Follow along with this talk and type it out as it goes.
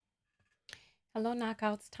Hello,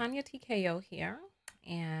 Knockouts. Tanya TKO here.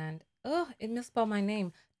 And, it misspelled my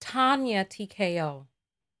name. Tanya TKO.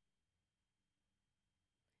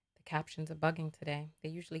 The captions are bugging today. They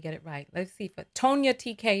usually get it right. Let's see for Tonya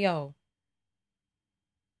TKO.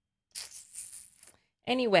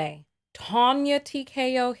 Anyway, Tanya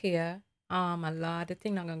TKO here. Oh, my Lord. The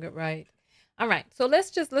thing not going to get right. All right. So let's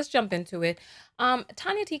jump into it.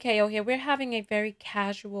 Tanya TKO here. We're having a very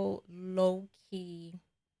casual, low key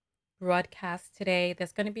broadcast today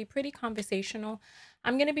that's going to be pretty conversational.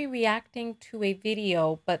 I'm going to be reacting to a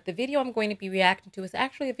video, but the video I'm going to be reacting to is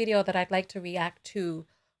actually a video that I'd like to react to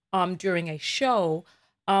during a show.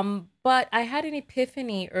 But I had an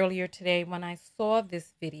epiphany earlier today when I saw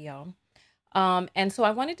this video. And so I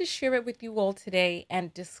wanted to share it with you all today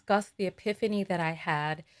and discuss the epiphany that I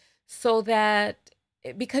had so that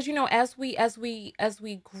because as we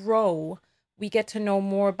grow, we get to know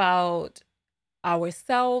more about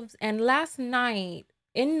ourselves. And last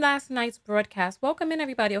night's broadcast, welcome in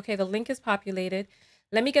everybody. Okay, the link is populated.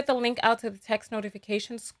 Let me get the link out to the text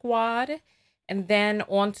notification squad and then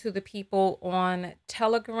on to the people on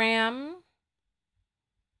Telegram.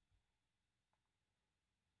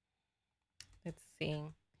 Let's see.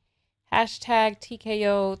 Hashtag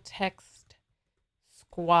TKO text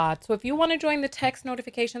squad. So if you want to join the text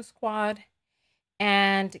notification squad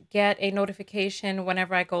and get a notification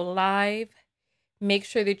whenever I go live, make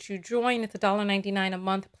sure that you join. It's $1.99 a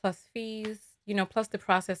month plus fees, plus the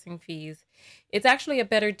processing fees. It's actually a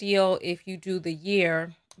better deal if you do the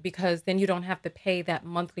year because then you don't have to pay that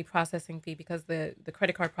monthly processing fee because the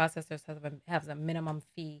credit card processors have a minimum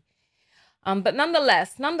fee. But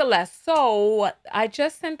nonetheless, so I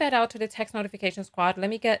just sent that out to the text notification squad.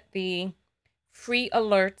 Let me get the free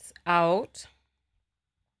alerts out.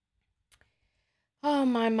 Oh,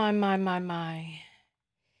 my.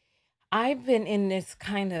 I've been in this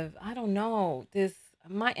kind of, I don't know,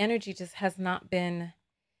 my energy just has not been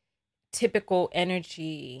typical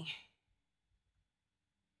energy.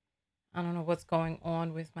 I don't know what's going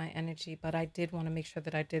on with my energy, but I did want to make sure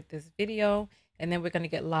that I did this video and then we're going to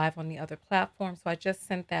get live on the other platform. So I just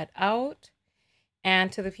sent that out.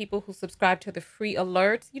 And to the people who subscribe to the free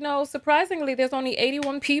alerts, surprisingly, there's only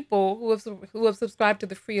 81 people who have subscribed to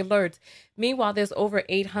the free alerts. Meanwhile, there's over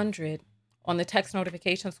 800 on the text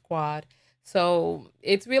notification squad. So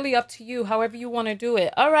it's really up to you, however you want to do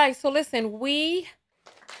it. All right. So listen, and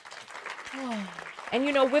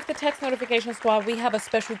with the text notification squad, we have a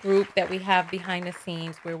special group that we have behind the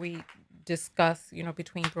scenes where we discuss,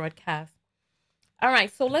 between broadcasts. All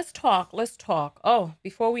right. So let's talk. Oh,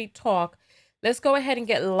 before we talk, let's go ahead and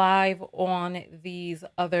get live on these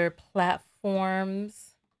other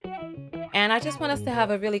platforms. And I just want us to have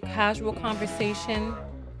a really casual conversation,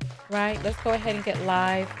 right? Let's go ahead and get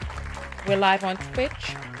live. We're live on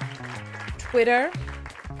Twitch, Twitter.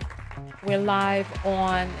 We're live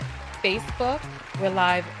on Facebook. We're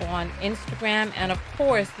live on Instagram. And of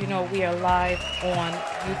course, we are live on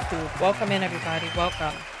YouTube. Welcome in, everybody.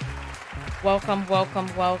 Welcome.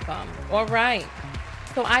 All right.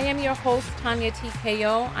 So I am your host, Tanya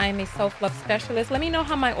TKO. I am a self-love specialist. Let me know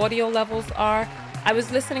how my audio levels are. I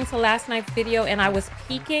was listening to last night's video and I was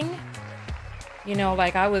peaking.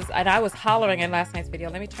 I was hollering in last night's video.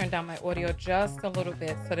 Let me turn down my audio just a little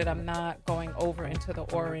bit so that I'm not going over into the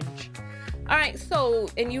orange. All right, so,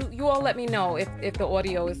 and you all let me know if the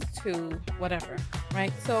audio is too whatever,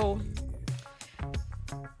 right? So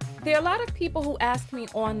there are a lot of people who ask me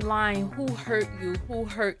online, who hurt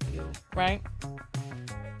you, right?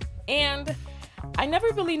 And I never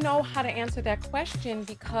really know how to answer that question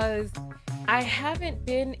because I haven't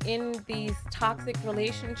been in these toxic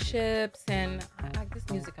relationships and this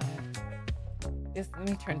music let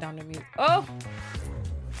me turn down the music. Oh,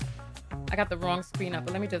 I got the wrong screen up,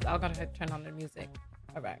 but I'll go ahead and turn on the music.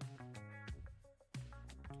 All right.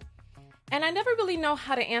 And I never really know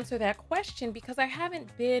how to answer that question because I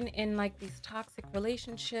haven't been in like these toxic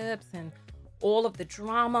relationships and all of the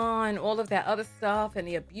drama and all of that other stuff and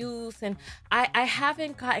the abuse. And I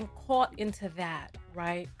haven't gotten caught into that,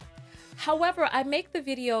 right? However, I make the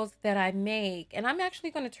videos that I make, and I'm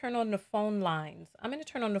actually going to turn on the phone lines. I'm going to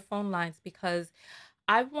turn on the phone lines because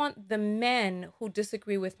I want the men who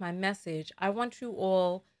disagree with my message, I want you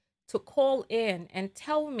all to call in and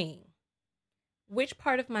tell me which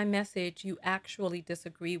part of my message you actually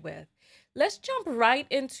disagree with. Let's jump right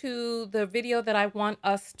into the video that I want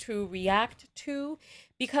us to react to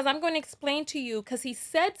because I'm going to explain to you because he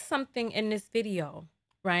said something in this video,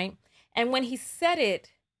 right? And when he said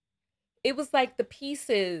it, it was like the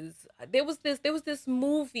pieces. There was this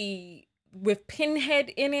movie with Pinhead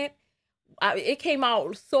in it it came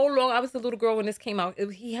out so long. I was a little girl when this came out.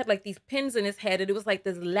 He had like these pins in his head, and it was like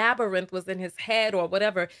this labyrinth was in his head or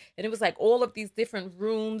whatever. And it was like all of these different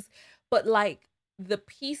rooms, but like the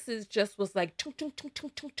pieces just was like chung, chung, chung,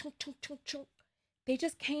 chung, chung, chung, chung, chung, chung. They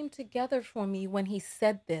just came together for me when he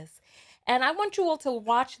said this. And I want you all to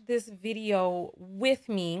watch this video with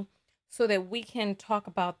me so that we can talk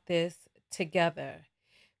about this together.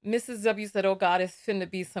 Mrs. W said, "Oh God, it's finna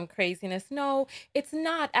be some craziness." No, it's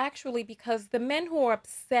not actually, because the men who are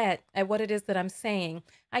upset at what it is that I'm saying,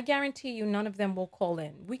 I guarantee you none of them will call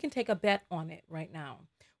in. We can take a bet on it right now.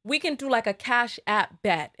 We can do like a Cash App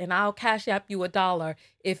bet, and I'll Cash App you $1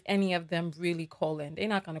 if any of them really call in. They're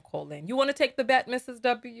not gonna call in. You want to take the bet, Mrs.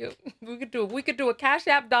 W? We could do a Cash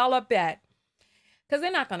App dollar bet because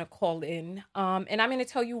they're not gonna call in. And I'm gonna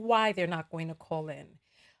tell you why they're not going to call in.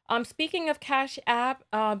 Speaking of Cash App,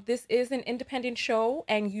 this is an independent show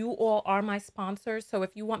and you all are my sponsors. So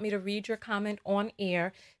if you want me to read your comment on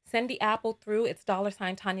air, send the Apple through. It's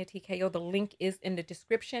 $ Tanya TKO. The link is in the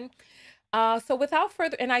description. So without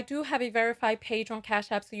further, and I do have a verified page on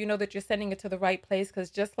Cash App, so you know that you're sending it to the right place, because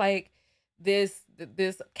just like this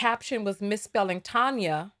caption was misspelling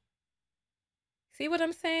Tanya. See what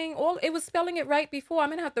I'm saying? All it was spelling it right before. I'm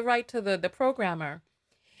gonna have to write to the programmer.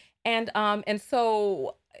 And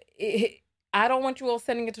so I don't want you all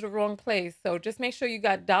sending it to the wrong place. So just make sure you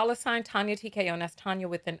got $ Tanya TKO, and that's Tanya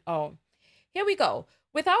with an O. Here we go.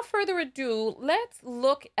 Without further ado, let's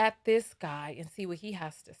look at this guy and see what he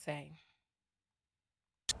has to say.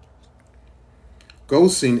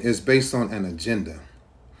 Ghosting is based on an agenda,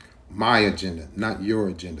 my agenda, not your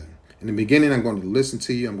agenda. In the beginning, I'm going to listen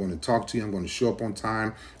to you. I'm going to talk to you. I'm going to show up on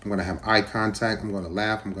time. I'm going to have eye contact. I'm going to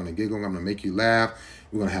laugh. I'm going to giggle. I'm going to make you laugh.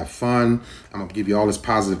 We're going to have fun. I'm going to give you all this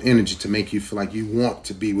positive energy to make you feel like you want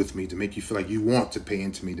to be with me, to make you feel like you want to pay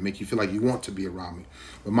into me, to make you feel like you want to be around me.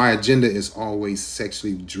 But my agenda is always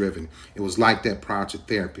sexually driven. It was like that prior to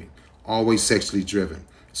therapy, always sexually driven.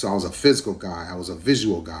 So I was a physical guy. I was a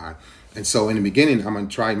visual guy. And so in the beginning, I'm going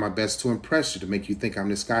to try my best to impress you, to make you think I'm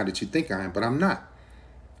this guy that you think I am, but I'm not.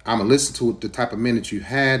 I'm going to listen to the type of man that you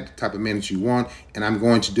had, the type of man that you want, and I'm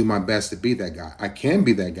going to do my best to be that guy. I can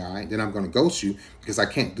be that guy, then I'm going to ghost you because I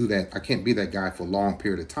can't do that. I can't be that guy for a long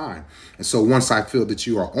period of time. And so once I feel that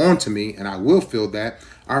you are on to me, and I will feel that,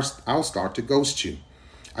 I'll start to ghost you.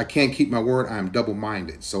 I can't keep my word. I'm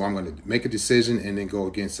double-minded. So I'm going to make a decision and then go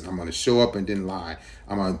against it. I'm going to show up and then lie.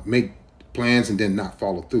 I'm going to make plans and then not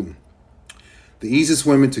follow through. The easiest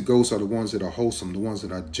women to ghost are the ones that are wholesome, the ones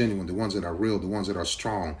that are genuine, the ones that are real, the ones that are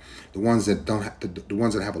strong, the ones that don't have the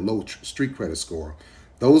ones that have a low street credit score.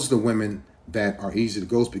 Those are the women that are easy to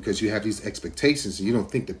ghost because you have these expectations and you don't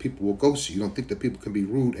think that people will ghost you. You don't think that people can be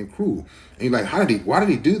rude and cruel. And you're like, why did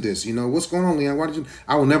he do this? You know, what's going on, Leon? Why did you?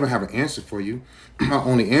 I will never have an answer for you. My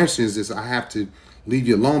only answer is this: I have to leave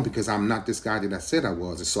you alone because I'm not this guy that I said I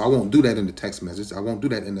was. And so I won't do that in the text message. I won't do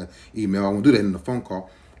that in the email. I won't do that in the phone call.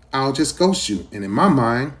 I'll just ghost you. And in my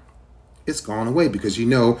mind, it's gone away because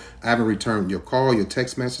I haven't returned your call, your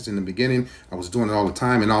text message in the beginning. I was doing it all the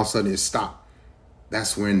time and all of a sudden it stopped.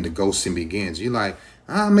 That's when the ghosting begins. You're like,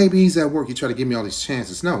 maybe he's at work. You try to give me all these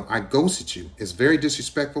chances. No, I ghosted you. It's very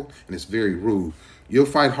disrespectful and it's very rude. You'll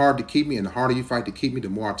fight hard to keep me, and the harder you fight to keep me, the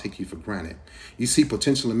more I'll take you for granted. You see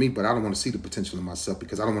potential in me, but I don't want to see the potential in myself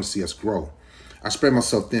because I don't want to see us grow. I spread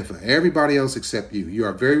myself thin for everybody else except you. You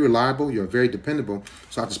are very reliable. You are very dependable.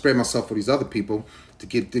 So I have to spread myself for these other people to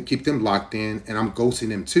keep them locked in, and I'm ghosting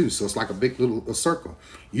them too. So it's like a big little circle.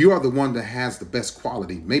 You are the one that has the best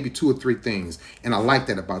quality, maybe 2 or 3 things, and I like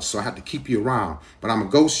that about you. So I have to keep you around, but I'm gonna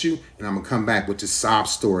ghost you, and I'm gonna come back with this sob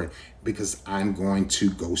story because I'm going to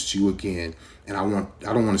ghost you again. And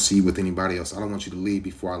I don't want to see you with anybody else. I don't want you to leave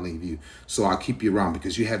before I leave you. So I'll keep you around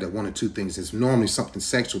because you have that 1 or 2 things. It's normally something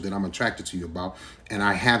sexual that I'm attracted to you about, and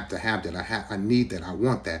I have to have that. I need that. I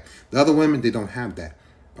want that. The other women, they don't have that.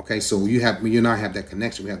 Okay, so you and I have that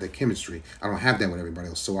connection. We have that chemistry. I don't have that with everybody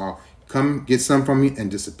else. So I'll come get some from you and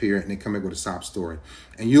disappear, and then come back with a sob story.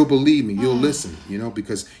 And you'll believe me. You'll listen.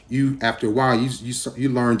 Because you, after a while, you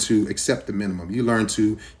learn to accept the minimum. You learn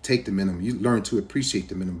to take the minimum. You learn to appreciate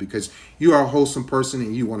the minimum because you are a wholesome person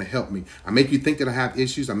and you want to help me. I make you think that I have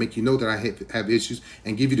issues. I make you know that I have issues,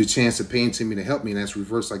 and give you the chance to pay into me to help me. And that's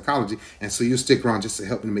reverse psychology. And so you stick around just to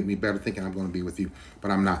help me, to make me better, thinking I'm going to be with you,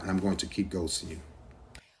 but I'm not. And I'm going to keep ghosting you.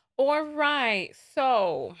 All right.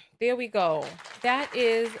 So there we go. That's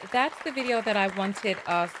the video that I wanted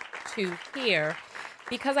us to hear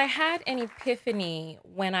because I had an epiphany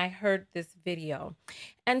when I heard this video.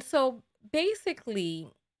 And so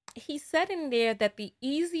basically, he said in there that the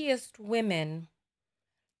easiest women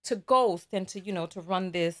to ghost and to, to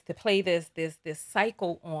run this, to play this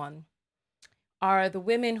cycle on are the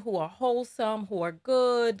women who are wholesome, who are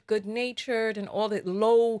good, good natured, and all the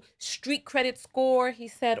low street credit score. He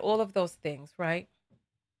said all of those things, right?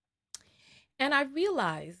 And I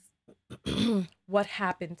realized what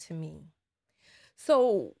happened to me.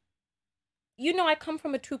 So, I come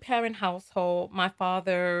from a two-parent household. My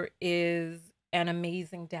father is an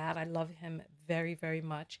amazing dad. I love him very, very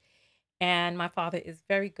much. And my father is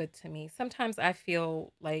very good to me. Sometimes I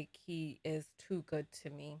feel like he is too good to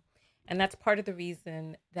me. And that's part of the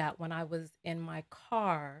reason that when I was in my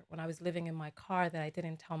car, when I was living in my car, that I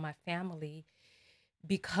didn't tell my family,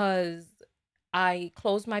 because I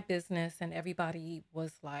closed my business and everybody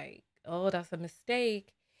was like, "Oh, that's a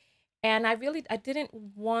mistake." And I didn't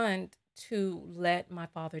want to let my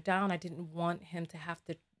father down. I didn't want him to have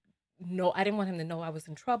to know, I didn't want him to know I was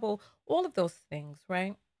in trouble, all of those things,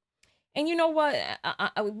 right? And you know what?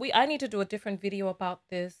 I need to do a different video about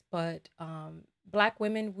this, but Black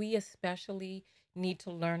women, we especially need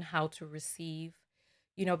to learn how to receive,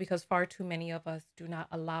 because far too many of us do not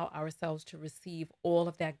allow ourselves to receive all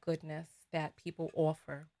of that goodness that people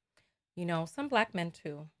offer. Some Black men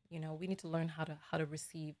too. We need to learn how to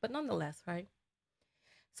receive, but nonetheless, right?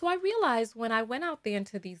 So I realized when I went out there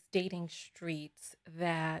into these dating streets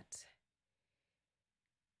that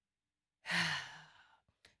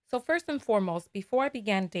so first and foremost, before I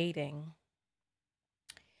began dating,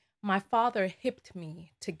 my father hipped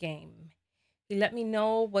me to game. He let me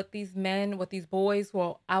know what these men, what these boys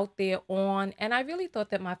were out there on. And I really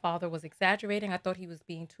thought that my father was exaggerating. I thought he was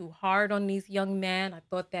being too hard on these young men. I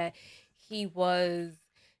thought that he was,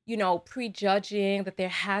 prejudging, that there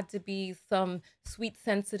had to be some sweet,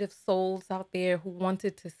 sensitive souls out there who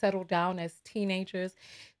wanted to settle down as teenagers.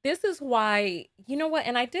 This is why, you know what?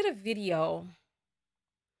 And I did a video.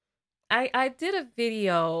 I did a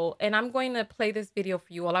video, and I'm going to play this video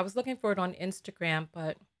for you all. I was looking for it on Instagram,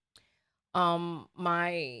 but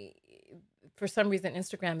my for some reason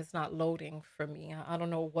Instagram is not loading for me. I don't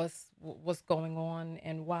know what's going on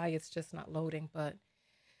and why it's just not loading, but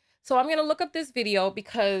so I'm going to look up this video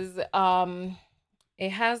because it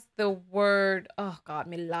has the word, oh God,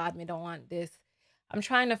 me lad, me don't want this. I'm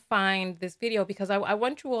trying to find this video because I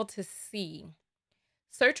want you all to see.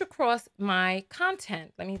 Search across my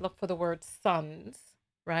content. Let me look for the word sons,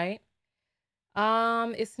 right?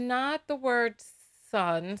 It's not the word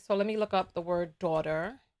son, so let me look up the word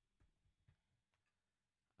daughter.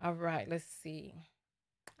 All right, let's see.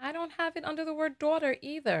 I don't have it under the word daughter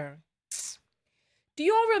either. Do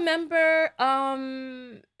you all remember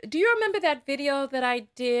that video that I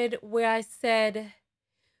did where I said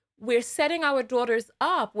we're setting our daughters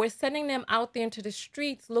up, we're sending them out there into the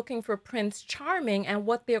streets looking for Prince Charming, and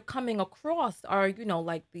what they're coming across are,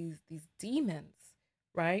 like these demons,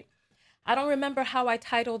 right? I don't remember how I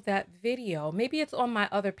titled that video. Maybe it's on my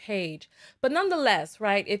other page. But nonetheless,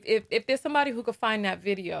 right? If there's somebody who could find that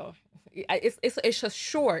video, it's just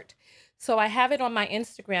short. So I have it on my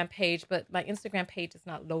Instagram page, but my Instagram page is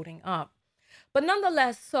not loading up. But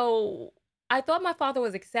nonetheless, so I thought my father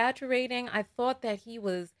was exaggerating. I thought that he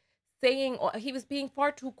was saying, or he was being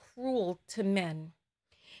far too cruel to men.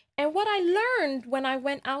 And what I learned when I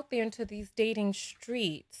went out there into these dating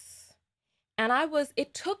streets, and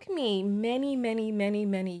it took me many, many, many,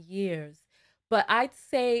 many years, but I'd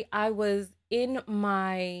say I was in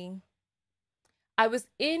my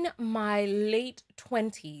late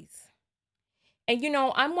 20s. And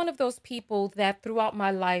I'm one of those people that throughout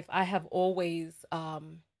my life I've always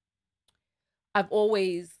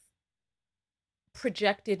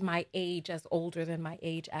projected my age as older than my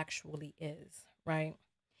age actually is, right?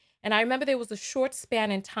 And I remember there was a short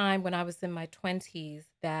span in time when I was in my 20s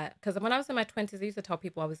because when I was in my 20s, I used to tell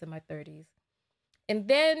people I was in my 30s. And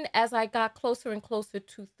then as I got closer and closer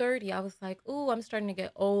to 30, I was like, "Ooh, I'm starting to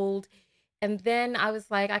get old." And then I was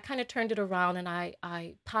like, I kind of turned it around and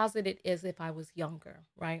I posited as if I was younger,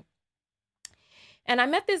 right? And I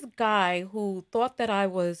met this guy who thought that I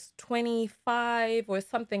was 25 or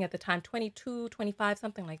something at the time, 22, 25,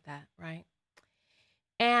 something like that, right?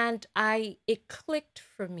 And it clicked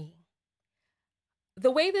for me. The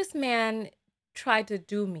way this man tried to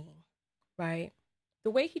do me, right?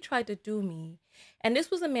 The way he tried to do me. And this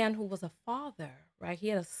was a man who was a father, right? He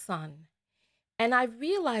had a son. And I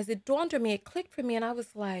realized, it dawned on me, it clicked for me, and I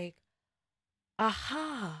was like,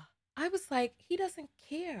 aha. I was like, he doesn't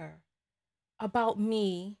care about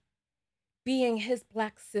me being his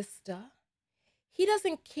Black sister. He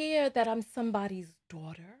doesn't care that I'm somebody's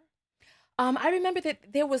daughter. I remember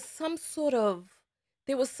that there was some sort of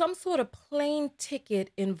plane ticket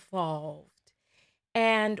involved.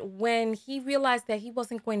 And when he realized that he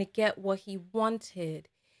wasn't going to get what he wanted,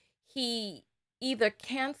 he either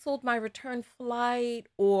canceled my return flight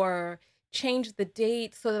or changed the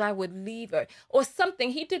date so that I would leave, or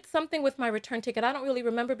something. He did something with my return ticket. I don't really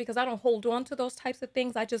remember because I don't hold on to those types of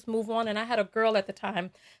things. I just move on. And I had a girl at the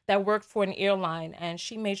time that worked for an airline, and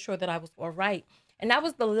she made sure that I was all right. And that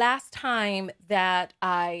was the last time that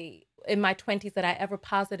in my 20s, that I ever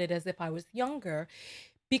posited as if I was younger,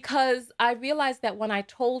 because I realized that when I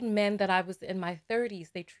told men that I was in my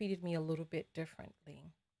 30s, they treated me a little bit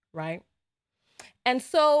differently, right? And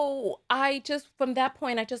so from that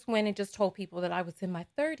point, I just went and just told people that I was in my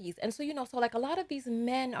 30s. And so, so like a lot of these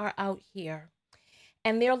men are out here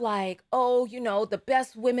and they're like, oh, the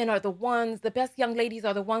best women are the best young ladies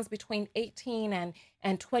are the ones between 18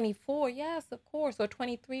 and 24. Yes, of course. Or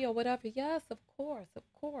 23 or whatever. Yes, of course. Of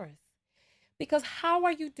course. Because how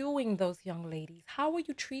are you doing those young ladies? How are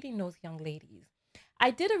you treating those young ladies?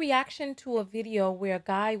 I did a reaction to a video where a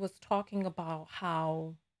guy was talking about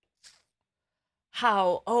how,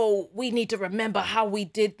 oh, we need to remember how we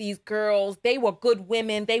did these girls. They were good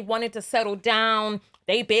women. They wanted to settle down.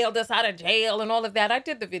 They bailed us out of jail and all of that. I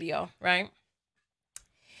did the video, right?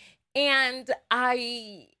 And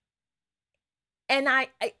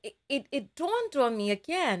it dawned on me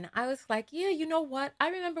again. I was like, yeah, you know what? I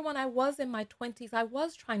remember when I was in my 20s, I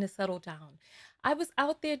was trying to settle down. I was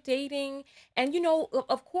out there dating, and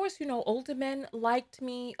of course, older men liked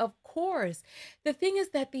me, of course. The thing is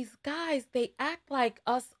that these guys, they act like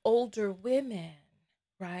us older women,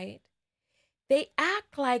 right? They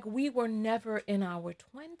act like we were never in our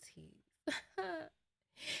 20s.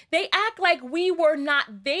 They act like we were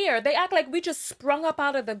not there. They act like we just sprung up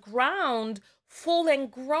out of the ground full and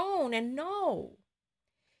grown. And no,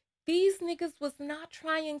 these niggas was not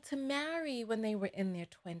trying to marry when they were in their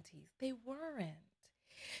 20s. They weren't.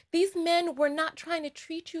 These men were not trying to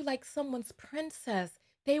treat you like someone's princess.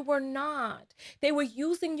 They were not. They were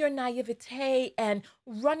using your naivete and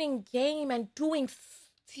running game and doing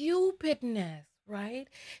stupidness, right?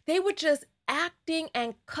 They were just acting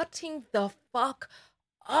and cutting the fuck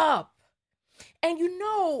up. And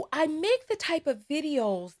I make the type of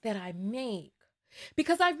videos that I make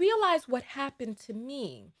because I realize what happened to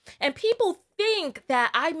me. And people think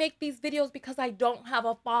that I make these videos because I don't have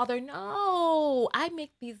a father. No, I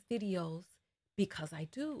make these videos because I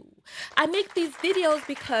do. I make these videos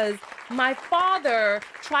because my father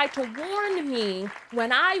tried to warn me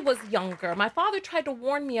when I was younger. My father tried to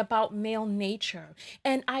warn me about male nature.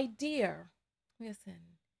 And I dare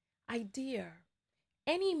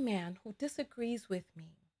any man who disagrees with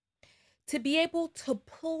me to be able to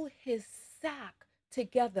pull his sack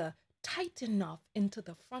together tight enough into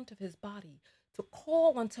the front of his body to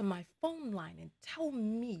call onto my phone line and tell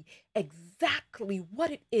me exactly what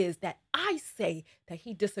it is that I say that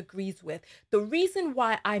he disagrees with. The reason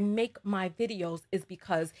why I make my videos is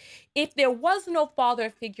because if there was no father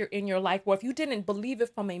figure in your life, or if you didn't believe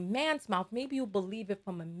it from a man's mouth, maybe you'll believe it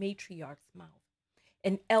from a matriarch's mouth,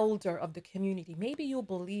 an elder of the community. Maybe you'll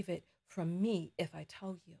believe it from me if I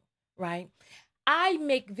tell you, right? I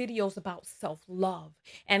make videos about self-love,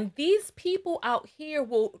 and these people out here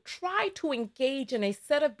will try to engage in a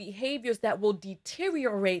set of behaviors that will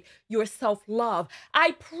deteriorate your self-love.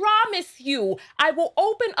 I promise you, I will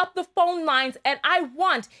open up the phone lines, and I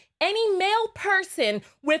want any male person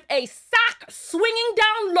with a sack swinging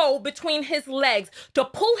down low between his legs to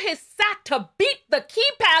pull his sack, to beat the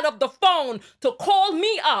keypad of the phone, to call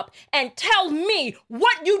me up and tell me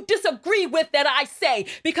what you disagree with that I say.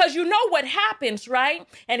 Because you know what happens, right?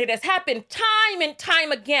 And it has happened time and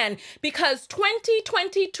time again, because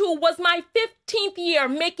 2022 was my 15th year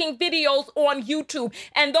making videos on YouTube.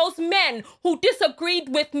 And those men who disagreed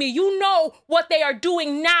with me, you know what they are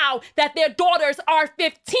doing now that their daughters are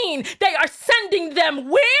 15. They are sending them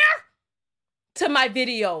where? To my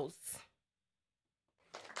videos.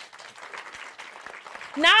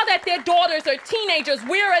 Now that their daughters are teenagers,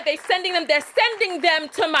 where are they sending them? They're sending them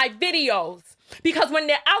to my videos. Because when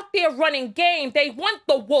they're out there running game, they want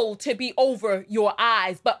the wool to be over your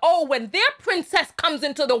eyes. But oh, when their princess comes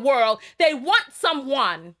into the world, they want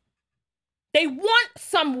someone. They want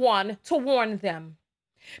someone to warn them.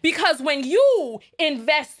 Because when you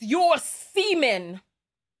invest your semen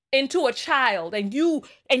into a child and you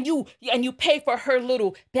pay for her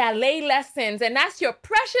little ballet lessons, and that's your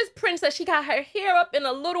precious princess. She got her hair up in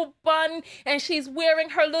a little bun and she's wearing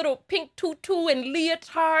her little pink tutu and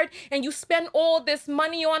leotard, and you spend all this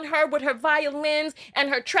money on her with her violins and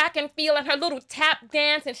her track and field and her little tap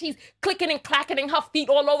dance, and she's clicking and clacking her feet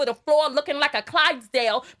all over the floor looking like a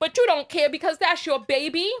Clydesdale, but you don't care because that's your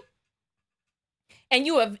baby. and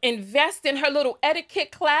you invest in her little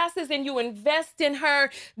etiquette classes, and you invest in her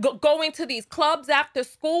going to these clubs after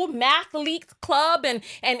school, Mathletes Club, and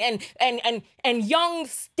young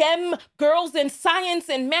STEM girls in science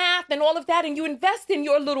and math and all of that, and you invest in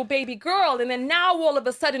your little baby girl, and then now all of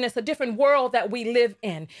a sudden it's a different world that we live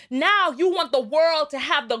in. Now you want the world to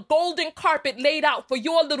have the golden carpet laid out for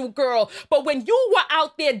your little girl, but when you were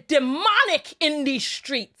out there demonic in these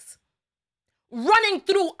streets, running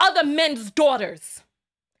through other men's daughters,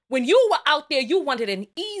 when you were out there, you wanted an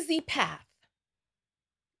easy path,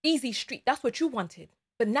 easy street. That's what you wanted.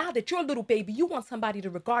 But now that you're a little baby, you want somebody to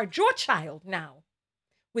regard your child now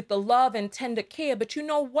with the love and tender care. But you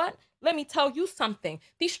know what? Let me tell you something.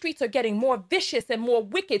 These streets are getting more vicious and more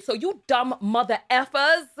wicked. So you dumb mother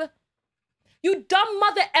effers, you dumb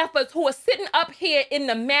mother effers who are sitting up here in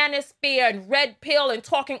the manosphere and red pill and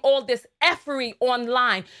talking all this effery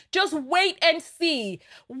online, just wait and see.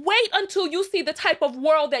 Wait until you see the type of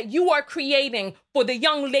world that you are creating for the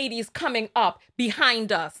young ladies coming up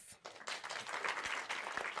behind us.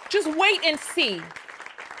 Just wait and see.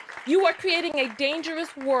 You are creating a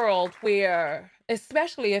dangerous world where,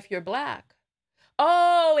 especially if you're Black,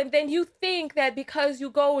 oh, and then you think that because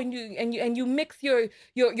you go and you mix your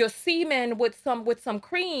semen with some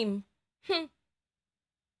cream,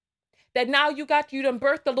 that now you done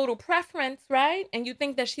birthed a little preference, right? And you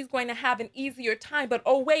think that she's going to have an easier time. But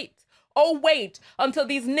oh wait until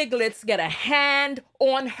these nigglets get a hand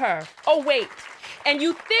on her. Oh wait, and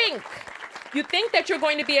you think that you're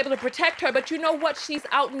going to be able to protect her, but you know what? She's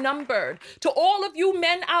outnumbered. To all of you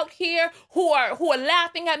men out here who are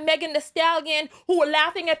laughing at Megan Thee Stallion, who are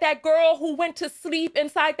laughing at that girl who went to sleep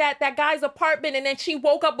inside that guy's apartment and then she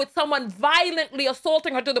woke up with someone violently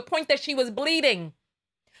assaulting her to the point that she was bleeding.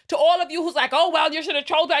 To all of you who's like, oh, well, you should have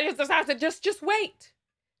told her. Just wait.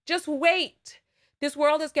 Just wait. This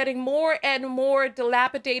world is getting more and more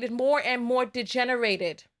dilapidated, more and more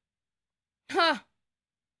degenerated.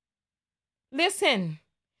 Listen,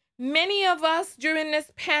 many of us during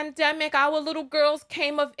this pandemic, our little girls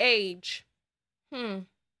came of age. And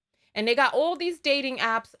they got all these dating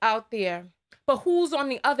apps out there. But who's on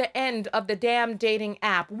the other end of the damn dating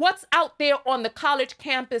app? What's out there on the college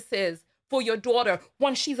campuses for your daughter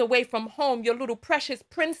once she's away from home, your little precious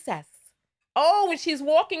princess? Oh, and she's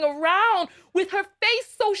walking around with her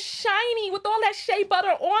face so shiny with all that shea butter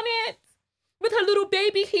on it, with her little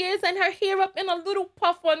baby hairs and her hair up in a little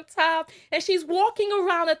puff on top, and she's walking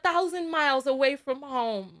around 1,000 miles away from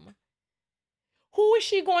home. Who is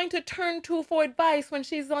she going to turn to for advice when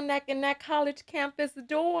she's in that college campus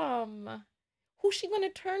dorm? Who's she going to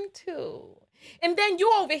turn to? And then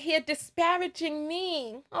you're over here disparaging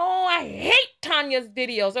me. Oh, I hate Tanya's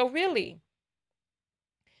videos. Oh, really?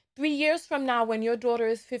 3 years from now, when your daughter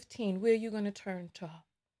is 15, where are you going to turn to?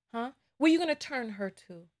 Huh? Where are you going to turn her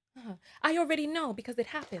to? I already know because it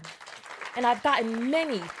happened. And I've gotten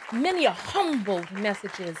many humbled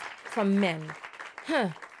messages from men.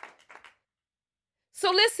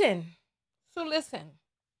 So listen.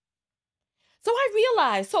 So I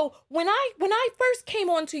realized, so when I first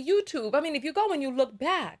came onto YouTube, I mean, if you go and you look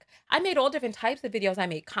back, I made all different types of videos. I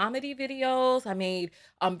made comedy videos. I made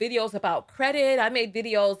videos about credit. I made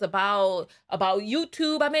videos about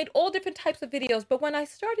YouTube. I made all different types of videos. But when I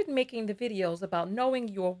started making the videos about knowing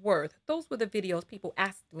your worth, those were the videos people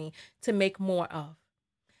asked me to make more of.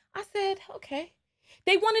 I said, okay.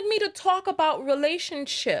 They wanted me to talk about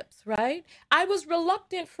relationships, right? I was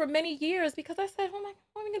reluctant for many years because I said, what am I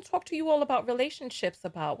going to talk to you all about relationships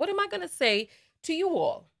about? What am I going to say to you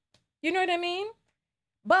all? You know what I mean?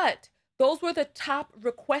 But those were the top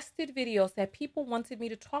requested videos that people wanted me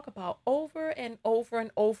to talk about over and over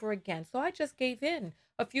and over again. So I just gave in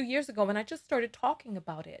a few years ago and I just started talking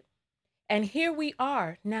about it. And here we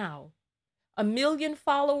are now. 1 million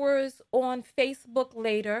followers on Facebook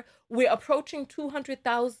later. We're approaching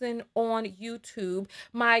 200,000 on YouTube.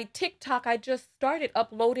 My TikTok, I just started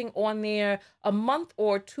uploading on there a month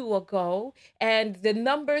or two ago, and the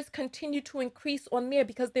numbers continue to increase on there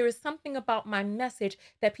because there is something about my message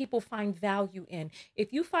that people find value in.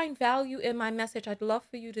 If you find value in my message, I'd love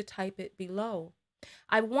for you to type it below.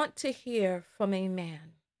 I want to hear from a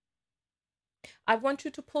man. I want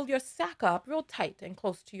you to pull your sack up real tight and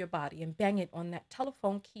close to your body and bang it on that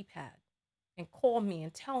telephone keypad and call me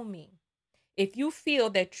and tell me if you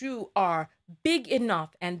feel that you are big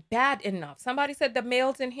enough and bad enough. Somebody said the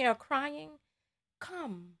males in here are crying.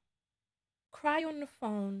 Come, cry on the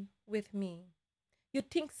phone with me. You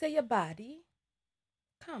think say your body?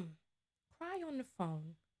 Come, cry on the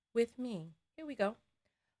phone with me. Here we go.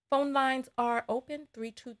 Phone lines are open,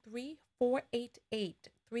 323-488-3149.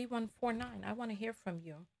 I want to hear from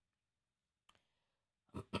you.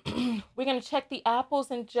 We're going to check the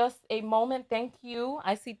apples in just a moment. Thank you.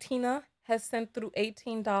 I see Tina has sent through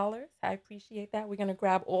 $18. I appreciate that. We're going to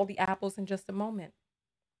grab all the apples in just a moment.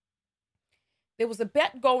 There was a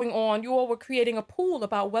bet going on. You all were creating a pool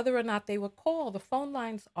about whether or not they would call. The phone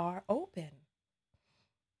lines are open.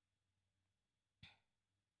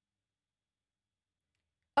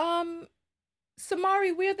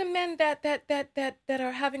 Samari, we're the men that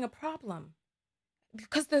are having a problem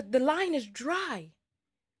because the line is dry.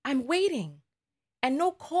 I'm waiting, and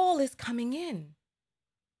no call is coming in.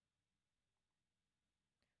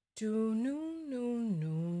 Do no no no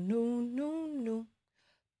no no no.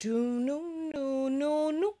 Do no no no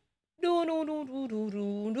no. Do no no do do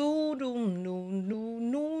do do do no no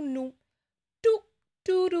no no. Do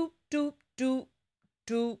do do do do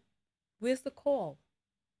do. Where's the call?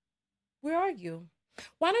 Where are you?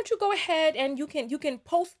 Why don't you go ahead and you can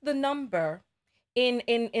post the number in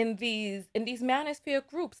these manosphere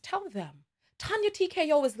groups. Tell them Tanya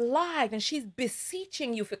TKO is live and she's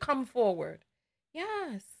beseeching you to come forward.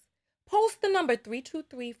 Yes. Post the number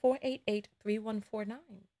 323-488-3149.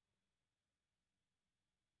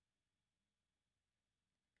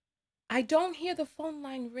 I don't hear the phone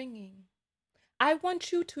line ringing. I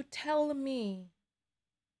want you to tell me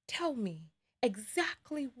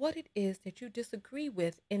exactly what it is that you disagree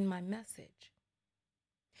with in my message.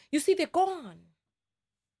 You see, they're gone.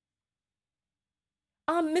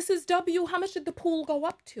 Mrs. W, how much did the pool go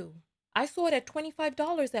up to? I saw it at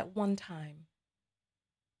 $25 at one time.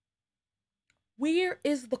 Where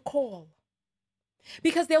is the call?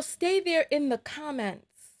 Because they'll stay there in the comments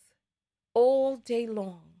all day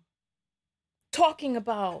long, talking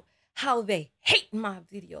about how they hate my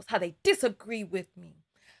videos, how they disagree with me.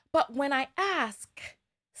 But when I ask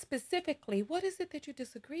specifically, what is it that you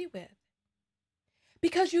disagree with?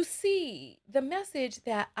 Because you see, the message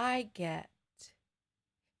that I get,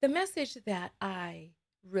 the message that I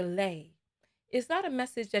relay, is not a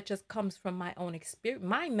message that just comes from my own experience.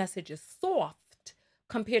 My message is soft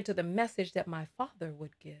compared to the message that my father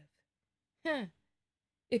would give.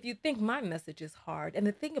 If you think my message is hard, and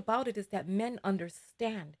the thing about it is that men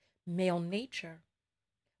understand male nature.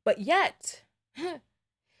 But yet,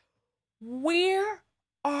 where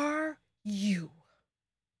are you?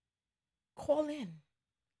 Call in.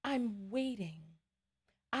 I'm waiting.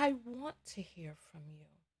 I want to hear from you.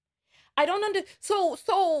 I don't so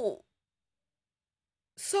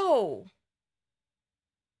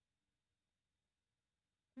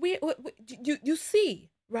you see,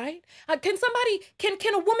 right? Can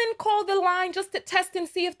a woman call the line just to test and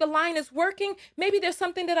see if the line is working? Maybe there's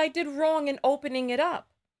something that I did wrong in opening it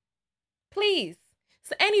up. Please.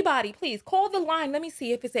 So anybody, please call the line. Let me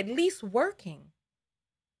see if it's at least working.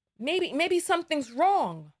 Maybe something's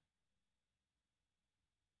wrong.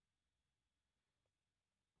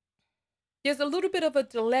 There's a little bit of a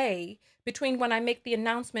delay between when I make the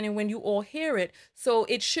announcement and when you all hear it. So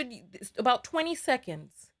it's about 20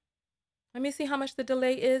 seconds. Let me see how much the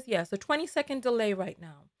delay is. Yes, a 20-second delay right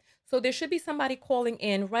now. So there should be somebody calling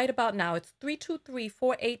in right about now. It's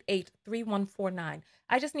 323-488-3149.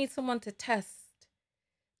 I just need someone to test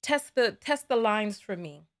the lines for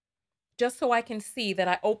me, just so I can see that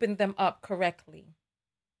I opened them up correctly.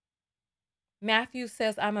 Matthew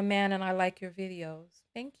says, I'm a man and I like your videos.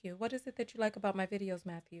 Thank you. What is it that you like about my videos,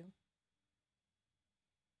 Matthew?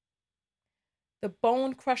 The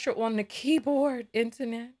bone crusher on the keyboard,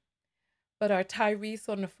 internet. But our Tyrese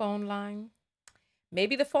on the phone line.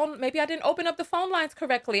 Maybe I didn't open up the phone lines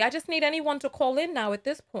correctly. I just need anyone to call in now at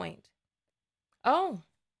this point. Oh,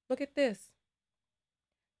 look at this.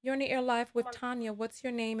 You're on the air live with Tanya. What's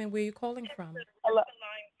your name and where are you calling from? Hello.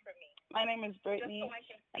 My name is Brittany,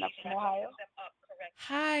 and I'm from Ohio.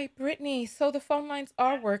 Hi, Brittany. So the phone lines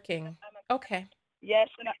are working. Okay. Yes,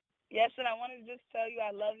 and I wanted to just tell you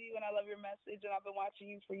I love you and I love your message, and I've been watching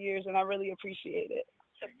you for years, and I really appreciate it.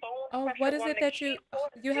 Oh, what is it that you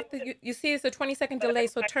have to, you see it's a 20-second delay,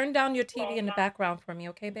 so turn down your TV in the background for me,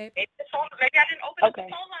 okay, babe? Maybe I didn't open up the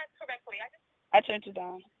phone lines correctly. I turned it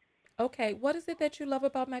down. Okay, what is it that you love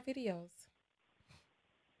about my videos?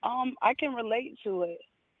 I can relate to it.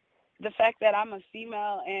 The fact that I'm a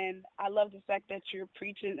female, and I love the fact that you're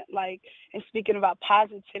preaching and speaking about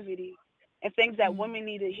positivity and things that women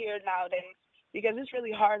need to hear nowadays, because it's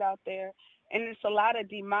really hard out there, and it's a lot of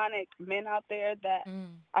demonic men out there that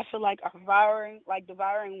I feel like are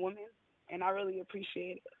devouring women, and I really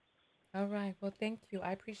appreciate it. All right, well, thank you.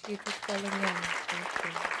 I appreciate you calling in.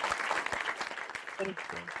 Thank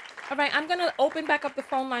you. All right, I'm going to open back up the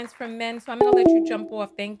phone lines for men, so I'm going to let you jump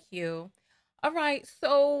off. Thank you. All right,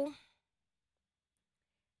 so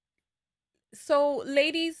So,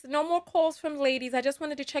 ladies, no more calls from ladies. I just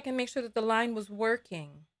wanted to check and make sure that the line was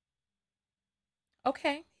working.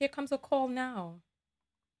 Okay, here comes a call now.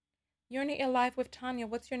 You're in the Air Live with Tanya.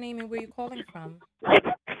 What's your name and where are you calling from?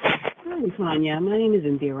 Hi, Tanya. My name is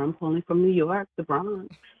Indira. I'm calling from New York, the Bronx.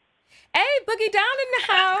 Hey, Boogie Down in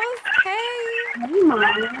the house. Hey. Hey,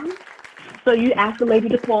 Mom. So you asked the lady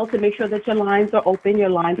to call to make sure that your lines are open. Your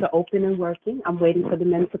lines are open and working. I'm waiting for the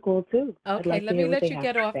men to call too. I'd Okay, like to let me hear what let they you have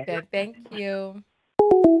get to off say. then. Thank you.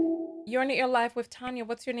 You're in the Air Live with Tanya.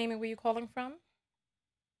 What's your name and where are you calling from?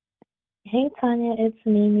 Hey Tanya, it's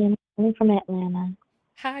Mimi. I'm calling from Atlanta.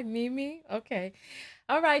 Hi, Mimi. Okay.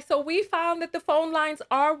 All right. So we found that the phone lines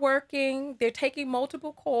are working. They're taking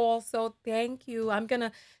multiple calls. So thank you. I'm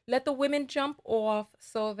gonna let the women jump off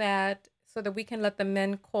so that we can let the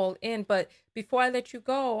men call in. But before I let you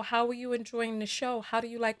go, how are you enjoying the show? How do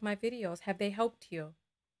you like my videos? Have they helped you?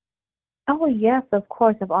 Oh yes, of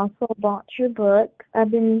course. I've also bought your book.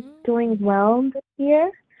 I've been doing Mm, well this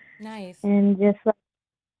year nice. and just like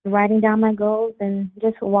writing down my goals and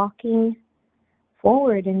just walking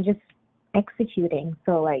forward and just executing.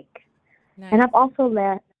 So like, and Nice. I've also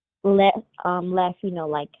left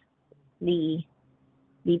like the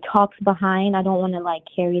the talks behind. I don't want to like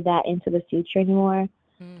carry that into the future anymore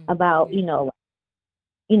about, Yeah.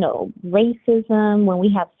 racism when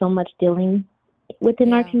we have so much dealing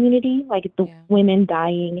within our Yeah. community, like the Yeah. women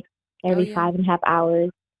dying Oh every yeah. 5.5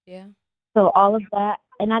 hours. Yeah. So all of that,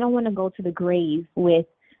 and I don't want to go to the grave with,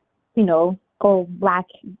 oh, black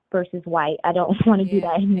versus white. I don't want to do Yeah.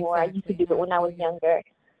 that anymore. I used to Exactly. do No, it I when I feel was you. younger.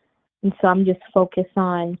 And so I'm just focused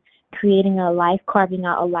on creating a life, carving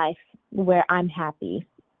out a life where I'm happy.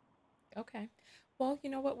 Okay. Well, you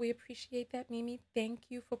know what? We appreciate that, Mimi. Thank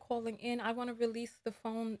you for calling in. I want to release the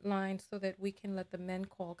phone line so that we can let the men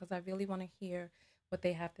call because I really want to hear what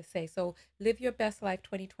they have to say. So, live your best life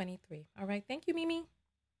 2023. All right. Thank you, Mimi.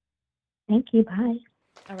 Thank you. Bye.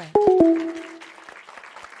 All right.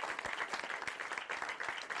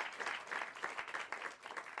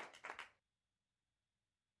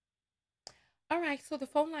 All right. So, the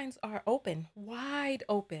phone lines are open, wide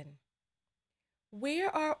open. Where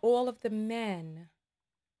are all of the men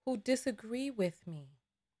who disagree with me?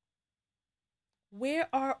 Where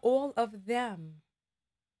are all of them?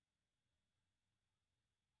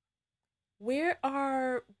 Where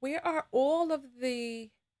are all of the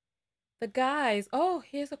guys? Oh,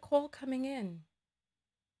 here's a call coming in.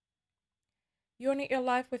 You're on the Air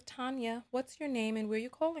Live with Tanya. What's your name and where are you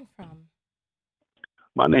calling from?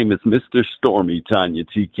 My name is Mr. Stormy Tanya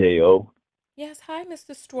TKO. Yes, hi,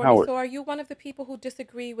 Mr. Stormy. Howard. So, are you one of the people who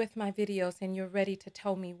disagree with my videos and you're ready to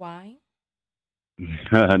tell me why?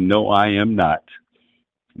 No, I am not.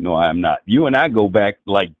 No, I am not. You and I go back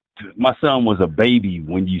like my son was a baby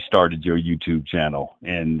when you started your YouTube channel,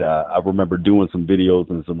 and I remember doing some videos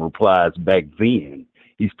and some replies back then.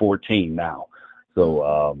 He's 14 now, so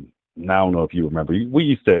Mm, now I don't know if you remember. We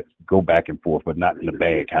used to go back and forth, but not in a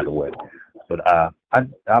bad kind of way. But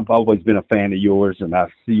I've always been a fan of yours, and I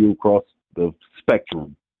see you across the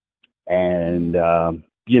spectrum. And mm,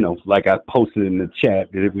 like I posted in the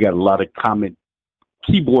chat, that we got a lot of comment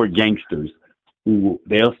keyboard gangsters who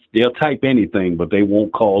they'll type anything, but they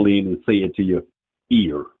won't call in and say it to your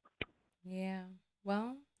ear. yeah.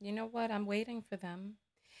 Well, you know what? I'm waiting for them.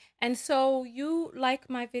 And so, you like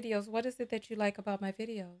my videos. What is it that you like about my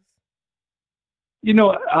videos? You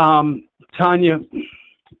know, Tanya,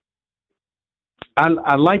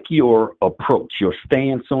 I like your approach, your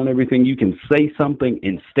stance on everything. You can say something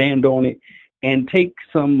and stand on it, and take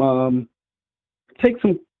some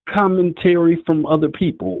commentary from other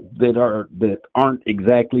people that aren't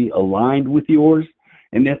exactly aligned with yours,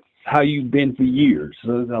 and that's how you've been for years.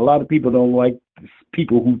 So a lot of people don't like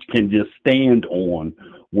people who can just stand on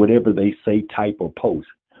whatever they say, type, or post.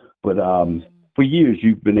 But Mm, for years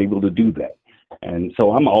you've been able to do that, and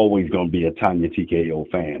so I'm always going to be a Tanya TKO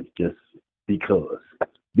fan just because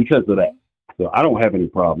because of that. okay. So I don't have any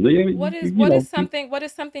problem. What is You what is know,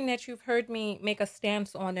 something that you've heard me make a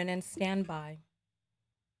stance on and then stand by?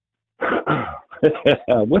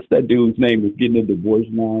 what's that dude's name is getting a divorce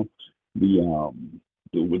now?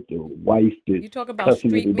 With the wife that's You talk about cussing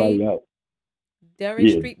street meat, everybody out. Derek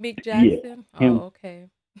Yeah, Street Meat yeah, Jackson. him. Oh, okay.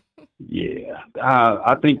 Yeah,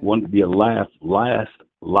 I think Okay. one of the last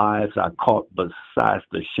lives I caught besides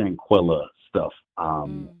the Shanquella stuff.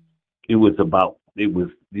 Mm. It was about it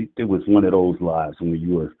was one of those lives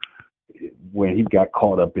when he got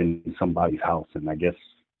caught up in somebody's house, and I guess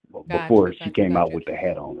Got before you, she got you, came got out you. with the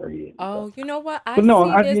hat on her head and stuff. Oh, you know what? I But no,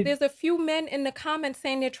 see I there's did. there's a few men in the comments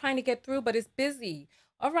saying they're trying to get through, but it's busy.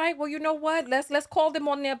 All right. Well, you know what? Let's call them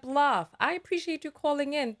on their bluff. I appreciate you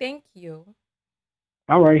calling in. Thank you.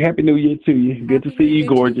 All right. Happy New Year to you. Good to Happy see New you, Year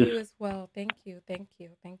to gorgeous. you as well. Thank you. Thank you.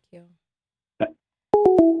 Thank you.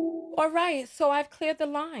 All right. So I've cleared the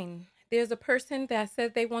line. There's a person that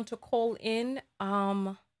says they want to call in.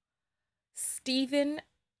 Stephen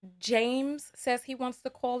James says he wants to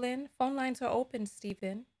call in. Phone lines are open,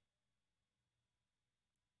 Stephen.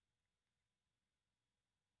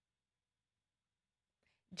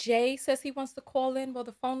 Jay says he wants to call in. Well,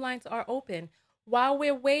 the phone lines are open. While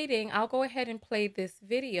we're waiting, I'll go ahead and play this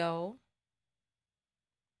video.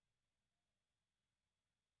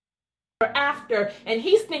 After, and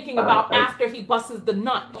he's thinking about after he busts the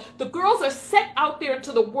nut. The girls are set out there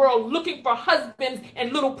into the world looking for husbands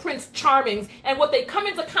and little Prince Charmings, and what they come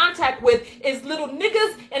into contact with is little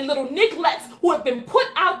niggas and little nigglets who have been put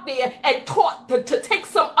out there and taught to take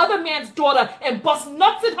some other man's daughter and bust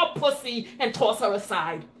nuts in her pussy and toss her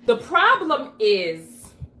aside. The problem is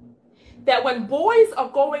that when boys are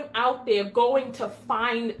going out there going to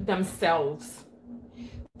find themselves,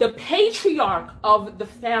 the patriarch of the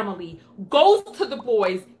family goes to the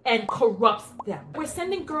boys and corrupts them. We're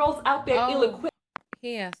sending girls out there ill-equipped.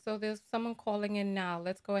 Yeah, so there's someone calling in now.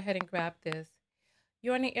 Let's go ahead and grab this.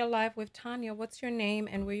 You're on the air live with Tanya. What's your name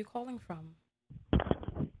and where are you calling from?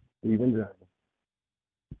 Stephen James,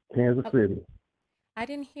 Kansas City. I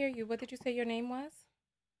didn't hear you. What did you say your name was?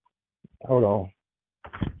 Hold on.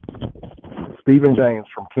 Stephen James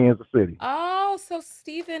from Kansas City. Oh, so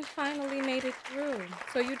Stephen finally made it through.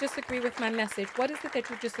 So you disagree with my message. What is it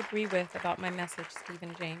that you disagree with about my message,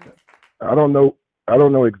 Stephen James? I don't know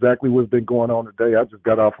exactly what's been going on today. I just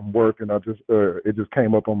got off from work and I just it just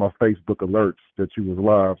came up on my Facebook alerts that you was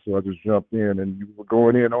live, so I just jumped in and you were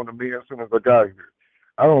going in on me as soon as I got here.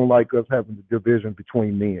 I don't like us having the division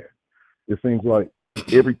between men. It seems like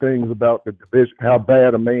everything's about the division, how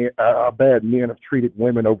bad men have treated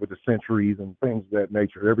women over the centuries and things of that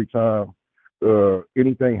nature. Every time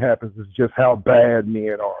anything happens, it's just how bad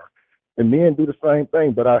men are. And men do the same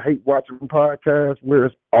thing, but I hate watching podcasts where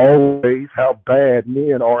it's always how bad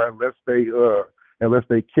men are unless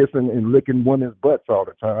they kissing and licking women's butts all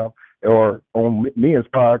the time. Or on men's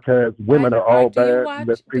podcasts, women are all bad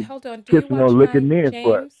unless they kissing or licking men's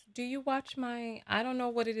butts. Do you watch my, I don't know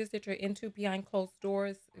what it is that you're into behind closed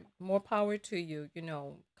doors. More power to you,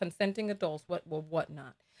 consenting adults,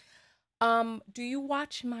 whatnot. Do you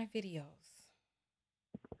watch my videos?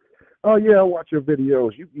 Oh yeah, I watch your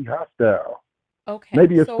videos. You be hostile. Okay.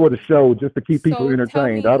 Maybe it's for the show, just to keep people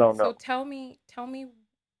entertained. I don't know. So tell me,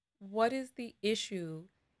 what is the issue?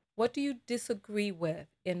 What do you disagree with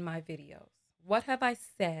in my videos? What have I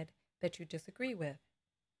said that you disagree with?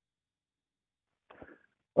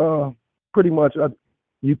 Pretty much,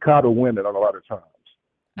 you coddle women a lot of times.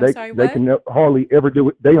 I'm sorry, they can hardly ever do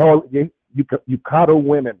it. You coddle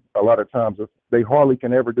women a lot of times. They hardly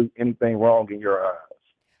can ever do anything wrong in your eyes.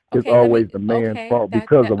 It's always the man's fault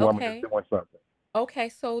because a woman is doing something. Okay,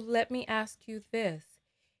 so let me ask you this.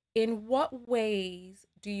 In what ways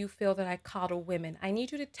do you feel that I coddle women? I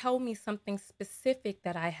need you to tell me something specific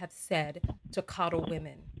that I have said to coddle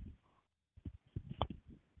women.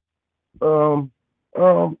 And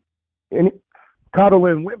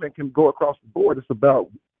coddling women can go across the board. It's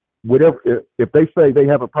about whatever. If they say they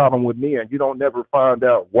have a problem with men, you don't never find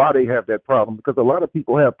out why they have that problem, because a lot of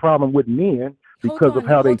people have problem with men because of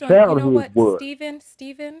how their childhood was.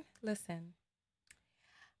 Stephen, listen.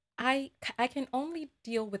 I can only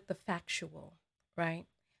deal with the factual, right?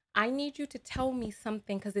 I need you to tell me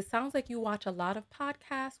something, because it sounds like you watch a lot of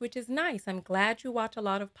podcasts, which is nice. I'm glad you watch a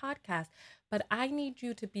lot of podcasts, but I need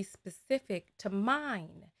you to be specific to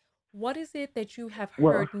mine. What is it that you have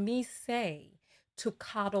heard me say to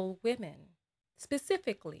coddle women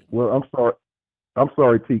specifically? Well, I'm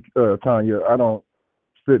sorry, Tanya. I don't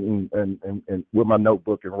sit and with my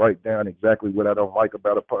notebook and write down exactly what I don't like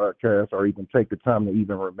about a podcast, or even take the time to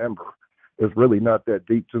even remember. It's really not that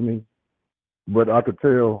deep to me. But I could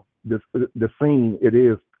tell the scene, it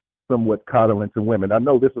is somewhat coddling to women. I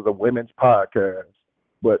know this is a women's podcast,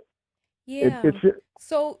 but yeah. it should.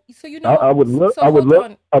 So I would love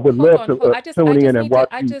to tune in and watch.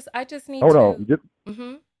 I just need hold to.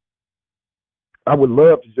 On. I would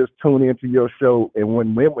love to just tune into your show, and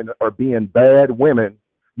when women are being bad women,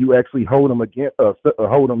 you actually hold them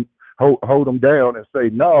hold them down and say,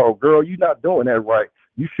 "No, girl, you're not doing that right.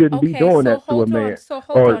 You shouldn't be doing that to a man."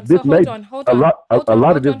 Hold on.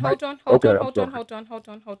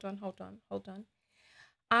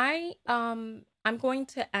 I'm going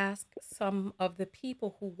to ask some of the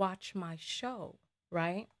people who watch my show,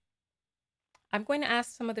 right? I'm going to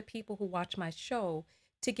ask some of the people who watch my show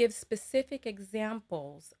to give specific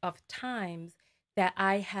examples of times that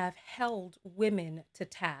I have held women to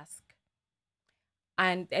task.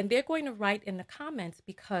 and they're going to write in the comments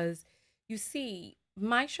because you see,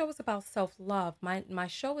 my show is about self-love. My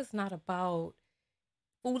show is not about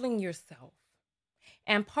fooling yourself.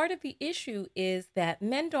 And part of the issue is that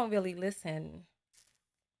men don't really listen,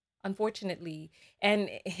 unfortunately. And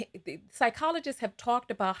the psychologists have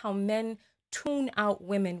talked about how men tune out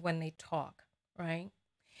women when they talk, right?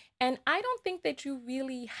 And I don't think that you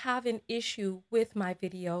really have an issue with my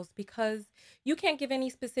videos because you can't give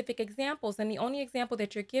any specific examples. And the only example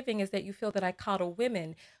that you're giving is that you feel that I coddle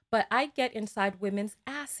women, but I get inside women's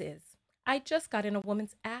asses. I just got in a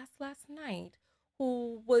woman's ass last night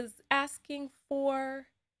who was asking for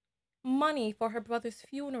money for her brother's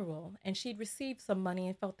funeral, and she'd received some money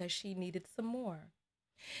and felt that she needed some more.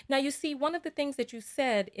 Now, you see, one of the things that you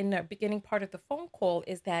said in the beginning part of the phone call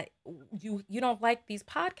is that you don't like these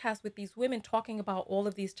podcasts with these women talking about all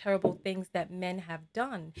of these terrible things that men have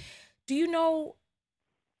done. Do you know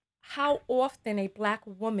how often a Black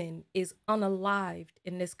woman is unalived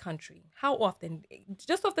in this country? How often?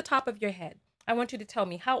 Just off the top of your head, I want you to tell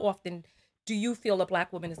me, how often do you feel a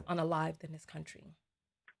Black woman is unalived in this country?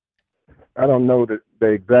 I don't know the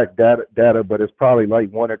exact data, but it's probably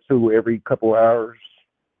like one or two every couple hours.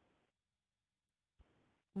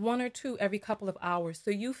 One or two every couple of hours. So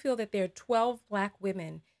you feel that there are 12 Black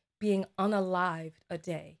women being unalived a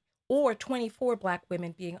day, or 24 Black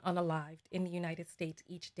women being unalived in the United States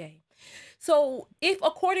each day. So if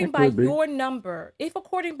according It by could be. your number,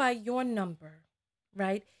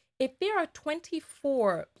 right? If there are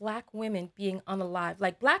 24 Black women being unalived,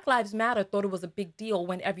 like Black Lives Matter thought it was a big deal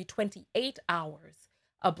when every 28 hours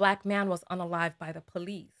a Black man was unalived by the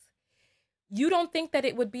police. You don't think that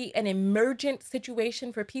it would be an emergent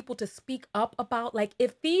situation for people to speak up about? Like,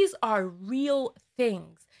 if these are real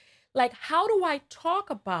things, like, how do I talk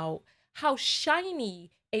about how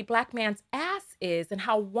shiny a Black man's ass is and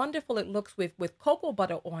how wonderful it looks with cocoa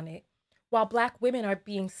butter on it while Black women are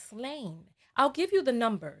being slain? I'll give you the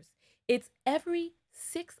numbers. It's every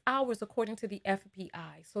 6 hours, according to the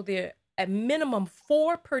FBI. So they're a minimum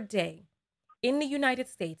 4 per day in the United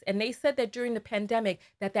States. And they said that during the pandemic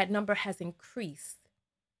that number has increased.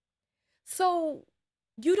 So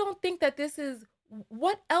you don't think that this is,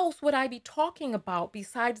 what else would I be talking about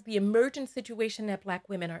besides the emergent situation that Black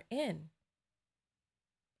women are in?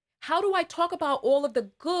 How do I talk about all of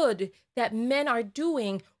the good that men are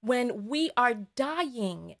doing when we are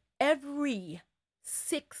dying every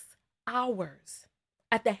 6 hours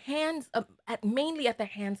at the hands of, mainly at the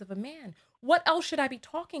hands of a man? What else should I be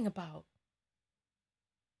talking about?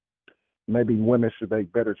 Maybe women should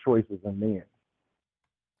make better choices than men.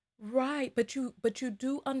 Right, but you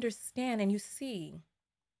do understand and you see,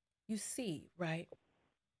 right?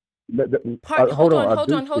 Hold Hold on, on, I hold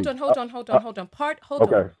do on, hold see. on, hold on, hold on, hold on.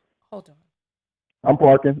 Okay, Hold on. I'm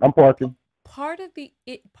parking. I'm parking. Part of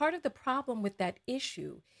the problem with that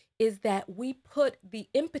issue is that we put the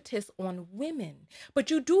impetus on women. But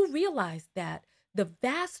you do realize that the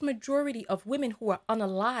vast majority of women who are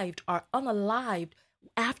unalived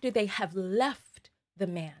after they have left the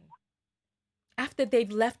man. After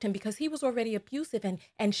they've left him because he was already abusive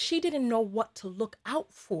and she didn't know what to look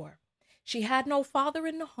out for. She had no father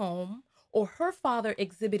in the home, or her father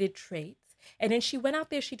exhibited traits, and then she went out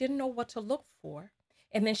there, she didn't know what to look for.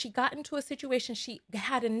 And then she got into a situation, she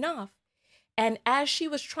had enough. And as she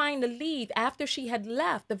was trying to leave, after she had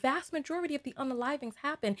left, the vast majority of the unalivings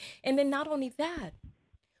happened. And then not only that,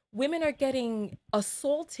 women are getting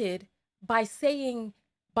assaulted by saying,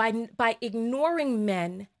 by ignoring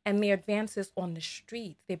men and their advances on the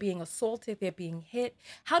street. They're being assaulted, they're being hit.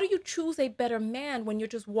 How do you choose a better man when you're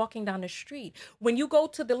just walking down the street? When you go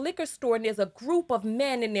to the liquor store and there's a group of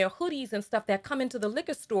men in their hoodies and stuff that come into the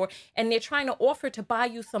liquor store and they're trying to offer to buy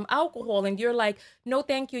you some alcohol and you're like, no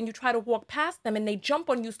thank you, and you try to walk past them and they jump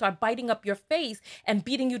on you, start biting up your face and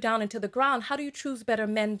beating you down into the ground. How do you choose better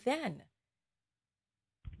men then?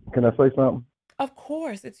 Can I say something? Of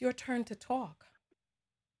course, it's your turn to talk.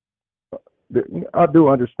 I do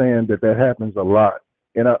understand that happens a lot.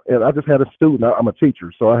 And I just had a student. I'm a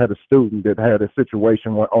teacher, so I had a student that had a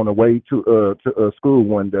situation on the way to school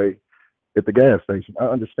one day at the gas station. I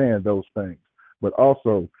understand those things, but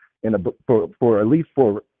also for at least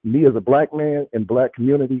for me as a Black man in Black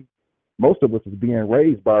community, most of us is being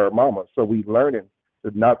raised by our mama, so we learning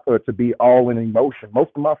to not to be all in emotion.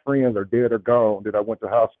 Most of my friends are dead or gone that I went to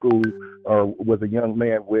high school or was a young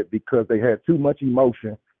man with because they had too much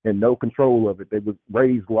emotion and no control of it. They was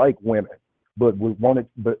raised like women, but were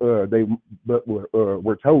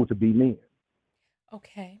told to be men.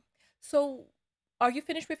 Okay. So are you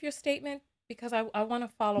finished with your statement? Because I want to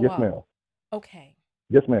follow Yes, up. ma'am. Okay.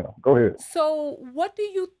 Yes, ma'am. Go ahead. So what do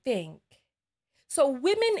you think? So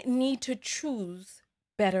women need to choose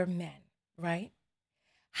better men, right?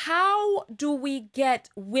 How do we get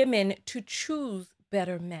women to choose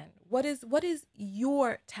better men? What is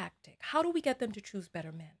your tactic? How do we get them to choose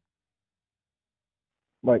better men?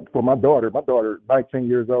 Like for my daughter, 19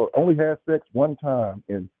 years old, only had sex one time,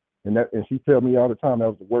 and she tell me all the time that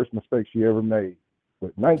was the worst mistake she ever made.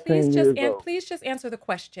 But 19 years old. Please just answer the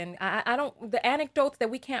question. I don't, the anecdotes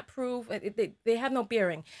that we can't prove, they have no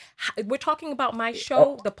bearing. We're talking about my Uh,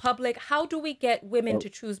 show, the public. How do we get women uh, to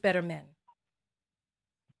choose better men?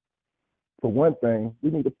 for one thing,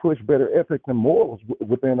 we need to push better ethics and morals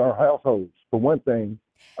within our households. For one thing,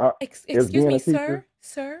 as Excuse being me, a teacher,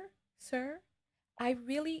 sir. I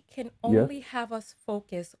really can yes. only have us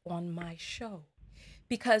focus on my show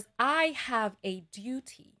because I have a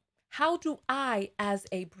duty. How do I, as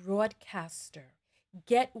a broadcaster,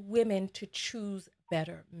 get women to choose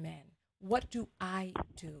better men? What do I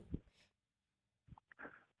do?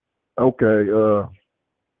 Okay.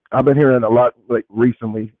 I've been hearing a lot like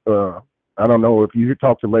recently. I don't know if you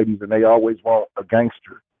talk to ladies and they always want a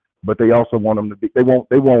gangster, but they also want them to be. They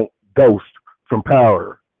want Ghost from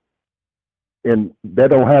Power, and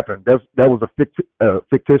that don't happen. That was a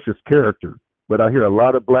fictitious character. But I hear a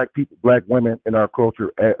lot of black people, black women in our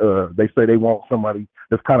culture. They say they want somebody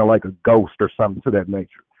that's kind of like a ghost or something to that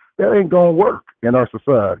nature. That ain't gonna work in our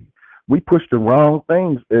society. We push the wrong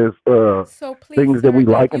things as So please, things that sir, we if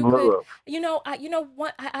like you and could, love. you know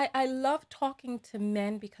what? I love talking to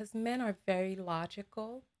men because men are very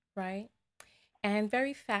logical, right? And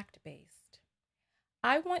very fact based.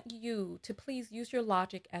 I want you to please use your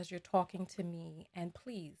logic as you're talking to me and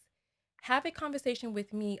please have a conversation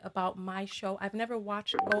with me about my show. I've never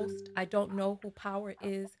watched Ghost. I don't know who Power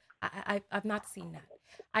is. I've not seen that.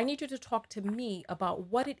 I need you to talk to me about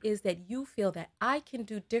what it is that you feel that I can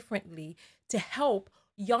do differently to help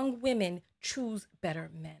young women choose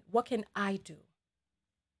better men. What can I do?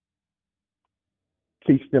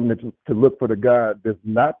 Teach them to look for the guy that's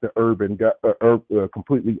not the urban guy,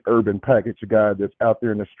 completely urban package guy that's out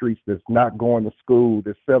there in the streets, that's not going to school,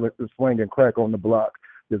 that's selling, that's slinging crack on the block,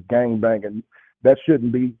 that's gang banging. That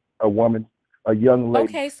shouldn't be a woman, a young lady's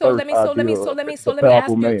Okay, first idea of so the let me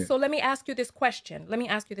powerful ask you man. this question. Let me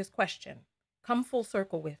ask you this question. Come full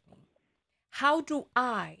circle with me. How do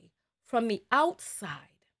I, from the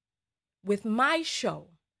outside, with my show,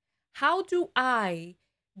 how do I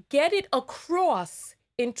get it across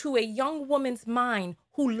into a young woman's mind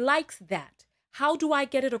who likes that? How do I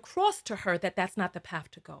get it across to her that that's not the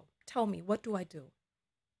path to go? Tell me, what do I do?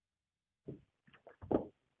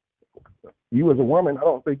 You as a woman, I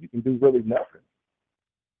don't think you can do really nothing.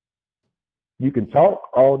 You can talk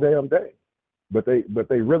all damn day, but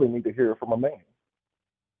they really need to hear it from a man.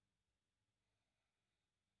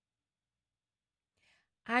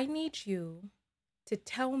 I need you to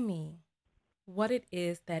tell me what it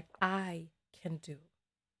is that I can do.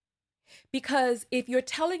 Because if you're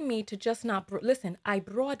telling me to just not, listen, I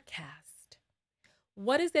broadcast.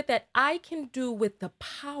 What is it that I can do with the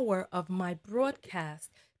power of my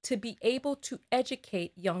broadcast to be able to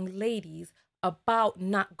educate young ladies about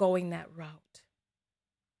not going that route?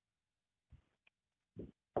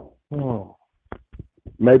 Oh.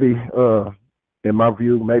 Maybe, in my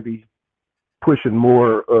view, maybe pushing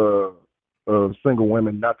more single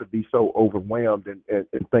women not to be so overwhelmed and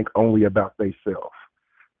think only about themselves.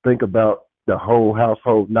 Think about the whole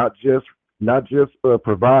household, not just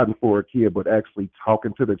providing for a kid, but actually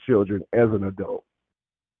talking to the children as an adult.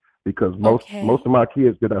 Because most Okay. of my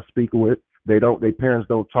kids that I speak with, their parents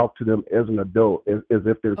don't talk to them as an adult, as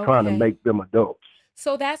if they're trying to Okay. make them adults.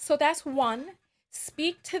 So that's one.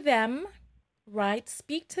 Speak to them, right?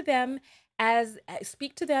 Speak to them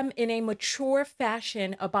in a mature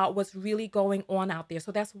fashion about what's really going on out there.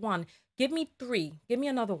 So that's one. Give me three. Give me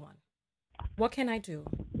another one. What can I do?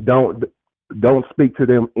 Don't don't speak to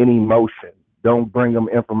them in emotion. Don't bring them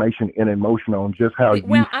information in emotion on just how you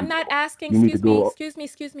Well, I'm not feel. asking, You need to go. excuse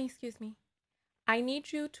me. I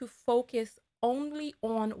need you to focus only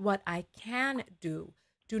on what I can do.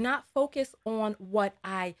 Do not focus on what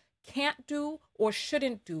I can't do or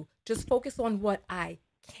shouldn't do. Just focus on what I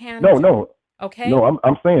can No, do. no, Okay? no.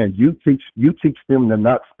 I'm saying you teach them to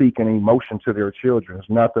not speak in emotion to their children. It's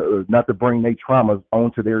not to bring their traumas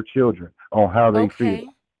onto their children on how they Okay.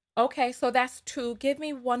 feel. Okay, so that's two. Give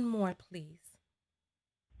me one more, please.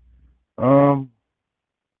 Um,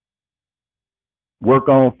 work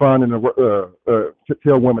on finding to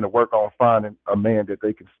tell women to work on finding a man that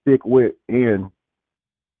they can stick with. And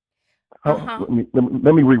Uh-huh. let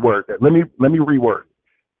me reword that. Let me reword.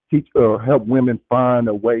 Teach help women find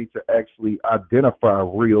a way to actually identify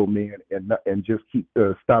real men and just keep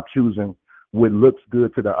stop choosing what looks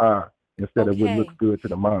good to the eye instead of what looks Okay. good to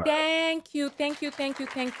the mind. Thank you. Thank you. Thank you.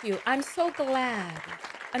 Thank you. I'm so glad.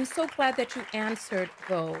 I'm so glad that you answered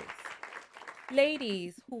those.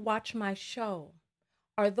 Ladies who watch my show,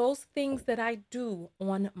 are those things that I do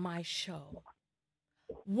on my show.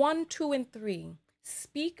 1, 2, and 3,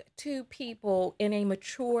 speak to people in a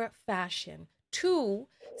mature fashion. 2,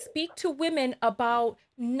 speak to women about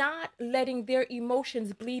not letting their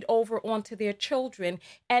emotions bleed over onto their children.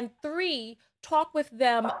 And 3, talk with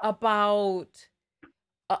them about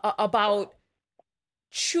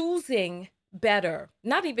choosing better.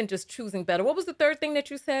 Not even just choosing better. What was the third thing that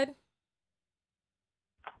you said?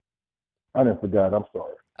 I didn't forget. I'm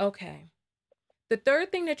sorry. Okay. The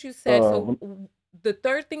third thing that you said, Uh, the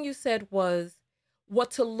third thing you said was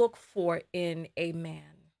what to look for in a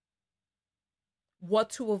man, what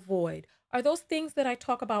to avoid. Are those things that I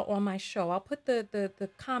talk about on my show? I'll put the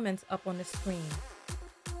comments up on the screen.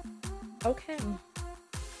 Okay.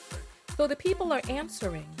 So the people are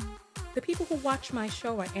answering. The people who watch my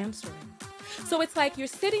show are answering. So it's like you're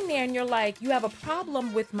sitting there and you're like, you have a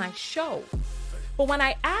problem with my show. But when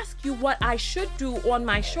I ask you what I should do on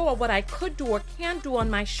my show or what I could do or can do on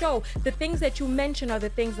my show, the things that you mention are the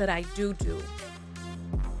things that I do.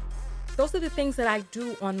 Those are the things that I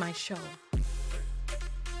do on my show.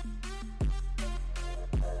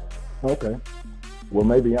 okay. Well,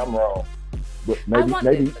 maybe I'm wrong, but I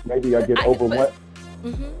maybe I get overwhelmed.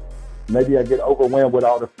 Mhm. Maybe I get overwhelmed with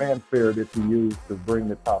all the fanfare that you use to bring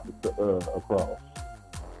the topic across.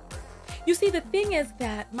 You see, the thing is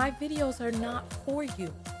that my videos are not for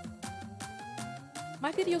you.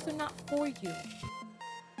 My videos are not for you.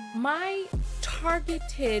 My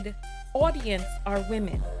targeted audience are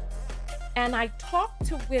women. And I talk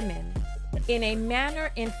to women in a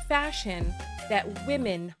manner and fashion that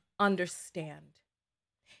women understand.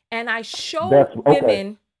 And I show That's okay.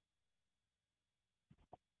 women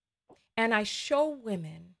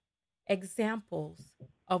examples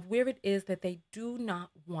of where it is that they do not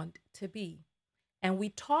want to be. And we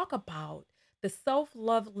talk about the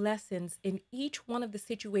self-love lessons in each one of the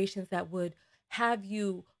situations that would have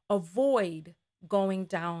you avoid going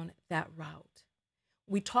down that route.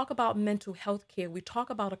 We talk about mental health care. We talk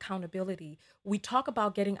about accountability. We talk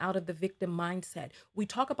about getting out of the victim mindset. We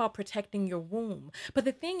talk about protecting your womb. But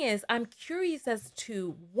the thing is, I'm curious as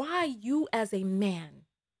to why you as a man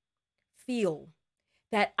feel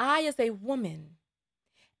that I as a woman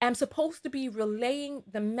am supposed to be relaying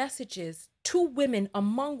the messages to women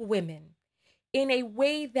among women in a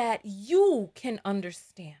way that you can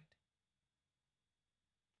understand.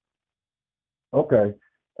 Okay.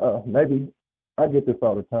 Maybe I get this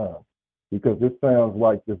all the time because this sounds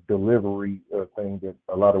like this delivery thing that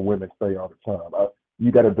a lot of women say all the time.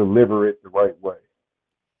 You got to deliver it the right way.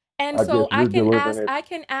 And I so guess you're delivering it. I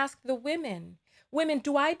can ask the women,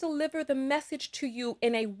 do I deliver the message to you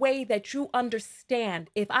in a way that you understand?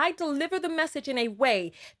 If I deliver the message in a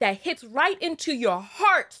way that hits right into your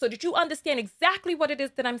heart so that you understand exactly what it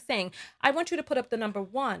is that I'm saying, I want you to put up the number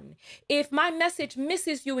 1. If my message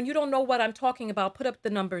misses you and you don't know what I'm talking about, put up the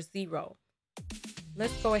number 0.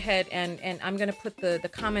 Let's go ahead and I'm going to put the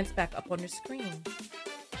comments back up on the screen.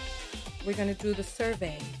 We're going to do the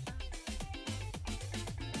survey.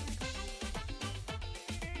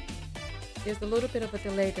 There's a little bit of a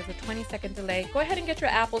delay. There's a 20-second delay. Go ahead and get your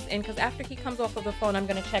apples in because after he comes off of the phone, I'm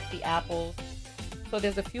going to check the apples. So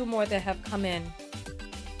there's a few more that have come in.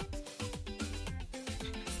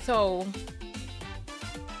 So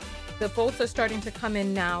the votes are starting to come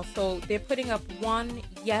in now. So they're putting up 1,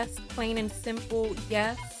 yes, plain and simple,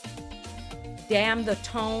 yes. Damn the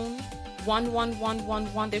tone, 1, 1, 1,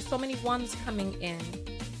 1, 1. There's so many ones coming in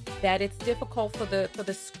that it's difficult for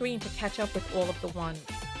the screen to catch up with all of the ones.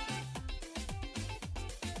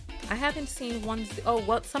 I haven't seen ones. Oh,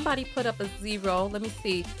 well, somebody put up a 0. Let me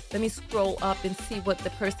see. Let me scroll up and see what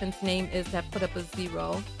the person's name is that put up a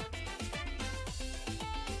 0.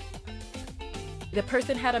 The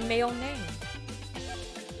person had a male name.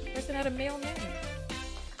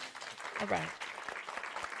 All right.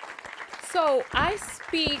 So I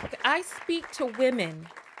speak to women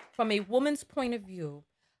from a woman's point of view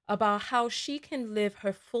about how she can live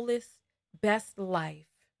her fullest, best life.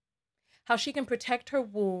 How she can protect her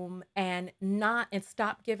womb and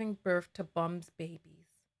stop giving birth to bums babies.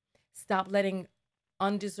 Stop letting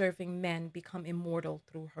undeserving men become immortal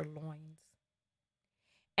through her loins.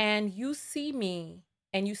 And you see me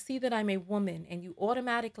and you see that I'm a woman and you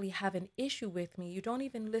automatically have an issue with me. You don't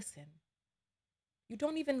even listen. You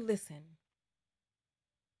don't even listen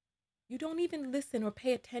or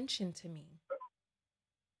pay attention to me.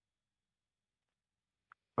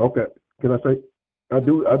 Okay. Can I say? I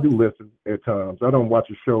do listen at times. I don't watch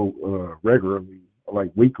a show regularly,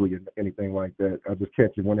 like weekly and anything like that. I just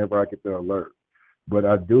catch it whenever I get the alert. But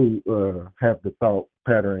I do have the thought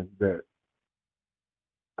pattern that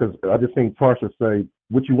because I just seen Tarsha say,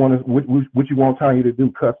 "What you want what you want Tanya to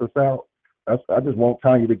do? Cuss us out." I just want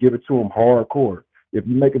Tanya to give it to him hardcore. If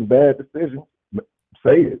you're making bad decisions,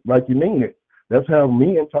 say it like you mean it. That's how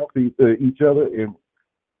men talk to each other, and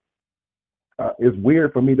it's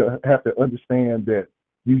weird for me to have to understand that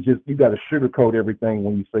you got to sugarcoat everything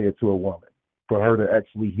when you say it to a woman for her to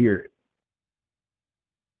actually hear it.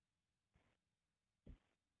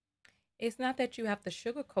 It's not that you have to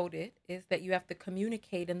sugarcoat it, it's that you have to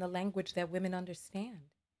communicate in the language that women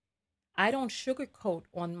understand. I don't sugarcoat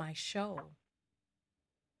on my show.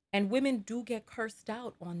 And women do get cursed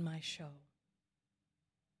out on my show.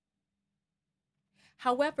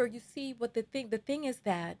 However, you see what the thing is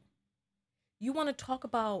that you want to talk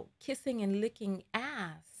about kissing and licking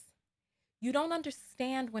ass. You don't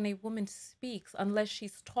understand when a woman speaks unless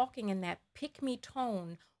she's talking in that pick-me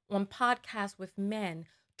tone on podcasts with men,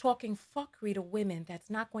 talking fuckery to women that's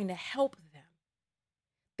not going to help them.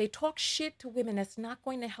 They talk shit to women that's not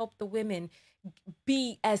going to help the women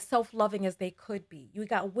be as self-loving as they could be. You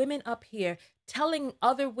got women up here telling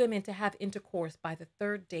other women to have intercourse by the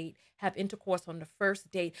third date, have intercourse on the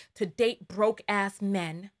first date, to date broke-ass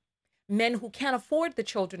men who can't afford the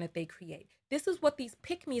children that they create. This is what these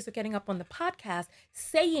pick-me's are getting up on the podcast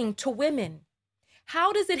saying to women.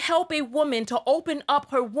 How does it help a woman to open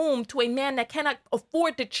up her womb to a man that cannot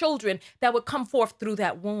afford the children that would come forth through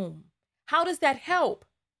that womb? How does that help?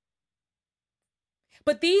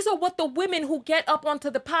 But these are what the women who get up onto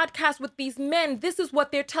the podcast with these men, this is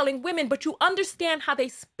what they're telling women. But you understand how they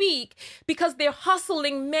speak because they're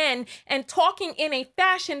hustling men and talking in a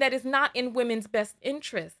fashion that is not in women's best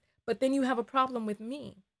interest. But then you have a problem with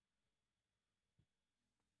me.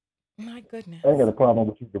 My goodness. I ain't got a problem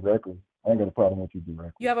with you directly. You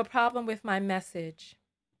have a problem with my message.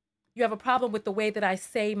 You have a problem with the way that I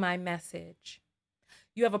say my message.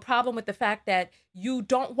 You have a problem with the fact that you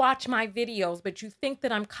don't watch my videos, but you think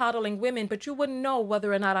that I'm coddling women, but you wouldn't know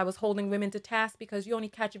whether or not I was holding women to task because you only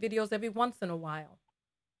catch videos every once in a while.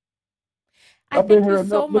 I've been here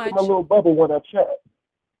enough. Look at my little bubble when I chat.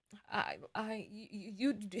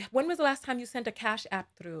 When was the last time you sent a Cash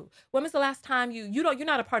App through? When was the last time you're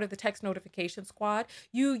not a part of the text notification squad.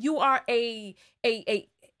 You are a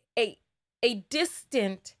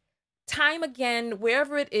distant, time again,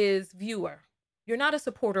 wherever it is, viewer. You're not a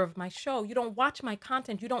supporter of my show. You don't watch my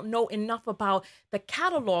content. You don't know enough about the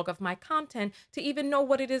catalog of my content to even know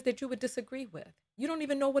what it is that you would disagree with. You don't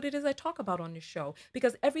even know what it is I talk about on this show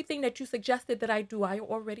because everything that you suggested that I do, I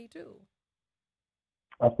already do.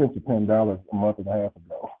 I sent you $10 a month and a half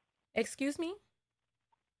ago. Excuse me?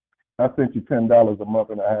 I sent you $10 a month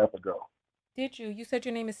and a half ago. Did you? You said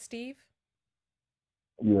your name is Steve?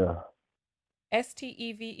 Yeah.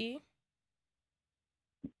 Steve?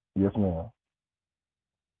 Yes, ma'am.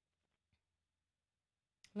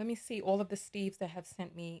 Let me see all of the Steves that have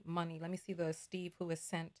sent me money. Let me see the Steve who has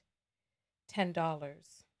sent $10.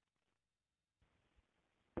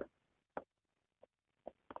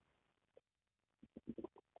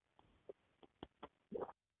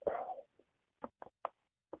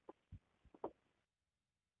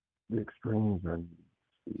 The extremes are.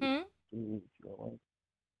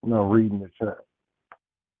 No, reading the chat.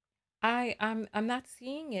 I'm not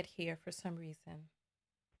seeing it here for some reason.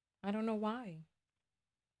 I don't know why.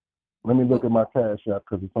 Let me look at my Cash App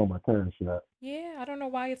because it's on my Cash App. Yeah, I don't know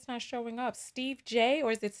why it's not showing up. Steve J or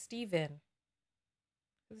is it Steven?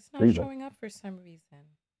 It's not Steven. showing up for some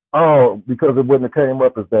reason. Oh, because it wouldn't have came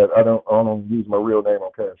up as that. I don't use my real name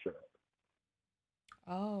on Cash App.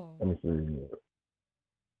 Oh. Let me see.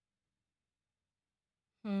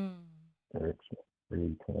 X,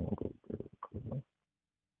 3, Tango,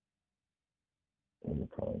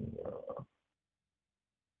 anytime.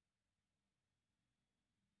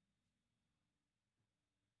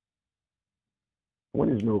 What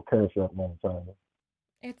is your Cash App name, Tanya?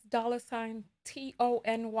 It's $TONYATKO.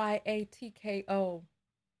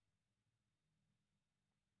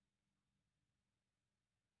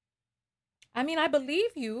 I mean, I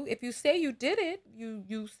believe you. If you say you did it,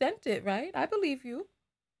 you sent it, right? I believe you.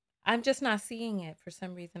 I'm just not seeing it for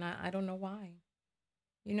some reason. I don't know why.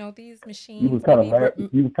 You know, these machines. You was kind of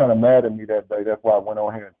mad at me that day. That's why I went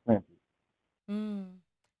on here and sent it. And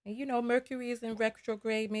you know, Mercury is in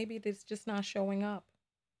retrograde. Maybe it's just not showing up.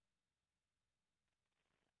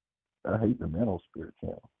 I hate the mental spirit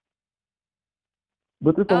channel.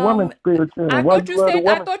 But it's a woman's spirit channel. I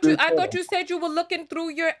thought you said you were looking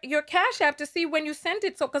through your Cash App to see when you sent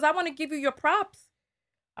it. So, because I want to give you your props.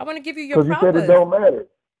 I want to give you your Because you said it props. don't matter.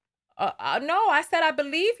 No, I said I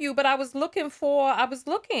believe you, but I was looking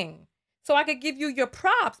so I could give you your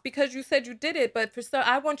props because you said you did it. But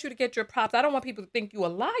I want you to get your props. I don't want people to think you a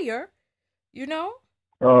liar. You know?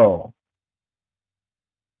 Oh,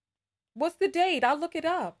 What's the date? I'll look it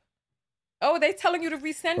up. Oh, they're telling you to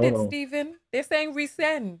resend hold it, on. Stephen. They're saying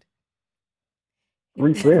resend.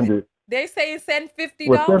 Resend it. They're saying send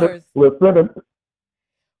 $50. We'll send it.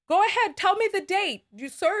 Go ahead. Tell me the date. You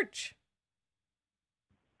search.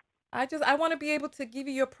 I want to be able to give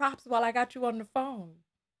you your props while I got you on the phone.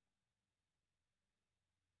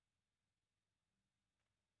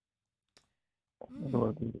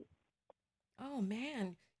 Oh,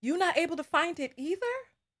 man. You not able to find it either?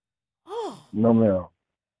 Oh. No, ma'am.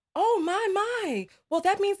 Oh, my. Well,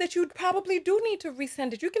 that means that you probably do need to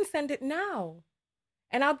resend it. You can send it now.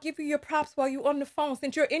 And I'll give you your props while you're on the phone.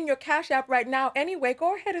 Since you're in your Cash App right now anyway,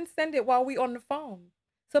 go ahead and send it while we're on the phone.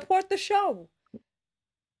 Support the show.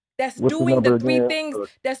 That's What's doing the three again? things.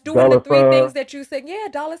 That's doing the three $sign. things that you said. Yeah,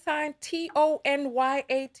 $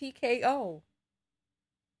 TONYATKO.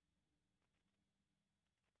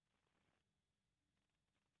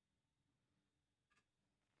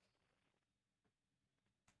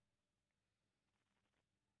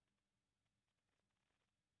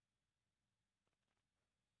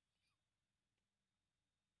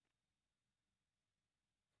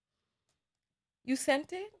 You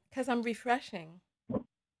sent it? Because I'm refreshing.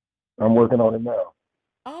 I'm working on it now.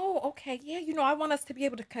 Oh, okay. Yeah, I want us to be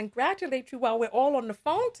able to congratulate you while we're all on the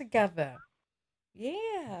phone together.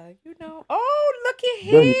 Yeah, Oh, looky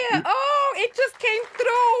here. Oh, it just came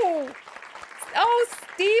through. Oh,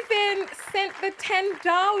 Stephen sent the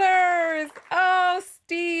 $10. Oh,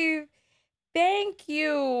 Steve. Thank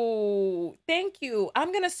you.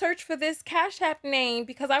 I'm going to search for this Cash App name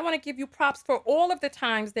because I want to give you props for all of the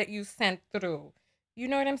times that you sent through. You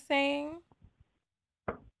know what I'm saying?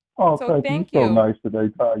 Oh, So thank you. You're so nice today,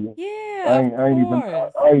 Tanya. Yeah, I ain't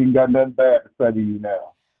even got nothing bad to say to you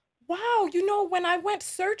now. Wow, when I went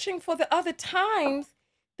searching for the other times,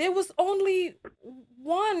 there was only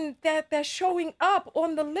one that's showing up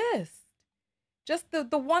on the list. Just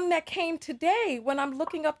the one that came today. When I'm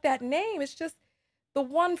looking up that name, it's just the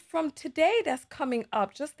one from today that's coming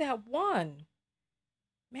up. Just that one.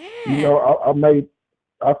 Man.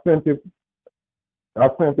 I sent it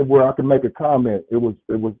where I could make a comment.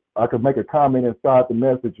 I could make a comment inside the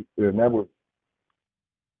message, and that was.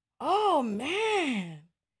 Oh man.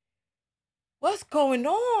 What's going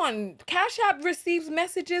on? Cash App receives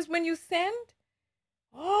messages when you send?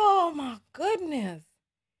 Oh my goodness.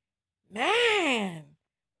 Man.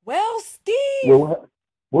 Well, Steve.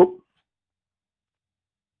 Whoop.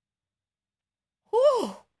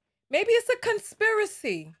 Whew. Maybe it's a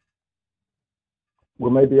conspiracy.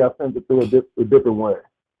 Well, maybe I sent it through a different way.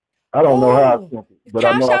 I don't know how I sent it. But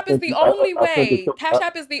Cash App is the only way. Cash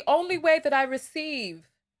App is the only way that I receive.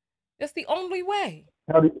 That's the only way.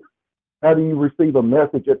 How do you receive a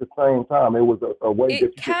message at the same time? It was a way that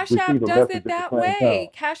you Cash could App receive a does message it that at the same way.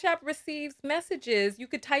 time. Cash App receives messages. You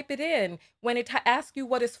could type it in when it asks you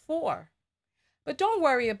what it's for. But don't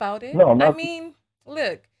worry about it. No, I mean,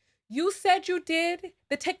 look, you said you did.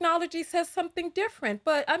 The technology says something different.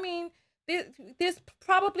 But I mean, there's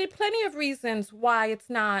probably plenty of reasons why it's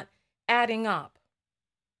not adding up.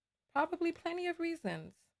 Probably plenty of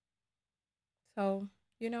reasons. So,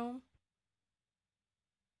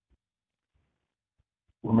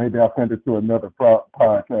 Well, maybe I sent it to another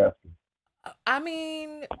podcaster. I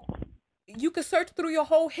mean, you could search through your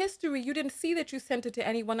whole history. You didn't see that you sent it to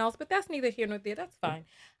anyone else, but that's neither here nor there. That's fine.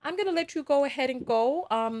 I'm going to let you go ahead and go.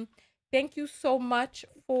 Thank you so much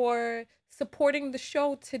for supporting the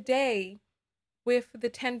show today with the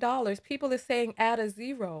 $10. People are saying add a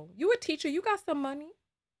zero. You a teacher. You got some money.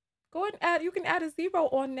 Go ahead and add. You can add a zero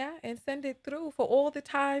on that and send it through for all the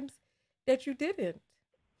times that you didn't.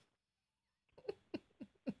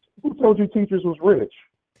 Who told you teachers was rich?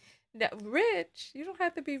 Rich? You don't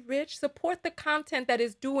have to be rich. Support the content that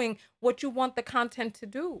is doing what you want the content to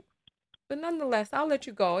do. But nonetheless, I'll let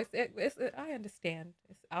you go. I understand.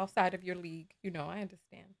 It's outside of your league. I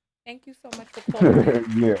understand. Thank you so much for calling.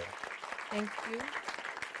 Yeah. Thank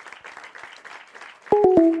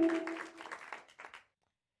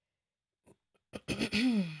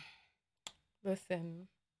you. Listen.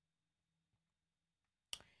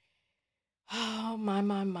 Oh, my.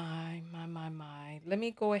 Let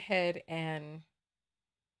me go ahead and...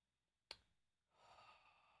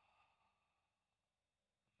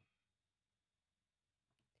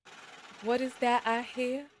 What is that I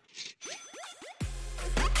hear?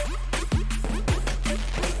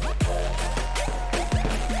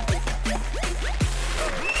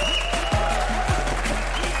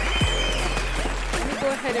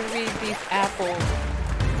 ahead and read these apples.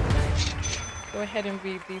 Go ahead and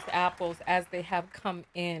read these apples as they have come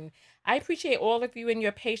in. I appreciate all of you and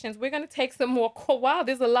your patience. We're going to take some more. Wow,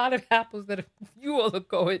 there's a lot of apples that you all are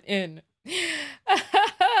going in.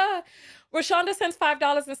 Rashonda sends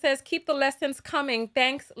 $5 and says, keep the lessons coming.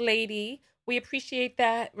 Thanks, lady. We appreciate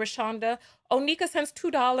that, Rashonda. Onika sends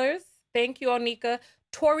 $2. Thank you, Onika.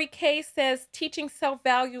 Tori K says, teaching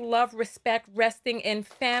self-value, love, respect, resting in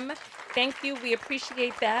femme. Thank you. We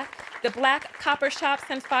appreciate that. The Black Copper Shop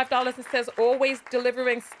sends $5 and says, always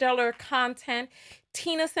delivering stellar content.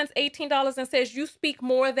 Tina sends $18 and says, you speak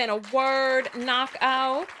more than a word.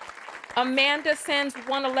 Knockout. Amanda sends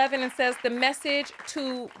 $111 and says, the message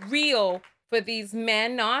too real for these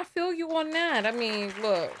men. Now, I feel you on that. I mean,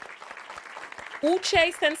 look.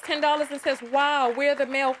 Uche sends $10 and says, wow, we're the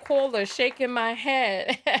male caller, shaking my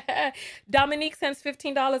head. Dominique sends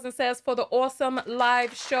 $15 and says, for the awesome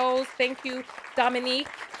live shows. Thank you, Dominique.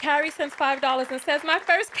 Carrie sends $5 and says, my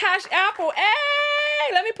first Cash Apple.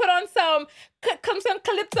 Hey, let me put on some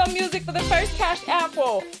Calypso music for the first Cash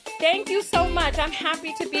Apple. Thank you so much. I'm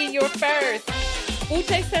happy to be your first.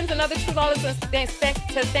 Uche sends another $2 and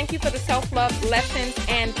says, thank you for the self-love lessons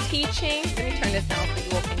and teaching. Let me turn this down so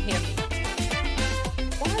you all can hear me.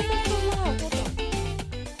 Why is it so loud? Hold on.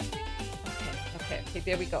 Okay,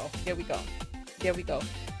 there we go.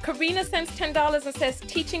 Karina sends $10 and says,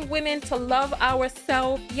 teaching women to love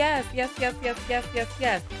ourselves. Yes.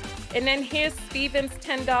 And then here's Steven's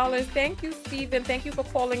 $10. Thank you, Steven. Thank you for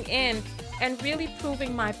calling in and really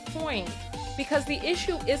proving my point. Because the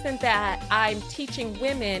issue isn't that I'm teaching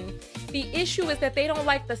women. The issue is that they don't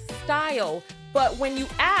like the style. But when you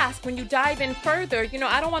ask, when you dive in further,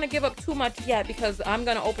 I don't want to give up too much yet because I'm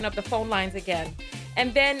going to open up the phone lines again.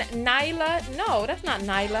 And then Nyla, no, that's not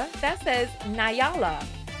Nyla. That says Nyala.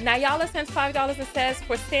 Nyala sends $5 and says,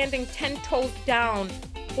 for standing 10 toes down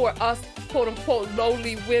for us, quote unquote,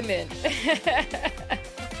 lowly women.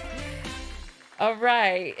 All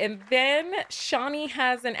right. And then Shawnee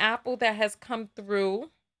has an apple that has come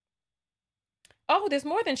through. Oh, there's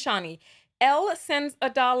more than Shawnee. Elle sends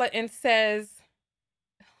 $1 and says,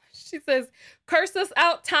 she says, curse us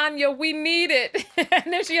out, Tanya. We need it.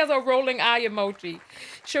 And then she has a rolling eye emoji.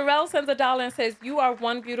 Sherelle sends $1 and says, you are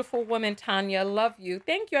one beautiful woman, Tanya. Love you.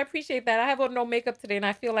 Thank you. I appreciate that. I have on no makeup today and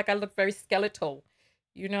I feel like I look very skeletal,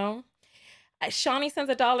 Shawnee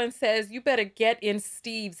sends $1 and says, you better get in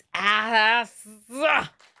Steve's ass.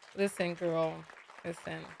 Listen, girl.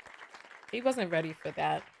 Listen. He wasn't ready for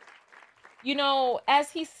that.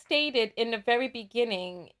 As he stated in the very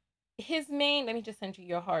beginning, let me just send you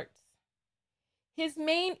your hearts. His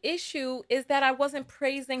main issue is that I wasn't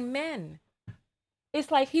praising men.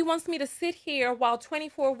 It's like he wants me to sit here while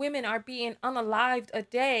 24 women are being unalived a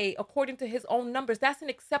day, according to his own numbers. That's an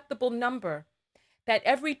acceptable number. That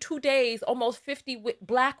every 2 days, almost 50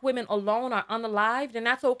 Black women alone are unalived, and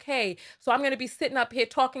that's okay. So I'm going to be sitting up here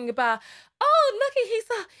talking about, oh, look,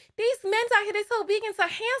 these men out here, they're so big and so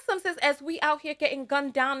handsome, says, as we out here getting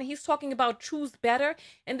gunned down, and he's talking about choose better.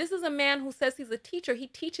 And this is a man who says he's a teacher. He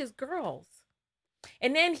teaches girls.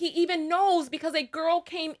 And then he even knows because a girl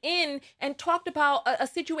came in and talked about a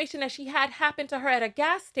situation that she had happened to her at a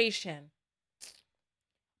gas station.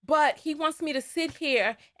 But he wants me to sit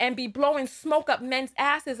here and be blowing smoke up men's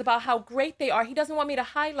asses about how great they are. He doesn't want me to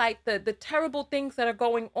highlight the terrible things that are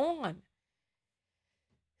going on.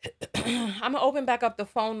 I'm going to open back up the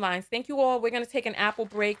phone lines. Thank you all. We're going to take an apple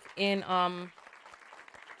break in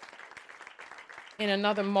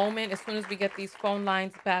another moment as soon as we get these phone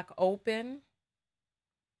lines back open.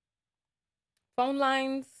 Phone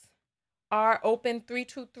lines are open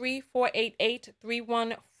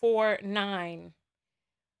 323-488-3149.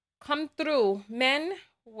 Come through. Men,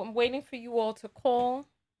 I'm waiting for you all to call.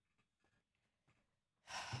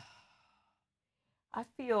 I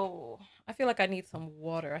feel like I need some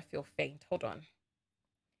water. I feel faint. Hold on.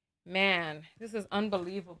 Man, this is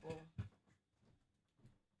unbelievable.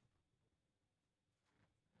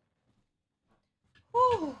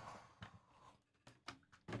 Whew.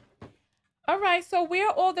 All right, so where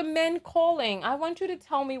are all the men calling? I want you to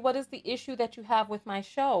tell me what is the issue that you have with my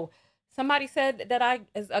show. Somebody said that a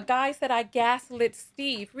guy said I gaslit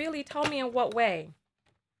Steve. Really? Tell me in what way?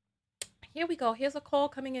 Here we go. Here's a call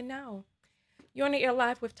coming in now. You're on the air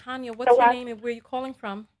live with Tanya. What's your name and where are you calling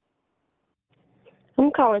from?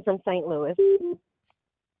 I'm calling from St. Louis.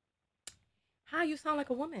 Hi, you sound like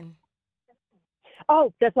a woman.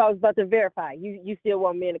 Oh, that's what I was about to verify. You still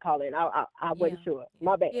want men to call in. I wasn't sure.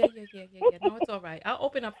 My bad. Yeah. No, it's all right. I'll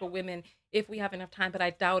open up for women if we have enough time, but I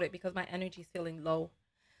doubt it because my energy's feeling low.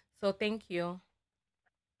 So thank you.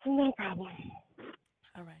 No problem.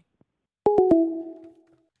 All right.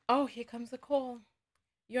 Oh, here comes the call.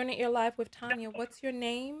 You're on the air live with Tanya. What's your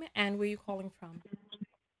name and where you calling from?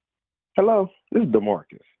 Hello, this is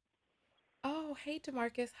Demarcus. Oh, hey,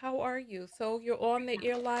 Demarcus. How are you? So you're on the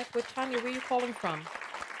air live with Tanya. Where you calling from?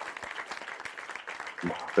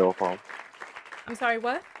 My cell phone. I'm sorry,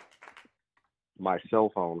 what? My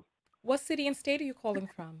cell phone. What city and state are you calling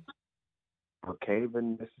from?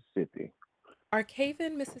 Brookhaven, Mississippi.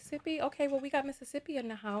 Arcaven, Mississippi. Okay, well, we got Mississippi in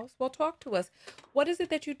the house. Well, talk to us. What is it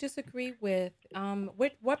that you disagree with?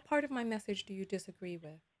 What part of my message do you disagree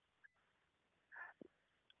with?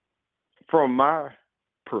 From my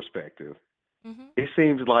perspective, Mm-hmm. it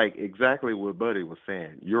seems like exactly what Buddy was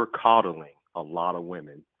saying. You're coddling a lot of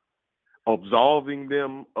women, absolving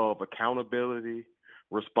them of accountability,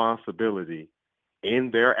 responsibility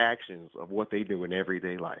in their actions of what they do in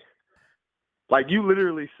everyday life. Like you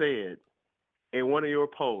literally said in one of your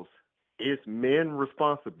posts, it's men's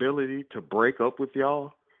responsibility to break up with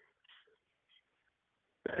y'all.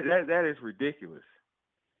 That is ridiculous.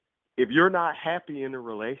 If you're not happy in a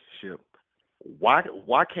relationship, why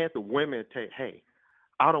can't the women take, hey,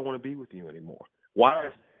 I don't want to be with you anymore? Why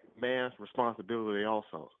is man's responsibility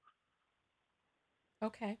also?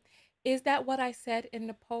 Okay. Is that what I said in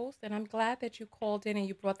the post? And I'm glad that you called in and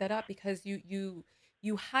you brought that up because you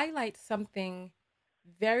highlight something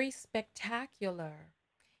very spectacular.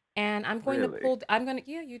 And Really?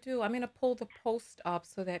 yeah, you do. I'm going to pull the post up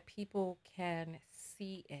so that people can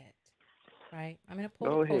see it, right? I'm going to pull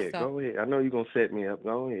the Go post ahead, up. go ahead. I know you're gonna set me up.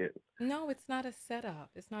 Go ahead. No, it's not a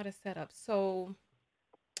setup. It's not a setup. So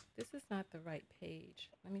this is not the right page.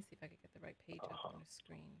 Let me see if I can get the right page up on the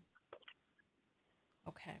screen.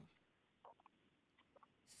 Okay.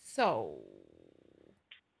 So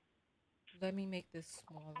let me make this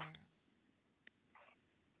smaller.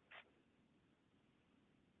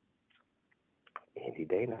 Any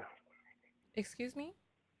day now. Excuse me?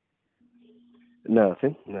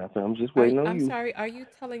 Nothing, nothing. I'm just waiting on I'm you. sorry, are you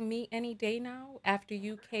telling me any day now after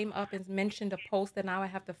you came up and mentioned a post that now I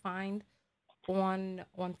have to find on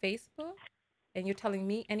Facebook? And you're telling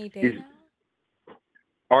me any day Is now?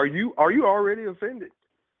 are you already offended?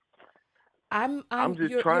 I'm I'm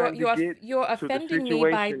just trying to get you're to the offending me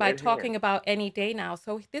by situation by at hand. talking about any day now.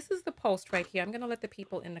 So this is the post right here. I'm going to let the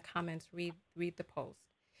people in the comments read the post.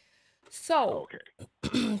 So Okay.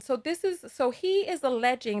 so he is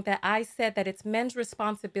alleging that I said that it's men's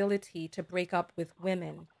responsibility to break up with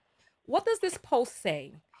women. What does this post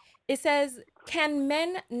say? It says, "Can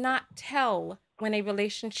men not tell when a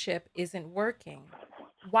relationship isn't working?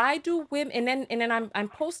 Why do women?" And then I'm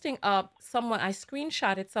posting up someone I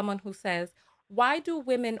screenshotted someone who says, "Why do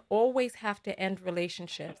women always have to end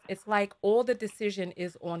relationships? It's like all the decision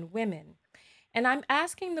is on women." And I'm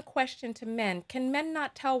asking the question to men, can men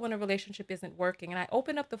not tell when a relationship isn't working? And I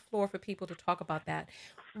open up the floor for people to talk about that.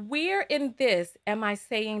 Where in this am I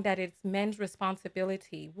saying that it's men's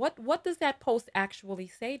responsibility? What does that post actually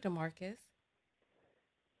say, DeMarcus?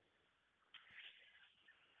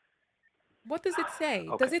 What does it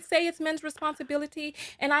say? Does Okay. it say it's men's responsibility?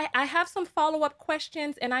 And I have some follow-up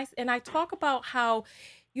questions and I talk about how,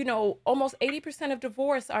 almost 80% of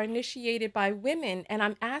divorce are initiated by women. And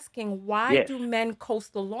I'm asking, why Yes. do men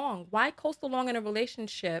coast along? Why coast along in a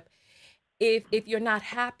relationship if you're not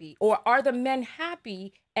happy? Or are the men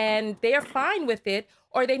happy and they're fine with it?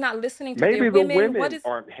 Or are they not listening to their Maybe the women? What women is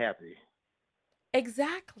aren't happy.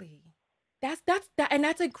 exactly? And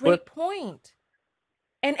that's a But great point.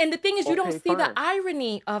 And the thing is, you don't okay, see the fine.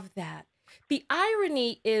 irony of that. The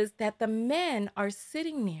irony is that the men are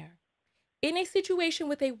sitting there in a situation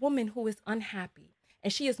with a woman who is unhappy.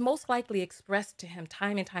 And she has most likely expressed to him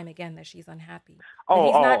time and time again that she's unhappy, but Oh,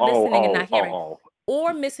 he's oh, not oh, listening and oh, not oh, hearing oh.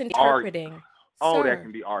 or Ar- misinterpreting. oh, that Sir,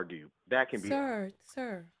 can be argued. That can be argued. sir,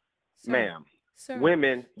 sir, sir, Ma'am, sir.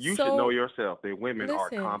 women, you should know So yourself that women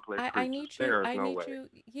are listen, complex I creatures. need you, There is I no need way. you.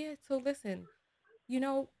 Yeah, so listen,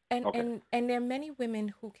 and Okay. and there are many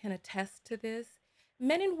women who can attest to this.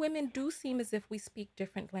 Men and women do seem as if we speak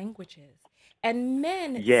different languages, and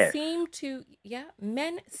Yes.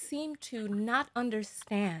 men seem to not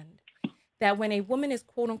understand that when a woman is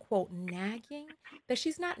quote unquote nagging, that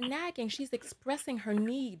she's not nagging, she's expressing her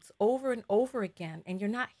needs over and over again, and you're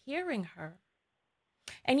not hearing her.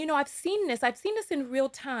 And I've seen this in real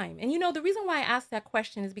time. And the reason why I asked that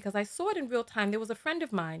question is because I saw it in real time. There was a friend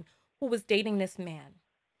of mine who was dating this man,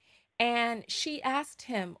 and she asked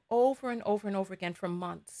him over and over and over again for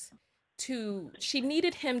months she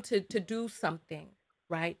needed him to do something,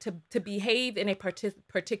 right? To behave in a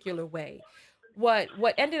particular way.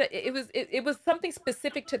 What ended up it was something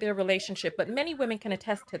specific to their relationship, but many women can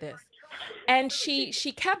attest to this. And she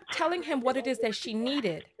kept telling him what it is that she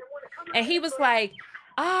needed. And he was like,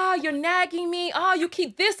 You're nagging me. You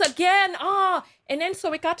keep this again. And then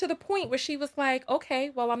so it got to the point where she was like, okay,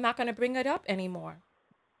 well, I'm not going to bring it up anymore.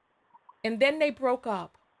 And then they broke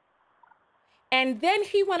up. And then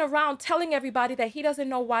he went around telling everybody that he doesn't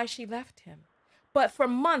know why she left him. But for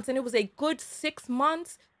months, and it was a good 6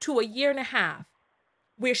 months to a year and a half,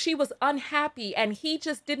 where she was unhappy and he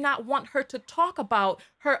just did not want her to talk about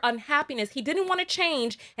her unhappiness. He didn't want to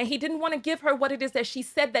change and he didn't want to give her what it is that she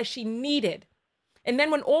said that she needed. And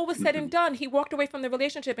then when all was said and done, he walked away from the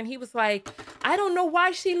relationship and he was like, I don't know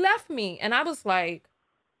why she left me. And I was like,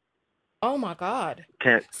 oh my God.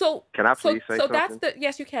 Can I please say something?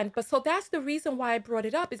 Yes, you can. But so that's the reason why I brought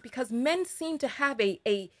it up, is because men seem to have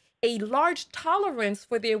a large tolerance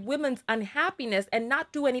for their women's unhappiness and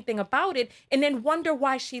not do anything about it and then wonder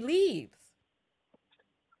why she leaves.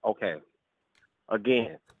 Okay.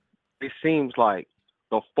 Again, it seems like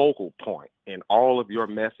the focal point in all of your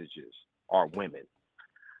messages are women.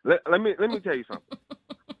 Let me tell you something.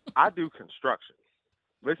 I do construction.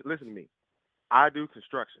 Listen to me. I do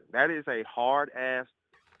construction. That is a hard ass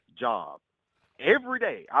job. Every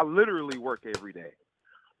day. I literally work every day.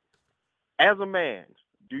 As a man,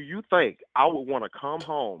 do you think I would want to come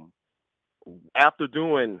home after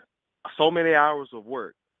doing so many hours of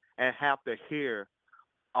work and have to hear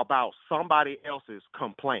about somebody else's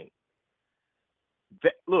complaint?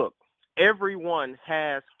 Look, everyone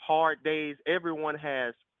has hard days. Everyone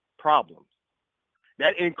has problems.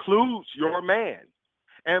 That includes your man.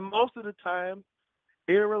 And most of the time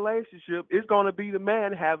in a relationship, it's going to be the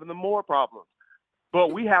man having the more problems.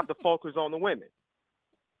 But we have to focus on the women.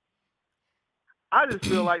 I just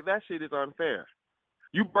feel like that shit is unfair.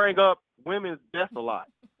 You bring up women's death a lot.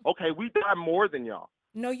 Okay, we die more than y'all.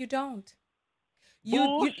 No, you don't.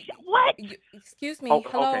 What? Excuse me. Oh,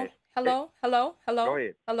 hello, okay. hello. Go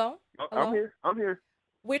ahead. Hello. I'm here.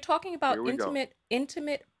 We're talking about Here we go.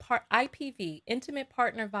 IPV, intimate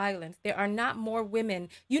partner violence. There are not more women.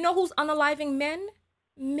 You know who's unaliving men?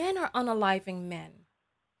 Men are unaliving men.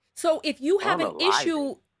 So if you have an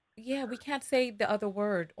issue, we can't say the other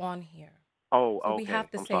word on here. Oh, so okay. We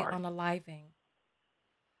have to I'm say sorry. unaliving.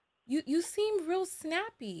 You seem real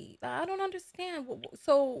snappy. I don't understand.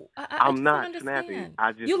 So I I'm just not don't understand. snappy.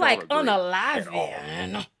 I just You don't like agree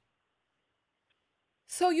unaliving.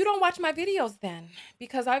 So you don't watch my videos then,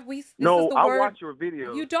 because this is No, the I word. watch your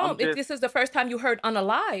videos. You don't. If this is the first time you heard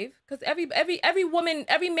unalive, because every woman,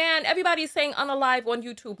 every man, everybody is saying unalive on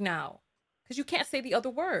YouTube now, because you can't say the other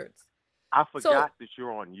words. I forgot that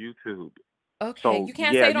you're on YouTube. Okay, So, you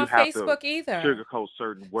can't say it you on have Facebook to either. sugarcoat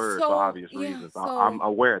certain words for obvious reasons. So I'm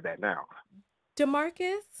aware of that now.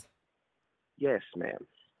 DeMarcus? Yes, ma'am.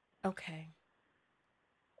 Okay.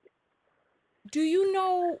 Do you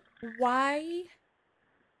know why?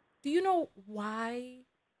 Do you know why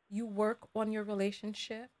you work on your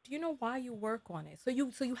relationship? Do you know why you work on it? So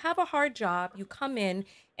you have a hard job, you come in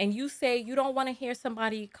and you say you don't want to hear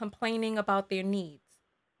somebody complaining about their needs,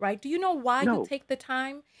 right? Do you know why you take the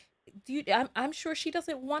time? I'm sure she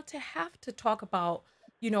doesn't want to have to talk about,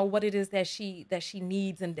 what it is that she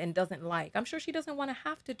needs and doesn't like. I'm sure she doesn't want to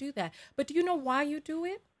have to do that. But do you know why you do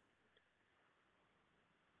it?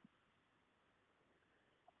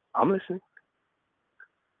 I'm listening.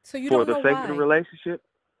 So you For don't know the sake why. of the relationship?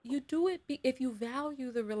 You do it if you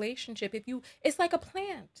value the relationship. It's like a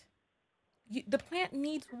plant. The plant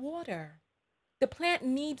needs water. The plant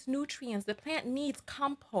needs nutrients. The plant needs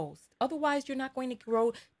compost. Otherwise, you're not going to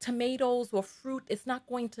grow tomatoes or fruit. It's not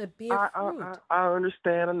going to bear fruit. I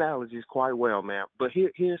understand analogies quite well, ma'am. But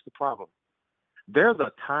here's the problem. There's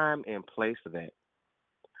a time and place for that.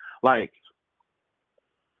 Like,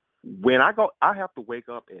 when I have to wake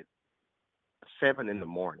up at 7 in the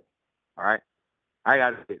morning. All right? I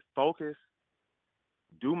got to get focused,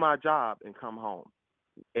 do my job, and come home.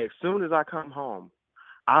 As soon as I come home,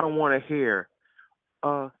 I don't want to hear,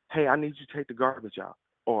 hey, I need you to take the garbage out,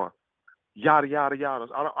 or yada, yada, yada.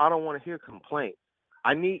 I don't want to hear complaints.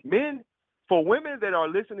 I need men, for women that are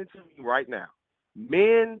listening to me right now,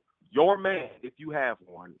 men, your man, if you have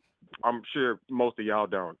one, I'm sure most of y'all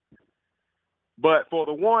don't. But for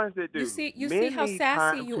the ones that do, you see how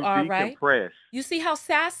sassy you are, right? You see how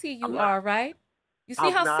sassy you are, right? You see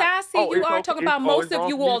how sassy you are, talking about most of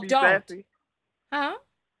you all don't. Sassy? Huh?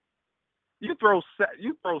 You throw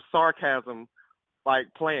sarcasm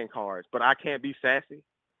like playing cards, but I can't be sassy.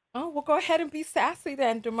 Oh, well, go ahead and be sassy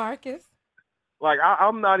then, DeMarcus. Like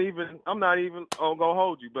I'm not even gonna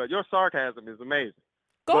hold you, but your sarcasm is amazing.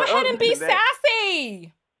 Go ahead and be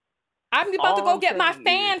sassy. I'm about to go get my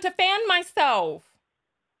fan to fan myself.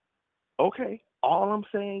 Okay. All I'm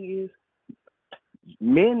saying is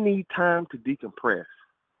men need time to decompress.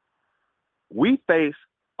 we face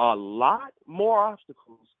a lot more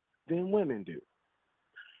obstacles than women do.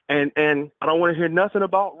 And I don't want to hear nothing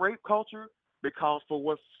about rape culture, because for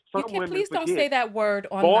what some women Please don't forget, say that word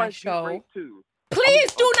on my boys get show. raped too.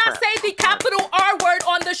 Please do not crap. say the capital R word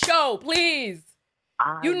on the show, please.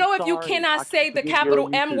 You I'm know, if you sorry. cannot I say keep the forgetting capital you're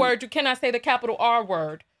on M YouTube. word, you cannot say the capital R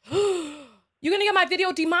word. You're gonna get my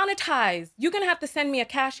video demonetized. You're gonna have to send me a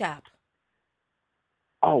Cash App.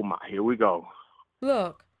 Oh my, here we go.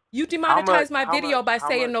 Look, you demonetized my video by How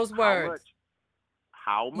saying much? those words.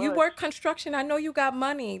 How much? You work construction. I know you got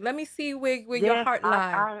money. Let me see where your Yes, heart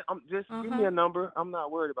lies. I'm just give me a number. I'm not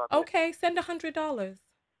worried about that. Okay, send $100.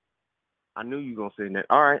 I knew you were gonna say that.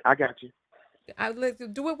 All right, I got you. Let's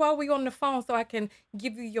do it while we're on the phone so I can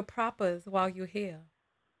give you your proppers while you're here.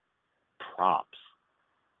 Props.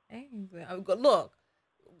 Hey, look,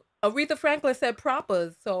 Aretha Franklin said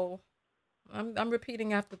proppers, so I'm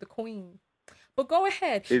repeating after the queen. But go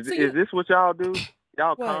ahead. Is this what y'all do?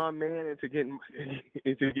 Y'all con man into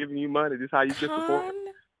giving you money? This how you get support?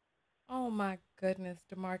 Oh my goodness,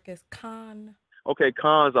 DeMarcus, con. Okay,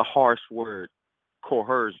 con's a harsh word.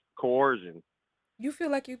 Coercion. You feel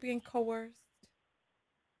like you're being coerced?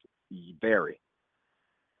 Very.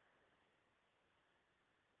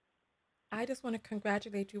 I just want to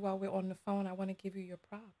congratulate you while we're on the phone. I want to give you your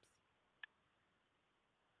props.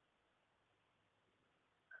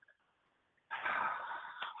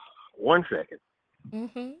 One second.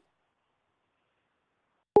 Mm-hmm.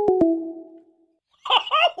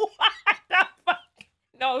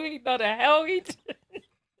 No, he know the hell he did.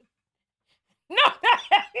 No, the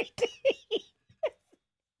hell he did.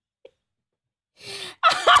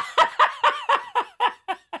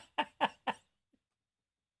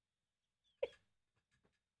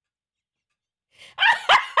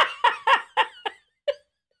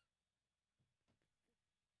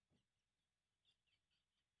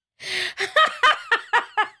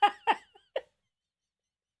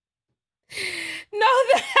 No,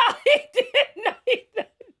 the hell he did. No, he did.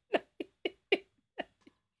 No, he did.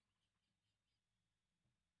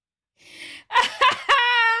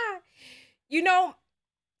 You know,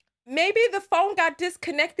 maybe the phone got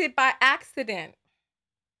disconnected by accident.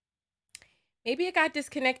 Maybe it got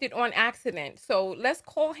disconnected on accident. So let's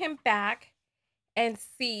call him back and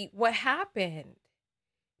see what happened.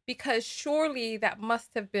 Because surely that must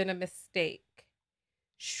have been a mistake.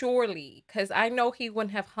 Surely, because I know he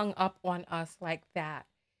wouldn't have hung up on us like that.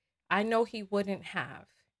 I know he wouldn't have.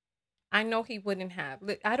 I know he wouldn't have.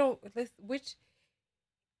 I don't. Which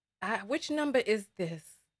number is this?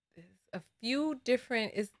 There's a few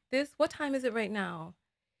different. Is this? What time is it right now?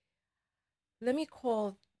 Let me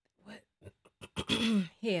call. What?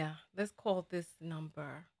 Here. Let's call this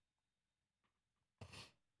number.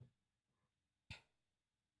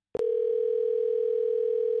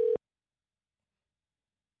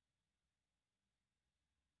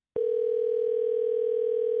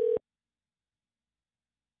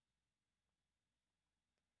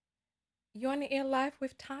 You're on the air live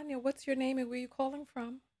with Tanya. What's your name and where you calling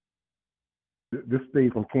from? This is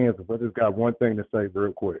Steve from Kansas. I just got one thing to say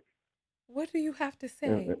real quick. What do you have to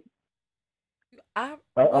say? I'm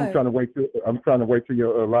trying to wait till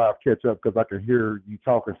your live catch up because I can hear you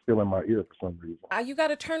talking still in my ear for some reason. You got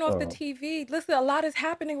to turn off the TV. Listen, a lot is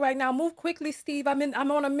happening right now. Move quickly, Steve. I'm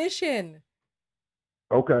on a mission.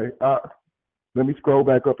 Okay. Let me scroll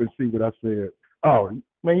back up and see what I said. Oh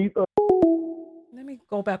man, Let me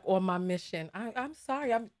go back on my mission. I'm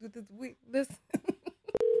sorry. Listen.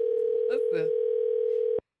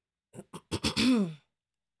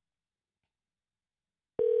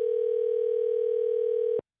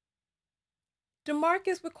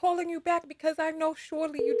 DeMarcus, we're calling you back because I know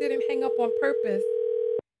surely you didn't hang up on purpose.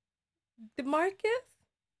 DeMarcus?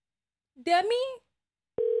 Demi?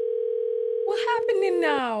 What's happening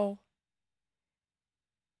now?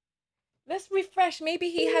 Let's refresh. Maybe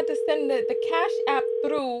he had to send the Cash App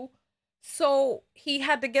through, so he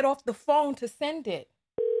had to get off the phone to send it.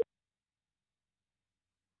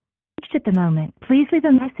 At the moment, please leave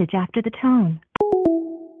a message after the tone.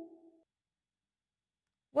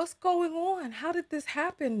 What's going on? How did this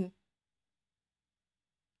happen?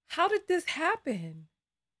 How did this happen?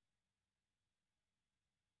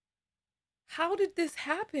 How did this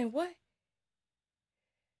happen? What?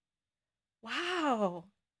 Wow.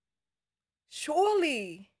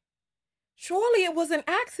 Surely it was an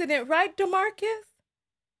accident, right, DeMarcus?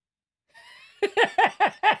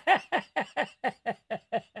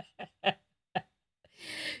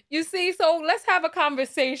 You see, so let's have a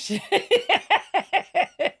conversation.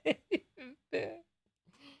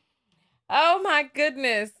 Oh my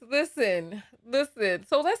goodness. Listen.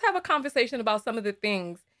 So let's have a conversation about some of the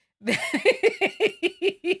things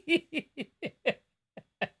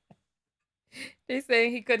They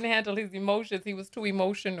say he couldn't handle his emotions. He was too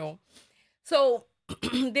emotional. So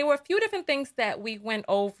there were a few different things that we went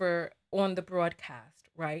over on the broadcast,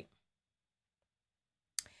 right?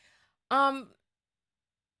 And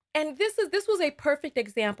this was a perfect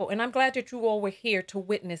example, and I'm glad that you all were here to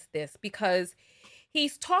witness this, because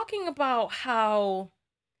he's talking about how,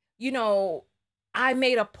 you know, I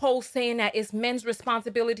made a post saying that it's men's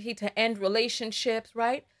responsibility to end relationships,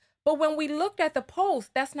 right? But when we looked at the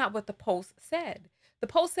post, that's not what the post said. The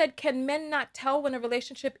post said, can men not tell when a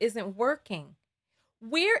relationship isn't working?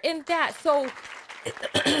 We're in that. So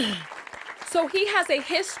so he has a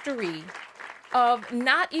history of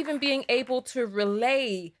not even being able to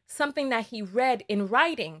relay something that he read in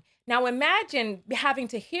writing. Now imagine having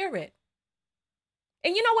to hear it.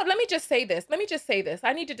 And you know what? Let me just say this. I need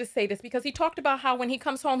to just say this, because he talked about how when he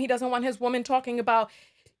comes home, he doesn't want his woman talking about,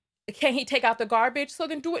 can he take out the garbage? So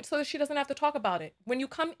then do it so that she doesn't have to talk about it. When you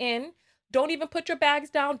come in, don't even put your bags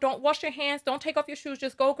down. Don't wash your hands. Don't take off your shoes.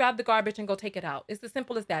 Just go grab the garbage and go take it out. It's as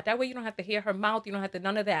simple as that. That way you don't have to hear her mouth. You don't have to,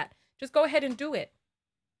 none of that. Just go ahead and do it.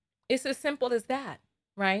 It's as simple as that,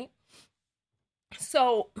 right?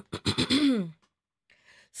 So,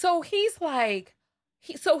 so he's like,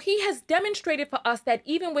 he has demonstrated for us that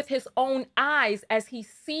even with his own eyes, as he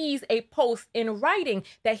sees a post in writing,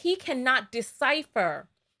 that he cannot decipher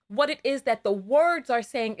what it is that the words are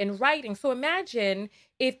saying in writing. So imagine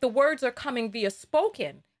if the words are coming via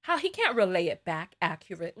spoken, how he can't relay it back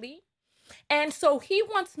accurately. And so he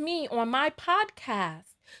wants me on my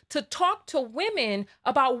podcast to talk to women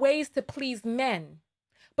about ways to please men.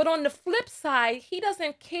 But on the flip side, he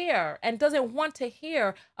doesn't care and doesn't want to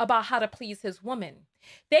hear about how to please his woman.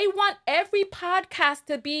 They want every podcast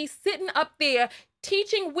to be sitting up there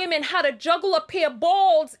teaching women how to juggle a pair of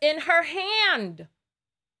balls in her hand.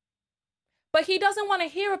 But he doesn't want to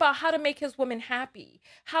hear about how to make his woman happy,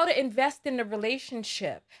 how to invest in the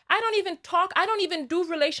relationship. I don't even do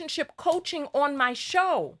relationship coaching on my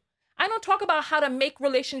show. I don't talk about how to make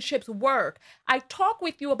relationships work. I talk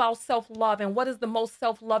with you about self-love and what is the most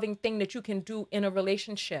self-loving thing that you can do in a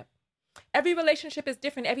relationship. Every relationship is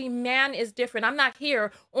different. Every man is different. I'm not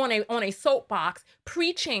here on a soapbox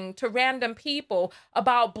preaching to random people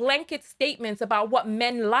about blanket statements about what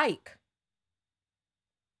men like.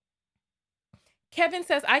 Kevin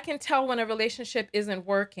says, I can tell when a relationship isn't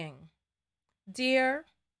working. Dear,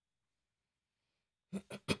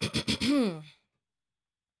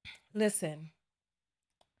 listen.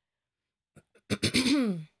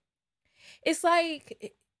 It's like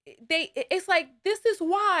this is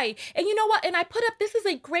why. And you know what? And I put up, this is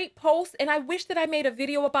a great post, and I wish that I made a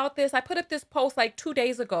video about this. I put up this post like 2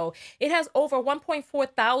 days ago. It has over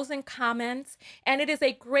 1.4 thousand comments, and it is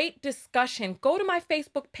a great discussion. Go to my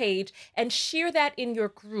Facebook page and share that in your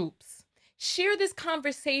groups. Share this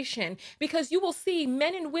conversation, because you will see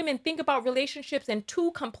men and women think about relationships in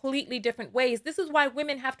two completely different ways. This is why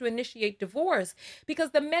women have to initiate divorce,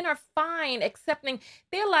 because the men are fine accepting.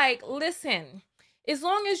 They're like, listen, as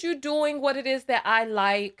long as you're doing what it is that I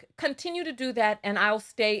like, continue to do that, and I'll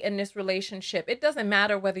stay in this relationship. It doesn't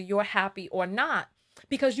matter whether you're happy or not,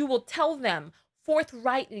 because you will tell them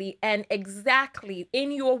forthrightly and exactly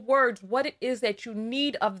in your words what it is that you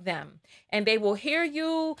need of them. And they will hear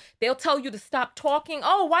you. They'll tell you to stop talking.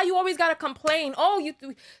 Oh, why you always got to complain? Oh,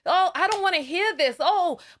 I don't want to hear this.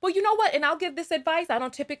 Oh, well, you know what? And I'll give this advice. I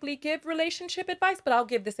don't typically give relationship advice, but I'll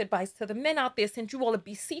give this advice to the men out there, since you all are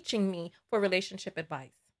beseeching me for relationship advice.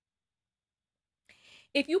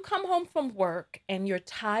 If you come home from work and you're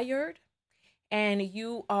tired and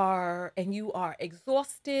you are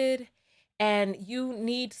exhausted, and you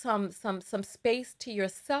need some space to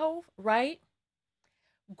yourself, right?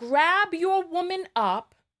 Grab your woman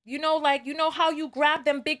up. You know how you grab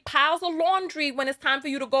them big piles of laundry when it's time for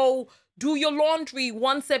you to go do your laundry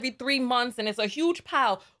once every 3 months, and it's a huge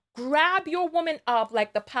pile. Grab your woman up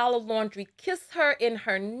like the pile of laundry. Kiss her in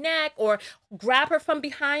her neck, or grab her from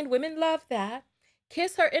behind. Women love that.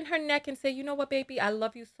 Kiss her in her neck and say, you know what, baby, I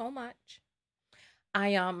love you so much.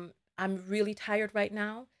 I'm really tired right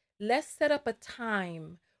now. Let's set up a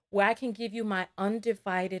time where I can give you my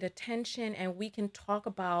undivided attention, and we can talk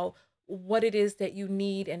about what it is that you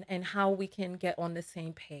need and how we can get on the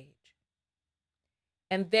same page.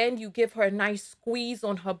 And then you give her a nice squeeze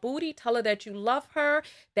on her booty. Tell her that you love her,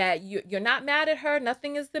 that you're not mad at her.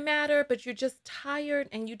 Nothing is the matter, but you're just tired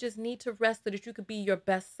and you just need to rest so that you could be your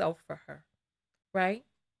best self for her, right?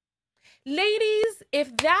 Ladies,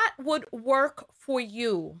 if that would work for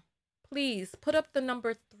you, please put up the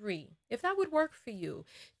number 3. If that would work for you,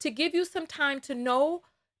 to give you some time to know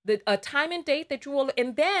a time and date that you will,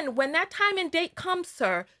 and then when that time and date comes,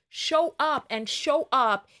 sir, show up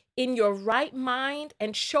in your right mind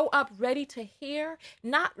and show up ready to hear,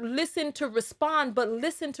 not listen to respond, but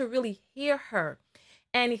listen to really hear her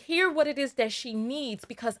and hear what it is that she needs,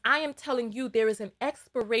 because I am telling you there is an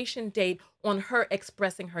expiration date on her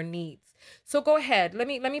expressing her needs. So go ahead. Let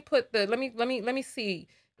me see.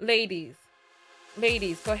 Ladies,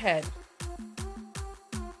 go ahead.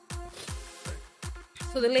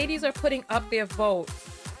 So the ladies are putting up their votes.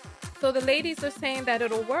 So the ladies are saying that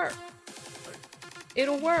it'll work.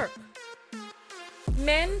 It'll work.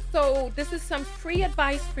 Men, so this is some free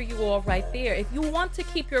advice for you all right there. If you want to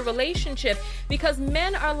keep your relationship, because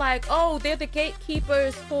men are like, oh, they're the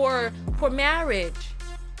gatekeepers for marriage.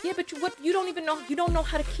 Yeah, but you don't even know, you don't know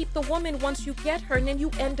how to keep the woman once you get her, and then you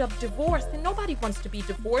end up divorced. And nobody wants to be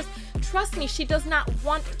divorced. Trust me, she does not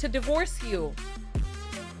want to divorce you.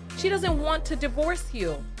 She doesn't want to divorce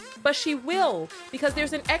you, but she will, because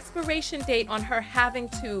there's an expiration date on her having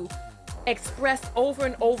to express over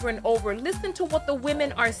and over and over. Listen to what the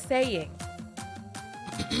women are saying.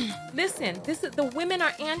 Listen, the women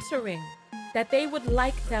are answering that they would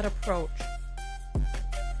like that approach.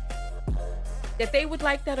 That they would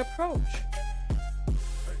like that approach.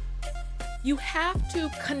 You have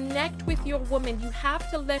to connect with your woman. You have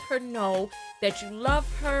to let her know that you love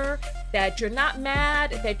her, that you're not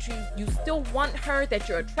mad, that you still want her, that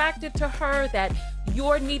you're attracted to her, that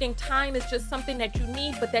your needing time is just something that you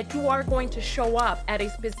need, but that you are going to show up at a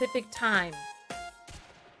specific time.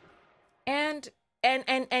 And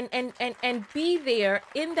be there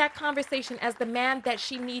in that conversation as the man that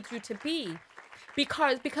she needs you to be.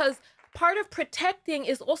 Because part of protecting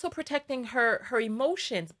is also protecting her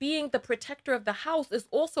emotions. Being the protector of the house is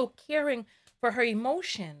also caring for her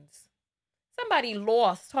emotions. Somebody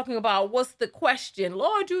lost, talking about what's the question.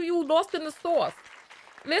 Lord, you lost in the sauce.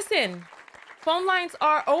 Listen, phone lines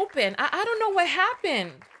are open. I don't know what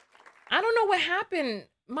happened.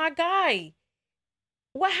 My guy.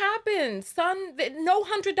 What happened? Son, no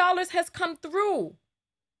 $100 has come through.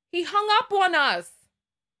 He hung up on us.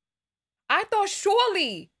 I thought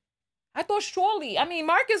surely. I mean,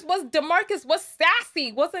 DeMarcus was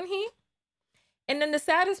sassy, wasn't he? And then the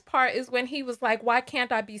saddest part is when he was like, why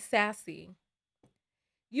can't I be sassy?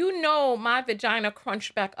 You know, my vagina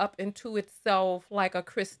crunched back up into itself like a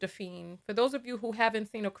Christophine. For those of you who haven't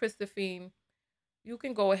seen a Christophine, you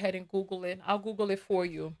can go ahead and Google it. I'll Google it for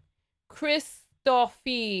you.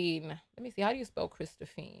 Christophine. Let me see. How do you spell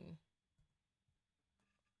Christophine?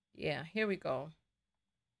 Yeah, here we go.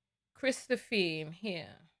 Christophine.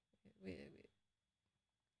 Here.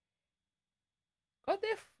 Oh,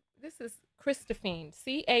 this is Christophine.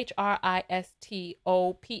 Christophin.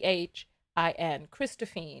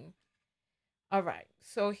 Christophine. All right.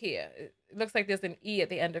 So here, it looks like there's an E at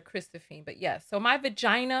the end of Christophine. But yes, so my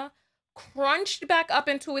vagina crunched back up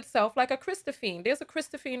into itself like a Christophine. There's a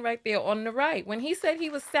Christophine right there on the right. When he said he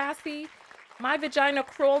was sassy, my vagina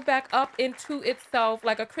crawled back up into itself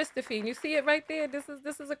like a Christophine. You see it right there? This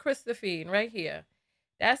is a Christophine right here.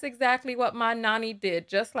 That's exactly what my nanny did,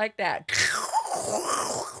 just like that.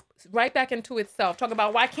 Right back into itself. Talking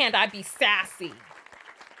about, why can't I be sassy?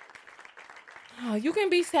 Oh, you can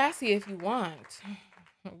be sassy if you want.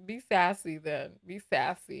 Be sassy then. Be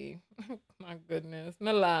sassy. My goodness.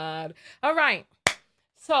 Milad. All right.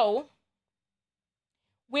 So,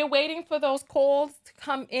 we're waiting for those calls to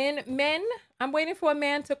come in. Men, I'm waiting for a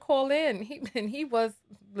man to call in. He was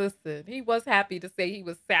happy to say he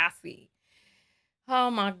was sassy. Oh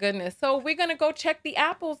my goodness. So we're gonna go check the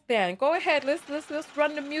apples then. Go ahead. Let's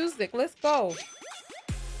run the music. Let's go.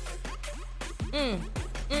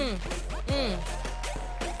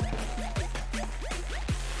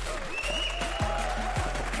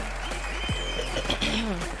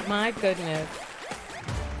 My goodness.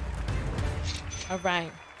 All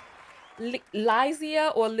right.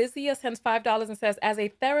 Lizia sends $5 and says, as a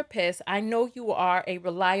therapist, I know you are a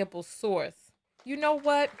reliable source. You know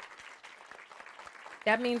what?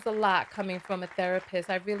 That means a lot coming from a therapist.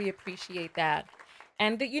 I really appreciate that.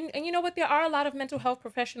 And you know what? There are a lot of mental health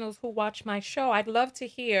professionals who watch my show. I'd love to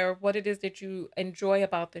hear what it is that you enjoy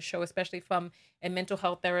about the show, especially from a mental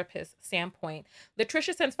health therapist standpoint.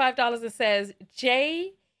 Latricia sends $5 and says,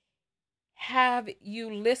 Jay, have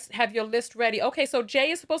your list ready? Okay, so Jay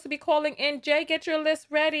is supposed to be calling in. Jay, get your list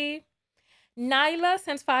ready. Nyla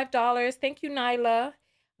sends $5. Thank you, Nyla.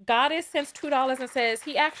 Goddess sends $2 and says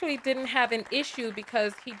he actually didn't have an issue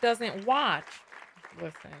because he doesn't watch.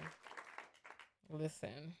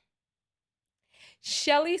 Listen.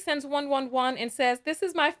 Shelly sends 111 and says, this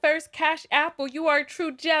is my first cash apple. You are a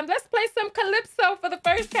true gem. Let's play some Calypso for the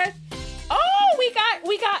first cash. Oh, we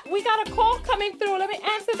got a call coming through. Let me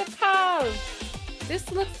answer the call.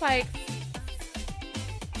 This looks like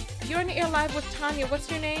you're in the air live with Tanya. What's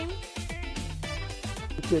your name?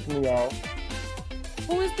 Kick me off.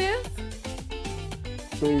 Who is this?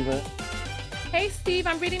 Steven. Hey, Steve,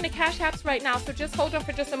 I'm reading the Cash Apps right now, so just hold on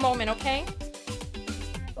for just a moment, okay?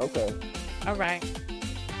 Okay. All right.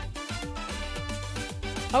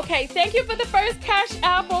 Okay, thank you for the first Cash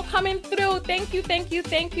Apple coming through. Thank you,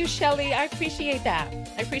 Shelly. I appreciate that.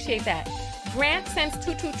 Grant sends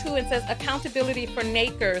 222 and says, accountability for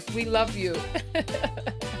Nakers. We love you.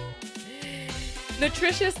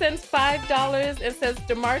 Latricia sends $5 and says,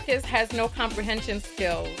 DeMarcus has no comprehension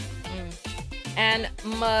skills. And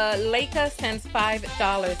Malika sends $5.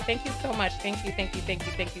 Thank you so much. Thank you.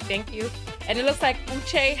 And it looks like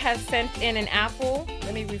Uche has sent in an apple.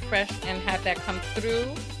 Let me refresh and have that come through.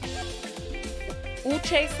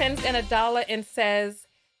 Uche sends in $1 and says,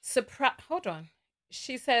 hold on.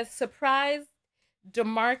 She says, surprise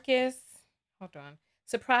DeMarcus. Hold on.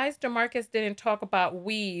 Surprise DeMarcus didn't talk about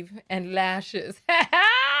weave and lashes.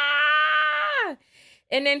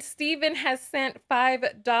 And then Steven has sent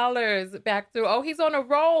 $5 back through. Oh, he's on a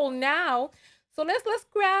roll now. So let's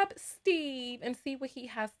grab Steve and see what he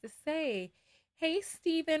has to say. Hey,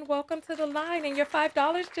 Steven, welcome to the line. And your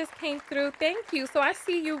 $5 just came through. Thank you. So I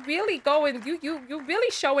see you really going, you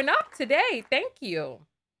really showing up today. Thank you.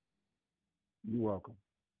 You're welcome.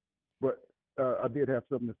 But I did have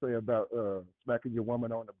something to say about smacking your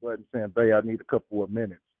woman on the butt and saying, babe, I need a couple of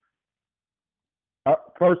minutes.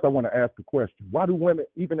 First, I want to ask a question. Why do women,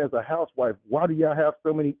 even as a housewife, why do y'all have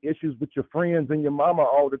so many issues with your friends and your mama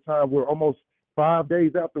all the time? We're almost 5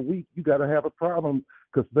 days out the week. You got to have a problem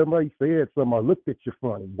because somebody said something or looked at you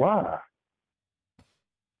funny. Why?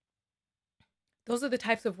 Those are the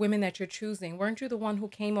types of women that you're choosing. Weren't you the one who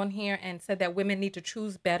came on here and said that women need to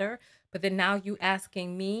choose better? But then now you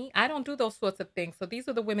asking me? I don't do those sorts of things. So these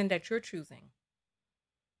are the women that you're choosing.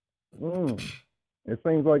 It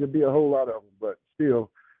seems like it'd be a whole lot of them, but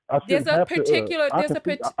still, I should There's a particular. Oh,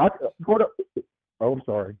 I'm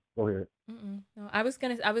sorry. Go ahead. No, I was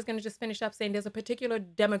gonna just finish up saying there's a particular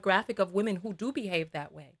demographic of women who do behave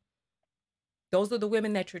that way. Those are the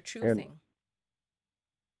women that you're choosing.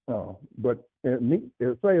 But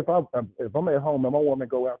say if I'm at home and my woman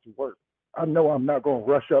go out to work, I know I'm not going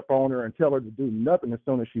to rush up on her and tell her to do nothing as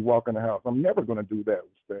soon as she walk in the house. I'm never going to do that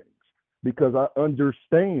with things because I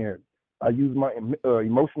understand. I use my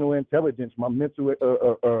emotional intelligence, my mental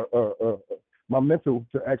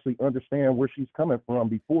to actually understand where she's coming from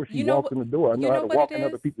before she walks in the door. I know how to walk in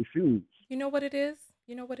other people's shoes. You know what it is?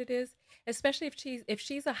 Especially if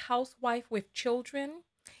she's a housewife with children.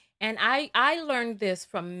 And I learned this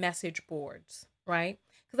from message boards, right?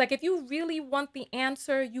 Because like if you really want the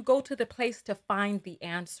answer, you go to the place to find the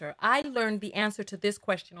answer. I learned the answer to this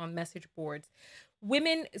question on message boards.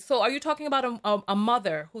 Women, so are you talking about a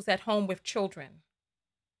mother who's at home with children?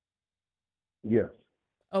 Yes.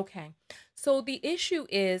 Okay. So the issue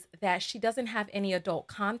is that she doesn't have any adult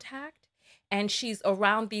contact and she's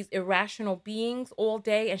around these irrational beings all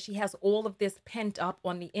day and she has all of this pent up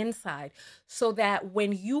on the inside so that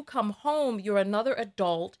when you come home, you're another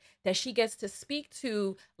adult that she gets to speak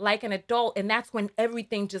to like an adult. And that's when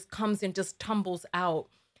everything just comes and just tumbles out.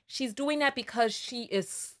 She's doing that because she is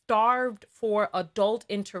starved for adult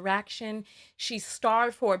interaction. She's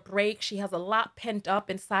starved for a break. She has a lot pent up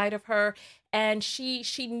inside of her, and she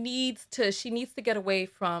needs to get away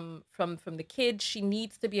from the kids. She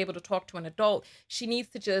needs to be able to talk to an adult. She needs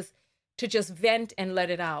to just vent and let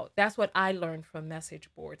it out. That's what I learned from message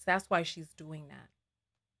boards. That's why she's doing that.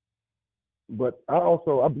 But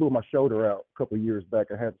I blew my shoulder out a couple of years back.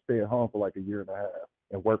 I had to stay at home for like a year and a half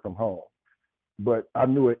and work from home. But I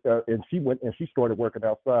knew it, and she went and she started working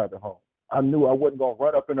outside the home. I knew I wasn't gonna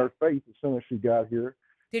run up in her face as soon as she got here.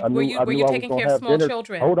 Were you taking care of small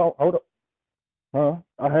children? Hold on. Huh?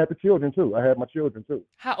 I had the children too. I had my children too.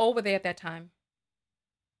 How old were they at that time?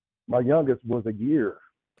 My youngest was a year.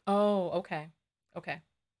 Oh, okay.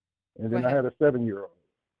 And then I had a 7-year-old.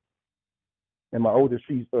 And my oldest,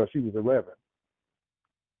 she was 11.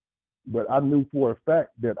 But I knew for a fact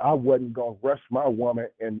that I wasn't gonna rush my woman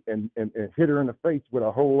and hit her in the face with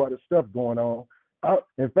a whole lot of stuff going on.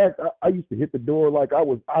 In fact, I used to hit the door like I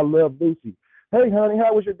love Lucy. Hey, honey,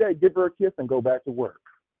 how was your day? Give her a kiss and go back to work.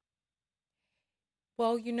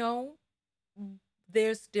 Well,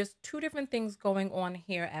 there's two different things going on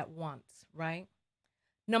here at once, right?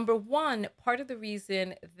 Number one, part of the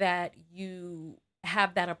reason that you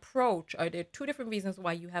have that approach, or there are two different reasons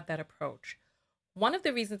why you have that approach. One of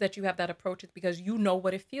the reasons that you have that approach is because you know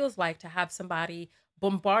what it feels like to have somebody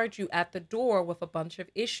bombard you at the door with a bunch of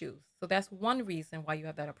issues. So that's one reason why you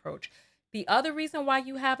have that approach. The other reason why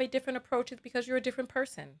you have a different approach is because you're a different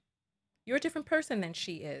person. You're a different person than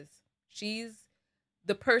she is. She's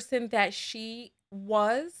the person that she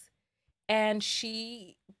was, and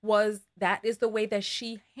that is the way that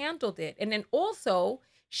she handled it. And then also,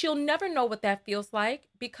 she'll never know what that feels like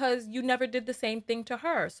because you never did the same thing to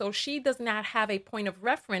her. So she does not have a point of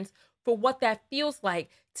reference for what that feels like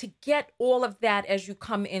to get all of that as you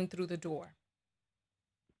come in through the door.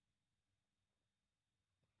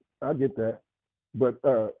 I get that, but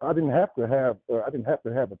I didn't have to have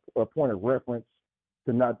a point of reference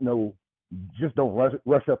to not know. Just don't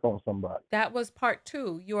rush up on somebody. That was part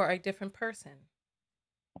two. You are a different person.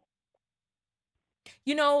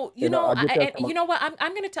 You know what?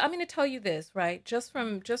 I'm gonna tell you this, right? Just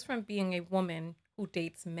from being a woman who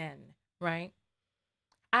dates men, right?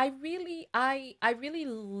 I really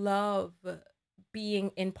love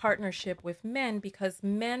being in partnership with men because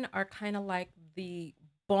men are kind of like the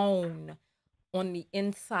bone on the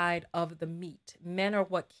inside of the meat. Men are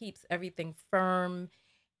what keeps everything firm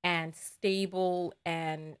and stable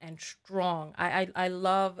and strong. I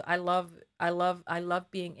love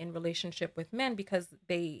being in relationship with men because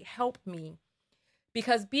they help me.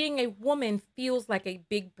 Because being a woman feels like a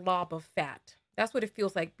big blob of fat. That's what it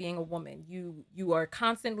feels like being a woman. You are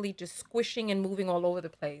constantly just squishing and moving all over the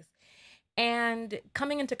place. And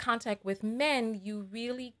coming into contact with men, you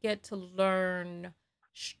really get to learn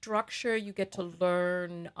structure. You get to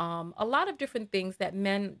learn a lot of different things that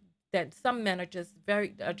some men are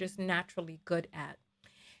just naturally good at.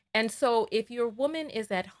 And so if your woman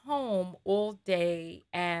is at home all day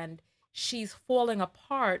and she's falling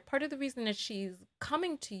apart, part of the reason that she's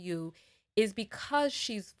coming to you is because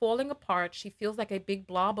she's falling apart. She feels like a big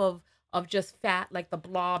blob of just fat, like the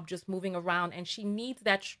blob just moving around, and she needs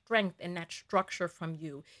that strength and that structure from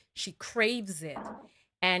you. She craves it,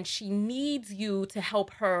 and she needs you to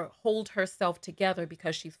help her hold herself together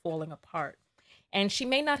because she's falling apart. And she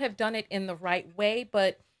may not have done it in the right way,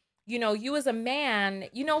 but you as a man,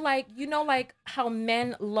 like how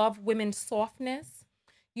men love women's softness.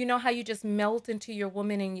 You know how you just melt into your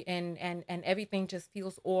woman and everything just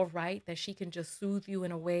feels all right, that she can just soothe you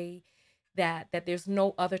in a way that there's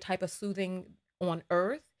no other type of soothing on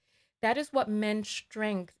earth. That is what men's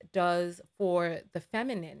strength does for the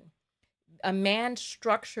feminine. A man's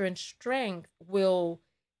structure and strength will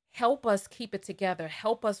help us keep it together,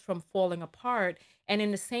 help us from falling apart. And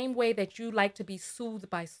in the same way that you like to be soothed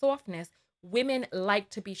by softness, women like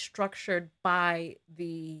to be structured by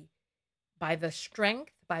the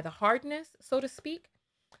strength, by the hardness, so to speak.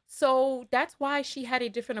 So that's why she had a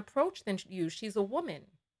different approach than you. She's a woman.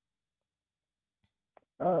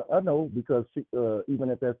 I know because even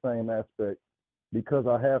at that same aspect, because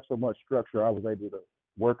I have so much structure, I was able to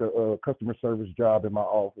work a customer service job in my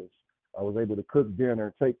office. I was able to cook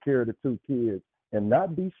dinner, take care of the 2 kids, and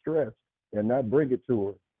not be stressed and not bring it to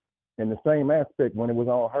her. In the same aspect, when it was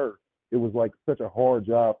on her, it was like such a hard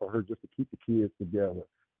job for her just to keep the kids together,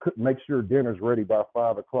 make sure dinner's ready by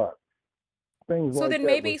 5 o'clock. Things so like then that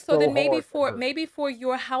maybe was so then so maybe hard for her. maybe for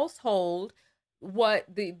your household, what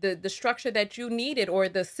the structure that you needed or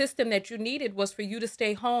the system that you needed was for you to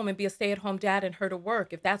stay home and be a stay-at-home dad and her to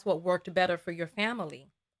work, if that's what worked better for your family.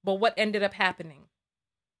 But what ended up happening?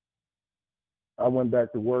 I went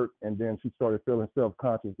back to work, and then she started feeling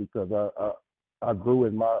self-conscious because I grew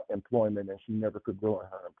in my employment, and she never could grow in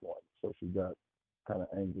her employment. So she got kind of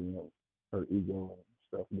angry, and her ego and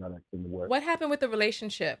stuff got in the way. What happened with the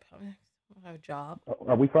relationship? Her job.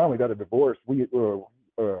 We finally got a divorce.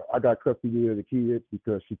 I got custody of the kids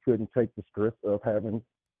because she couldn't take the stress of having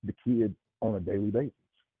the kids on a daily basis.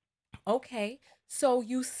 Okay, so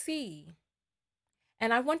you see,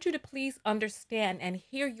 and I want you to please understand and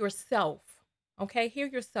hear yourself. Okay, hear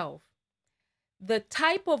yourself. The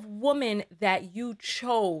type of woman that you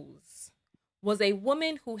chose was a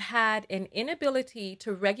woman who had an inability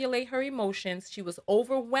to regulate her emotions. She was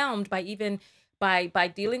overwhelmed by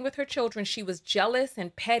dealing with her children. She was jealous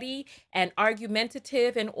and petty and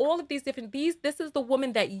argumentative and all of these different this is the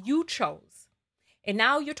woman that you chose. And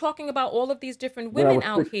now you're talking about all of these different women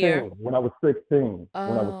out here. When I was 16.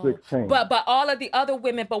 But all of the other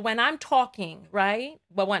women, but when I'm talking, right?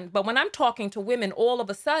 But when I'm talking to women, all of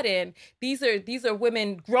a sudden, these are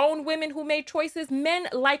women, grown women who made choices. Men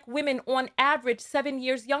like women on average 7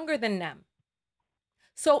 years younger than them.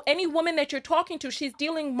 So any woman that you're talking to, she's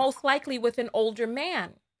dealing most likely with an older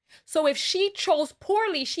man. So if she chose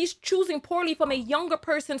poorly, she's choosing poorly from a younger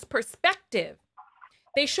person's perspective.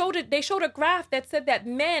 They showed a graph that said that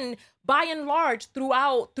men, by and large,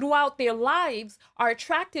 throughout their lives, are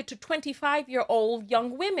attracted to 25-year-old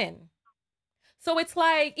young women. So it's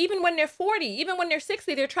like, even when they're 40, even when they're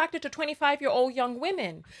 60, they're attracted to 25-year-old young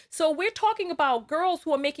women. So we're talking about girls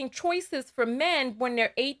who are making choices for men when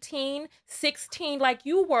they're 18, 16, like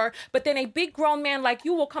you were. But then a big grown man like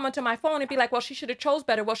you will come onto my phone and be like, well, she should have chose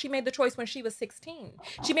better. Well, she made the choice when she was 16.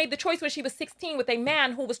 She made the choice when she was 16 with a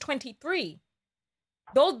man who was 23.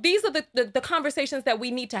 These are the conversations that we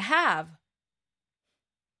need to have.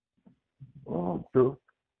 True.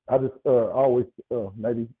 I just always,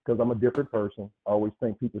 maybe because I'm a different person, I always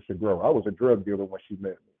think people should grow. I was a drug dealer when she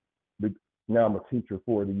met me. Now I'm a teacher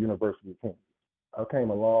for the University of Kansas. I came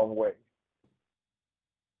a long way.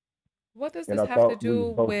 What does And this I have to thought we was do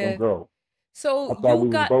both gonna with? grow. So I thought we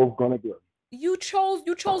was both gonna grow. You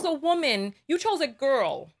chose a woman, you chose a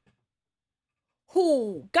girl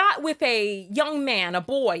who got with a young man, a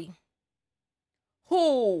boy,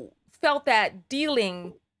 who felt that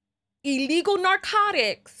dealing illegal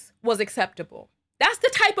narcotics was acceptable. That's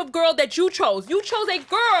the type of girl that you chose. You chose a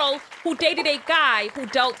girl who dated a guy who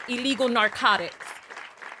dealt illegal narcotics.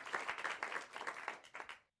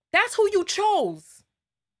 That's who you chose.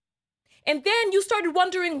 And then you started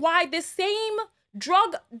wondering why this same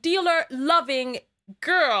drug dealer loving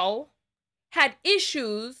girl had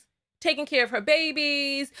issues taking care of her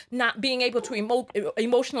babies, not being able to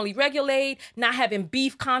emotionally regulate, not having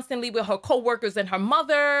beef constantly with her coworkers and her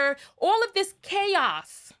mother, all of this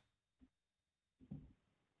chaos.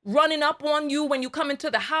 Running up on you when you come into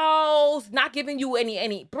the house, not giving you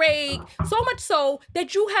any break, so much so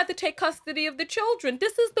that you had to take custody of the children.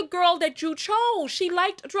 This is the girl that you chose. She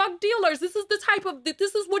liked drug dealers. This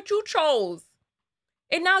is what you chose.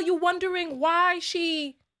 And now you're wondering why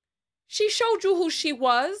she showed you who she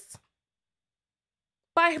was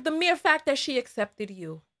by the mere fact that she accepted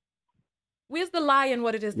you. Where's the lie in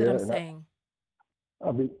what it is that I'm saying?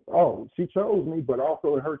 She chose me, but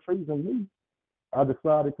also in her choosing me, I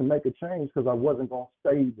decided to make a change because I wasn't going to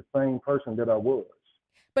stay the same person that I was.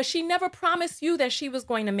 But she never promised you that she was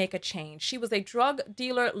going to make a change. She was a drug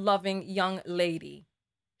dealer loving young lady.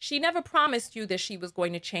 She never promised you that she was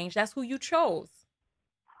going to change. That's who you chose.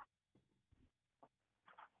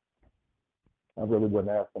 I really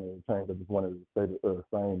wasn't asking her to change. I just wanted to stay the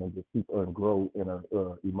same and just keep her and grow in her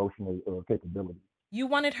emotional capability. You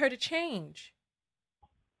wanted her to change.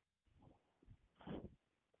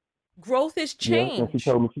 Growth is change. Yeah, and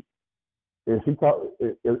she told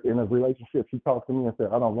me, in a relationship, she talked to me and said,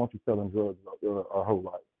 I don't want you selling drugs our whole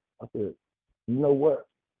life. I said, you know what?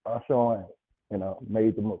 I sure ain't. And I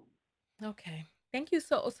made the move. Okay. Thank you.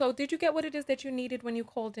 So did you get what it is that you needed when you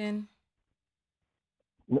called in?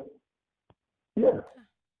 Yeah. Okay.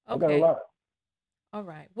 I got a lot. All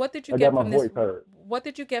right. What did you get from this? What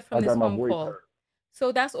did you get from this phone call? Heard.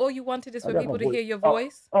 So that's all you wanted is for people to hear your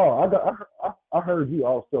voice? I heard you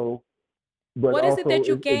also. But what is it that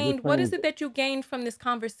you gained? What is it that you gained from this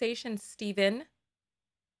conversation, Stephen?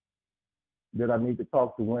 That I need to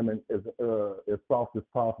talk to women as soft as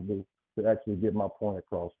possible to actually get my point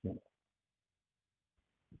across to them.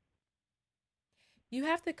 You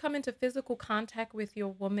have to come into physical contact with your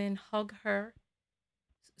woman, hug her,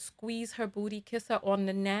 squeeze her booty, kiss her on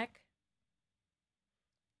the neck,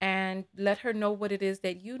 and let her know what it is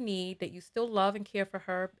that you need, that you still love and care for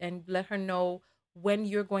her, and let her know when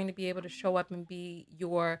you're going to be able to show up and be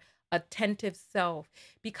your attentive self.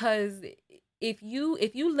 Because if you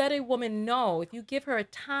let a woman know, if you give her a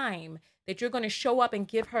time that you're going to show up and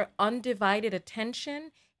give her undivided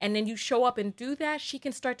attention, and then you show up and do that, she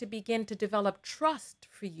can start to begin to develop trust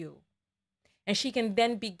for you. And she can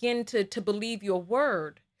then begin to believe your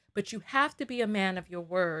word. But you have to be a man of your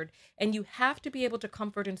word, and you have to be able to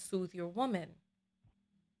comfort and soothe your woman.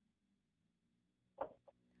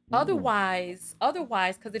 Otherwise,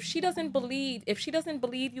 because if she doesn't believe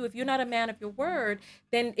you, if you're not a man of your word,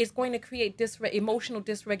 then it's going to create emotional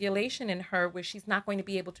dysregulation in her, where she's not going to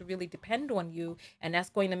be able to really depend on you, and that's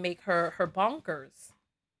going to make her bonkers.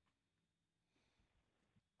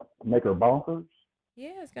 Make her bonkers?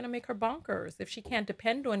 Yeah, it's going to make her bonkers. If she can't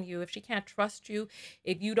depend on you, if she can't trust you,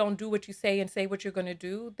 if you don't do what you say and say what you're going to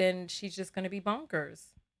do, then she's just going to be bonkers.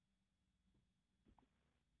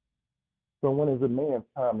 So when is a man's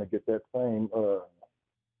time to get that same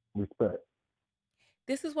respect?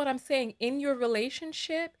 This is what I'm saying. In your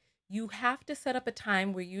relationship, you have to set up a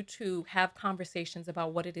time where you two have conversations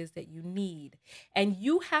about what it is that you need. And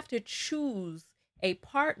you have to choose a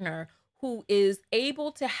partner who is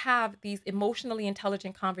able to have these emotionally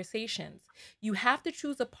intelligent conversations. You have to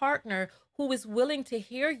choose a partner who is willing to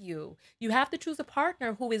hear you. You have to choose a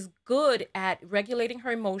partner who is good at regulating her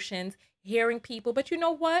emotions, hearing people. But you know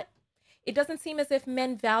what? It doesn't seem as if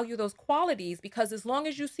men value those qualities, because as long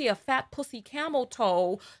as you see a fat pussy camel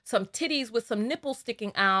toe, some titties with some nipples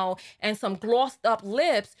sticking out, and some glossed up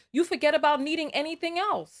lips, you forget about needing anything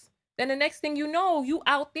else. Then the next thing you know, you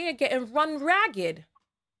out there getting run ragged.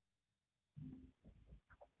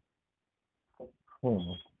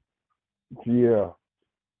 Yeah.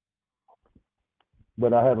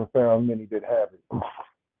 But I haven't found many that have it.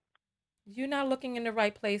 You're not looking in the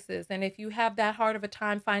right places. And if you have that hard of a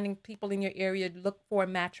time finding people in your area, look for a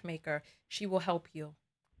matchmaker. She will help you.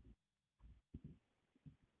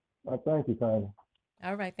 Thank you, Tanya.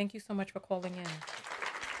 All right. Thank you so much for calling in.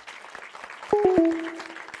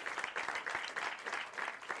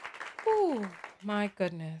 Oh, my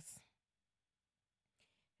goodness.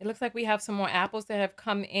 It looks like we have some more apples that have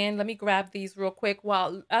come in. Let me grab these real quick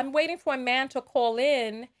while I'm waiting for a man to call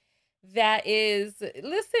in that is,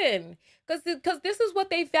 listen, because this is what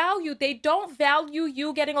they value. They don't value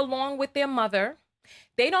you getting along with their mother.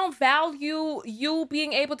 They don't value you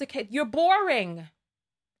being able to, you're boring.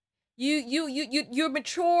 You're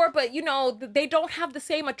mature, but you know, they don't have the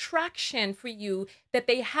same attraction for you that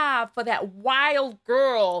they have for that wild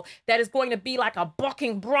girl that is going to be like a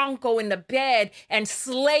bucking bronco in the bed and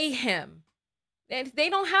slay him. And they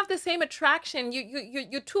don't have the same attraction.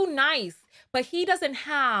 You're too nice, but he doesn't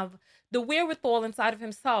have the wherewithal inside of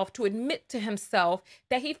himself to admit to himself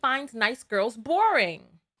that he finds nice girls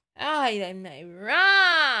boring. Ay,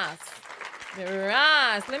 Ross.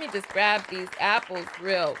 Ross, let me just grab these apples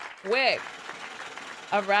real quick.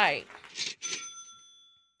 All right.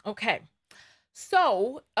 Okay.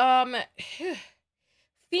 So, FEMA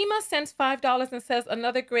sends $5 and says,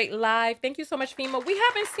 another great live. Thank you so much, FEMA. We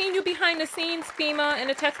haven't seen you behind the scenes, FEMA, in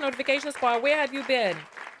the text notification squad. Where have you been?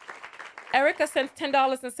 Erica sends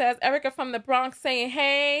 $10 and says, Erica from the Bronx saying,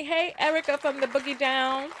 hey, Erica from the Boogie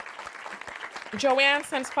Down. Joanne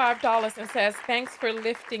sends $5 and says, thanks for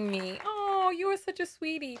lifting me. Oh, you are such a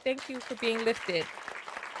sweetie. Thank you for being lifted.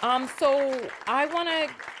 So I want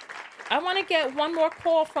to get one more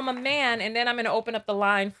call from a man, and then I'm going to open up the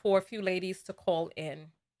line for a few ladies to call in.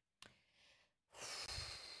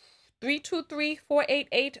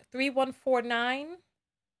 323-488-3149.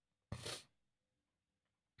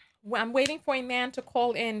 I'm waiting for a man to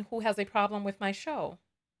call in who has a problem with my show,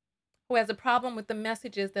 who has a problem with the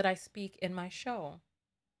messages that I speak in my show.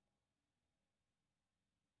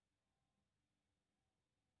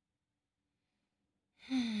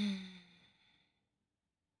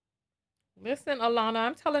 Listen, Alana,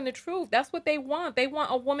 I'm telling the truth. That's what they want. They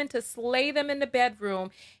want a woman to slay them in the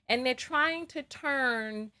bedroom, and they're trying to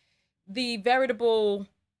turn the veritable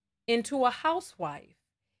into a housewife.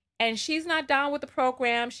 And she's not down with the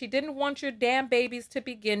program. She didn't want your damn babies to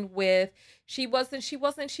begin with. She wasn't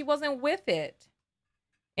with it.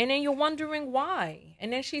 And then you're wondering why.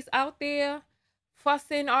 And then she's out there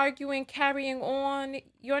fussing, arguing, carrying on.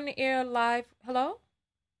 You're on the air live. Hello?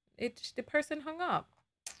 The person hung up.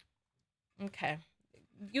 Okay.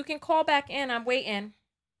 You can call back in. I'm waiting.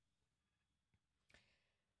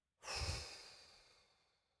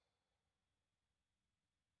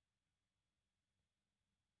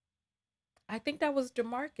 I think that was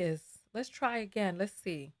DeMarcus. Let's try again. Let's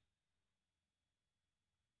see.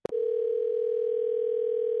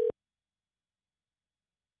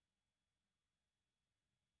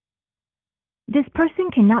 This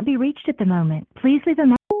person cannot be reached at the moment. Please leave a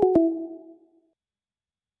message.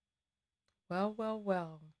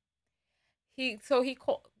 Well. He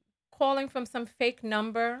calling from some fake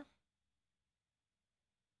number.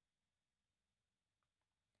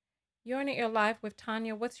 You're on the air live with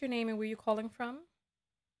Tanya. What's your name and where you calling from?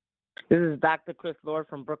 This is Dr. Chris Lord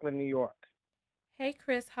from Brooklyn, New York. Hey,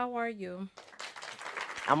 Chris. How are you?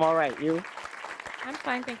 I'm all right. You? I'm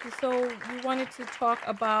fine, thank you. So you wanted to talk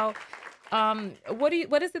about what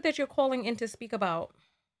is it that you're calling in to speak about?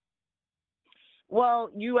 Well,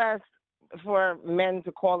 you asked for men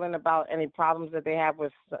to call in about any problems that they have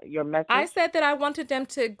with your message. I said that I wanted them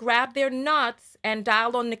to grab their nuts and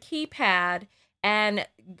dial on the keypad and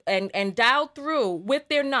dial through with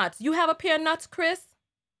their nuts. You have a pair of nuts, Chris?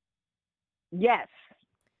 Yes.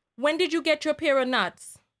 When did you get your pair of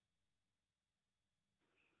nuts?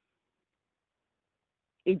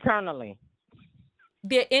 Eternally.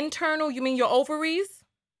 They're internal? You mean your ovaries?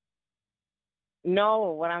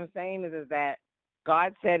 No, what I'm saying is that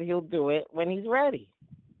God said he'll do it when he's ready.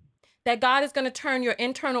 That God is going to turn your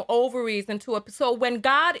internal ovaries into a... So when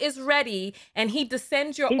God is ready and he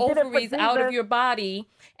descends your ovaries out of your body,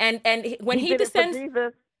 and when he descends...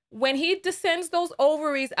 when he descends those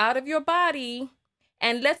ovaries out of your body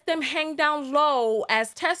and lets them hang down low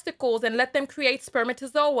as testicles and let them create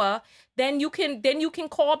spermatozoa, then you can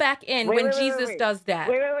call back in Wait, when wait, wait, wait, Jesus wait. does that.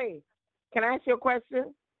 Wait. Can I ask you a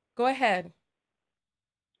question? Go ahead.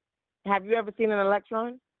 Have you ever seen an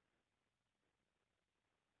electron?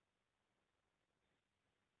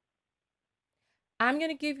 I'm going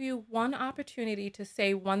to give you one opportunity to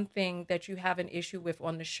say one thing that you have an issue with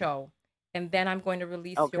on the show, and then I'm going to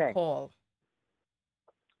release your Okay. call.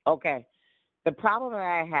 Okay. The problem that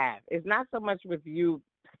I have is not so much with you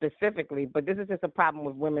specifically, but this is just a problem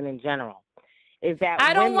with women in general. Is that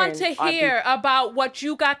I don't want women to are hear about what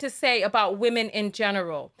you got to say about women in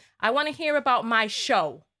general. I want to hear about my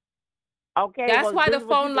show. Okay, That's well, why this the is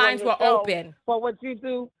what you phone do on lines your were show. open. Well, what you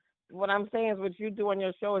do, what I'm saying is what you do on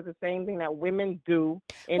your show is the same thing that women do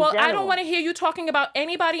in Well, general. I don't want to hear you talking about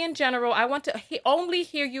anybody in general. I want to only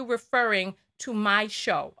hear you referring to my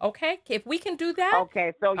show. Okay? If we can do that.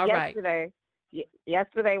 Okay, so all right.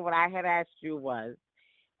 yesterday, what I had asked you was,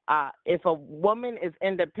 if a woman is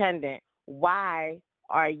independent, why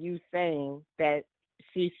are you saying that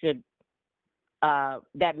she should,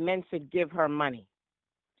 that men should give her money?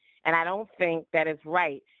 And I don't think that it's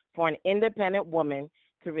right for an independent woman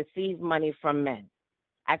to receive money from men.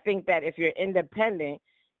 I think that if you're independent,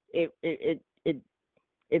 it's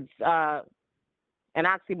an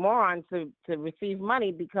oxymoron to receive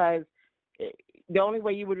money, because the only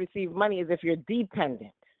way you would receive money is if you're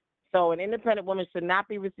dependent. So an independent woman should not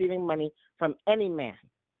be receiving money from any man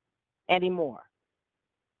anymore.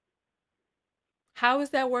 How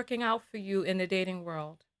is that working out for you in the dating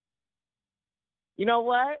world? You know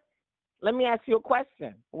what? Let me ask you a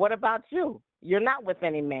question. What about you? You're not with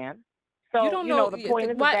any man. So, You don't know. the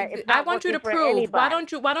point is that it's I not want you to working for prove. anybody.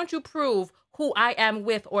 Why don't you prove who I am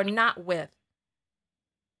with or not with?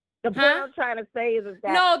 The point I'm trying to say is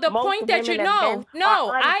that No, the most point that women and men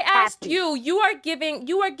no, are I asked unhappy. you are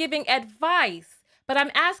giving advice, but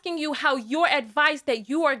I'm asking you how your advice that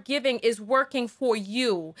you are giving is working for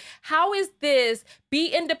you. How is this be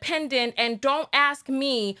independent and don't ask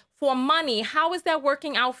me for money? How is that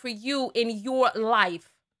working out for you in your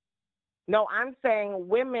life? No, I'm saying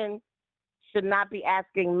women should not be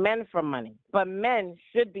asking men for money, but men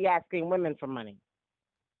should be asking women for money.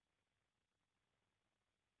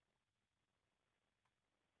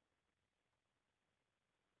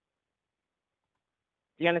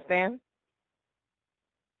 Do you understand?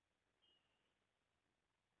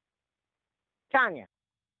 Tanya.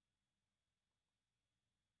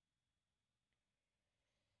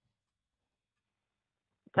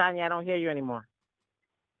 Tanya, I don't hear you anymore.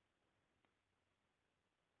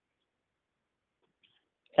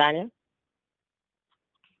 Tanya?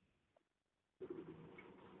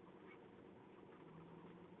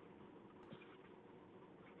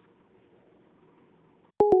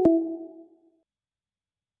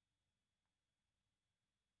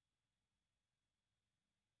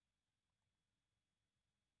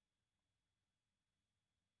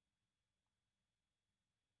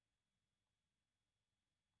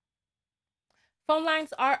 Phone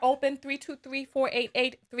lines are open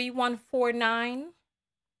 323-488-3149.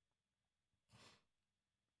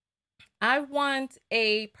 I want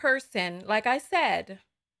a person, like I said,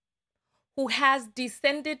 who has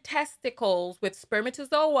descended testicles with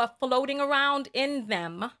spermatozoa floating around in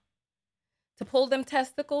them to pull them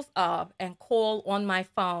testicles up and call on my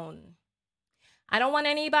phone. I don't want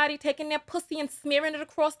anybody taking their pussy and smearing it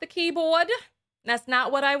across the keyboard. That's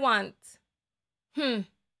not what I want.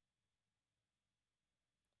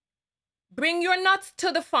 Bring your nuts to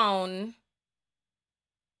the phone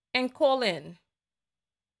and call in.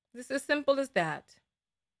 This is as simple as that.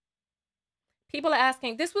 People are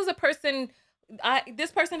asking, this was a person,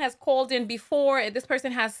 this person has called in before. This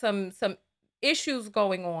person has some issues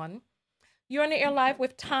going on. You're on the air live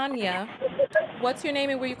with Tanya. What's your name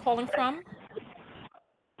and where you calling from?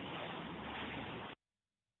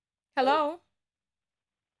 Hello?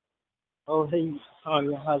 Oh, hey,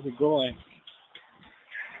 Tanya, how's it going?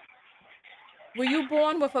 Were you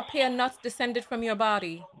born with a pair of nuts descended from your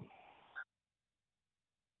body?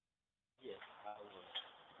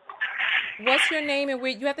 What's your name and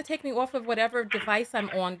where you have to take me off of whatever device I'm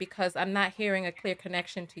on because I'm not hearing a clear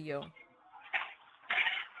connection to you.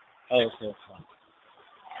 Oh, okay, fine.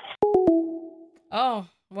 Oh,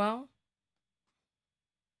 well,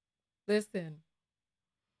 listen.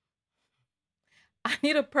 I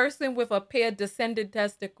need a person with a pair of descended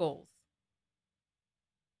testicles.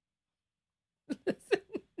 Listen.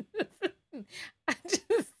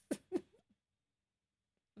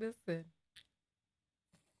 Listen.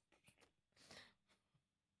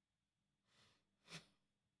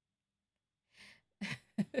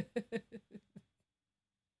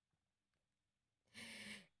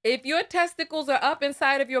 If your testicles are up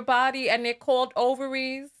inside of your body and they're called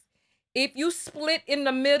ovaries, if you split in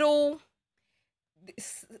the middle,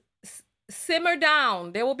 simmer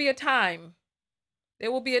down. There will be a time.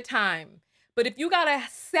 There will be a time. But if you got a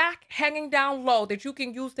sack hanging down low that you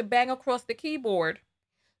can use to bang across the keyboard,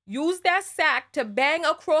 use that sack to bang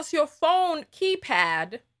across your phone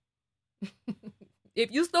keypad.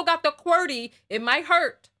 If you still got the QWERTY, it might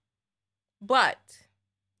hurt. But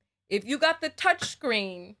if you got the touch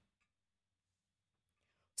screen,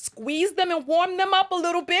 squeeze them and warm them up a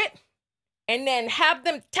little bit, and then have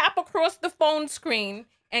them tap across the phone screen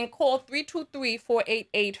and call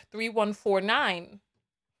 323-488-3149.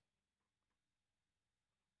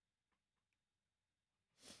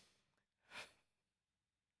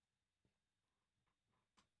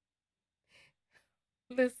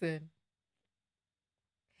 Listen.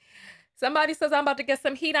 Somebody says I'm about to get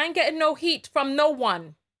some heat. I ain't getting no heat from no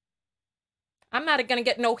one. I'm not going to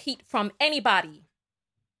get no heat from anybody.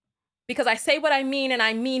 Because I say what I mean and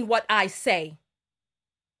I mean what I say.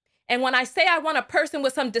 And when I say I want a person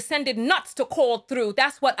with some descended nuts to call through,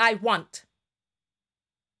 that's what I want.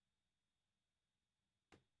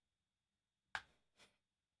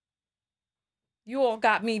 You all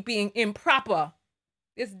got me being improper.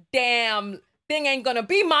 This damn thing ain't gonna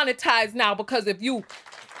be monetized now because of you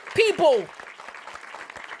people.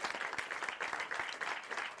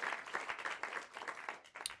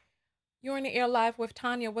 You're in the air live with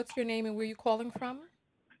Tanya. What's your name and where you calling from?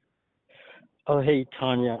 Oh, hey,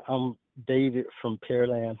 Tanya. I'm David from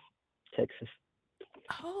Pearland, Texas.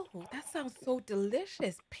 Oh, that sounds so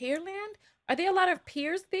delicious. Pearland? Are there a lot of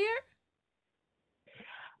pears there?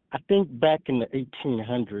 I think back in the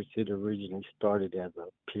 1800s, it originally started as a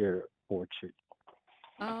pear orchard.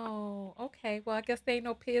 Oh, okay. Well, I guess there ain't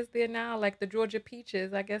no pears there now, like the Georgia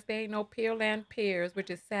peaches. I guess there ain't no Pearland pears,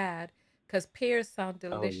 which is sad, because pears sound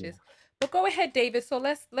delicious. Oh, yeah. But go ahead, David. So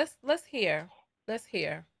let's hear. Let's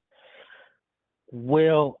hear.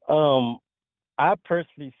 Well, I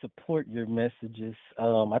personally support your messages.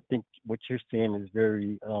 I think what you're saying is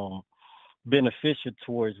very beneficial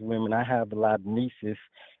towards women. I have a lot of nieces,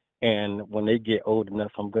 and when they get old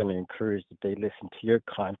enough, I'm going to encourage that they listen to your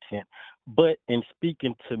content. But in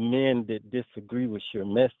speaking to men that disagree with your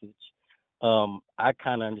message, I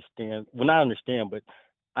kind of understand. Well, not understand, but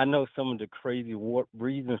I know some of the crazy warped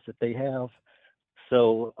reasons that they have.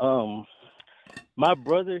 So, my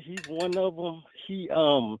brother, he's one of them.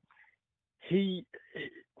 His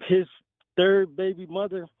third baby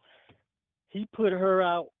mother, he put her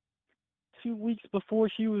out 2 weeks before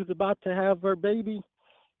she was about to have her baby.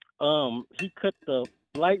 He cut the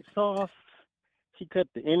lights off, he cut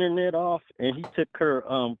the internet off, and he took her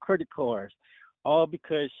credit cards, all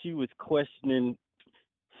because she was questioning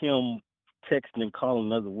him texting and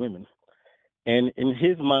calling other women. And in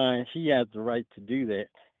his mind, he has the right to do that.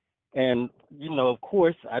 And, of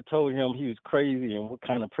course, I told him he was crazy and what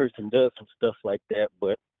kind of person does some stuff like that.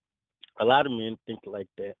 But a lot of men think like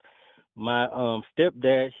that. My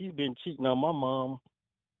stepdad, he's been cheating on my mom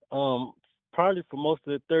probably for most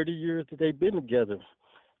of the 30 years that they've been together.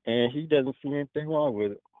 And he doesn't see anything wrong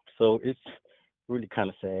with it. So it's really kind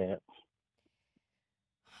of sad.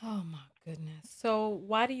 Oh, my goodness. So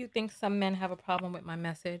why do you think some men have a problem with my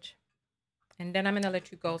message? And then I'm going to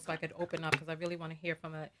let you go so I could open up because I really want to hear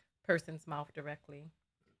from a person's mouth directly.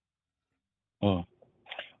 I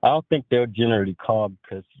don't think they'll generally call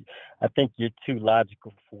because I think you're too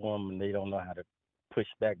logical for them and they don't know how to push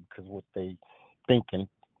back because what they think and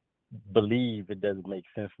believe, it doesn't make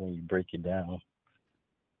sense when you break it down.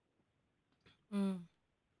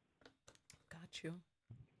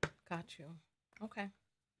 Got you. Okay.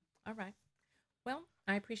 All right. Well,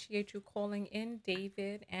 I appreciate you calling in,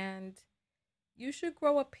 David, and you should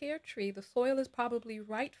grow a pear tree. The soil is probably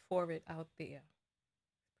right for it out there.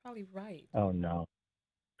 Probably right. Oh, no.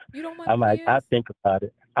 You don't want pears? I think about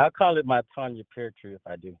it. I'll call it my Tanya pear tree if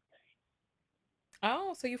I do.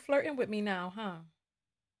 Oh, so you flirting with me now, huh?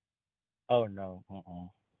 Oh, no.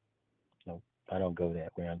 No, I don't go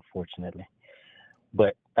that way, unfortunately.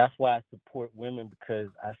 But that's why I support women because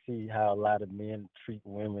I see how a lot of men treat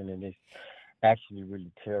women and it's actually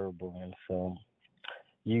really terrible. And so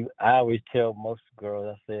I always tell most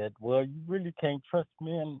girls, I said, well, you really can't trust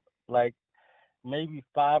men. Like maybe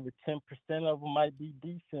 5 or 10% of them might be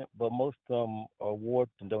decent, but most of them are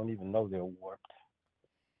warped and don't even know they're warped.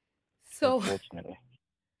 So, unfortunately.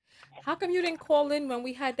 How come you didn't call in when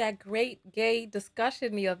we had that great gay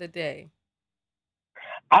discussion the other day?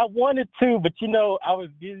 I wanted to, but I was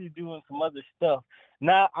busy doing some other stuff.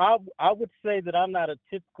 Now, I would say that I'm not a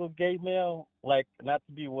typical gay male, like not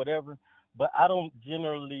to be whatever, but I don't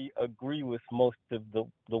generally agree with most of the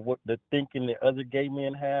thinking that other gay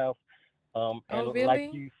men have. And Oh, like really?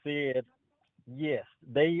 you said, yes,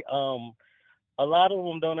 they a lot of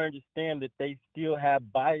them don't understand that they still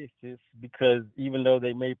have biases because even though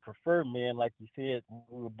they may prefer men, like you said,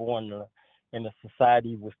 we were born in a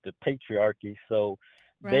society with the patriarchy, so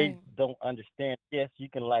they Right. don't understand. Yes, you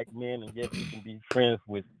can like men, and yes, you can be friends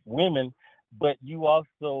with women, but you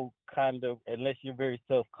also kind of, unless you're very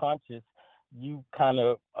self-conscious, you kind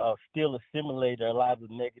of still assimilate a lot of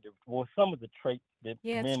the negative, well, some of the traits that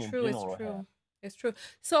Yeah, it's men in true. It's general have. true. It's true.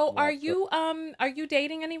 So Yeah. So are you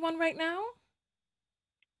dating anyone right now?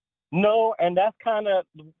 no, and that's kind of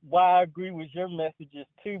why I agree with your messages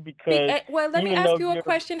too, because Well, let me even though ask you a you're,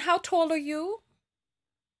 question. How tall are you?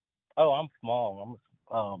 oh, I'm small.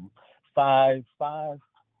 I'm 5'5".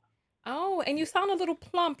 Oh, and you sound a little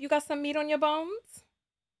plump. You got some meat on your bones?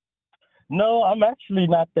 No, I'm actually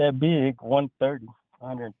not that big. 130,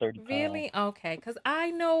 130 pounds. Really? Okay, because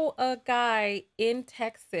I know a guy in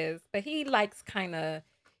Texas, but he likes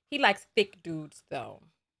thick dudes though.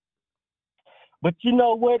 But you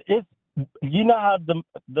know what? It's, you know how the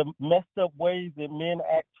messed up ways that men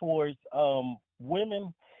act towards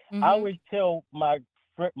women. I Mm-hmm. always tell my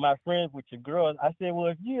friends with your girls. I said, well,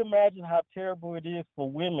 if you imagine how terrible it is for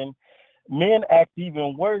women, men act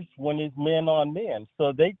even worse when it's men on men.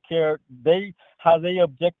 So they how they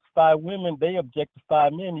objectify women, they objectify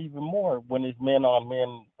men even more when it's men on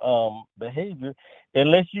men behavior.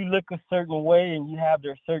 Unless you look a certain way and you have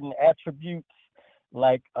their certain attributes,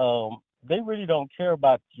 like they really don't care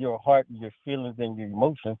about your heart and your feelings and your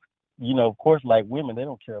emotions. You know, of course, like women, they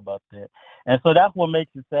don't care about that. And so that's what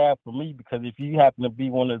makes it sad for me, because if you happen to be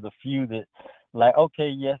one of the few that, like, okay,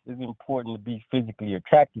 yes, it's important to be physically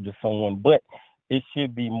attracted to someone, but it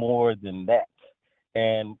should be more than that.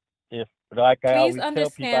 And if, like I Please always tell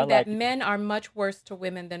people, I understand that like, men are much worse to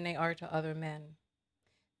women than they are to other men.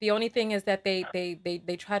 The only thing is that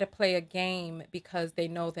they try to play a game because they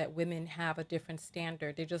know that women have a different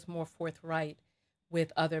standard. They're just more forthright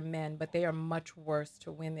with other men, but they are much worse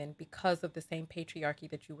to women because of the same patriarchy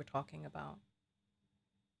that you were talking about.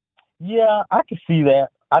 yeah, I can see that.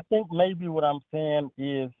 I think maybe what I'm saying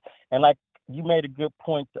is, and like you made a good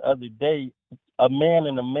point the other day, a man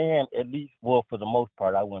and a man, at least, well, for the most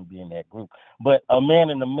part, I wouldn't be in that group, but a man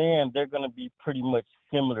and a man, they're going to be pretty much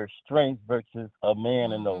similar strengths versus a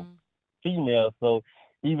man and a Mm-hmm. female. So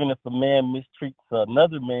even if a man mistreats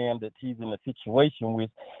another man that he's in a situation with,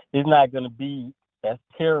 it's not going to be as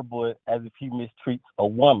terrible as if he mistreats a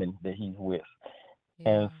woman that he's with.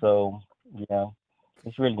 And Yeah. so, yeah,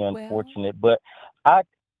 it's really Well, unfortunate. But I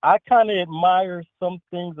I kind of admire some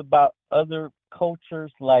things about other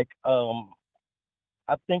cultures. Like,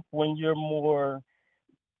 I think when you're more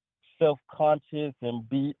self-conscious and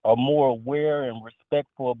be are more aware and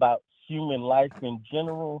respectful about human life in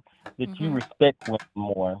general, that you mm-hmm. respect women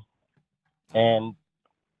more. Oh. And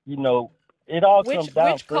you know, it all Which comes down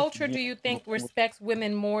which first culture again. do you think respects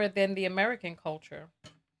women more than the American culture?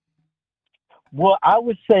 Well, I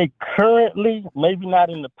would say currently, maybe not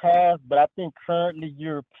in the past, but I think currently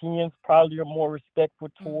Europeans probably are more respectful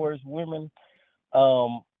Mm. towards women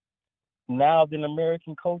um, now than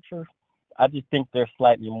American culture. I just think they're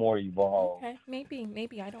slightly more evolved. Okay,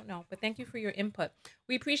 maybe I don't know, but thank you for your input.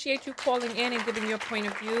 We appreciate you calling in and giving your point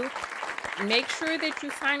of view. Make sure that you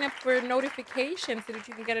sign up for notifications so that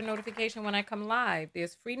you can get a notification when I come live.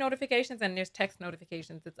 There's free notifications and there's text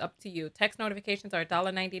notifications. It's up to you. Text notifications are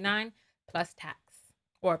 $1.99 plus tax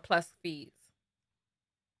or plus fees.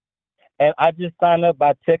 And I just signed up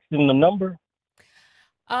by texting the number.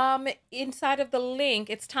 Inside of the link,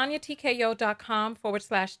 it's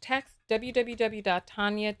tanyatko.com/text,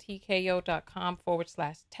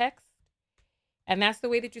 www.tanyatko.com/text. And that's the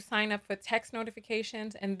way that you sign up for text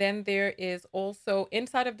notifications. And then there is also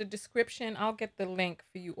inside of the description, I'll get the link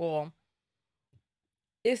for you all.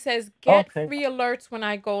 It says get Okay. free alerts when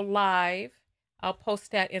I go live. I'll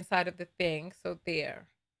post that inside of the thing. So there.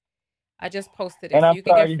 I just posted it. And So I'm you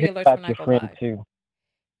can sorry get to free hear alerts about when I your go friend live. too.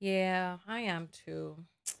 Yeah, I am too.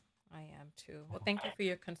 I am too. Well, thank you for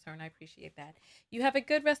your concern. I appreciate that. You have a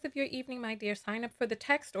good rest of your evening, my dear. Sign up for the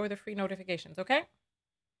text or the free notifications, okay?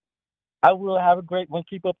 I will have a great one.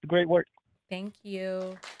 Keep up the great work. Thank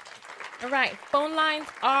you. All right, phone lines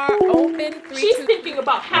are open. She's thinking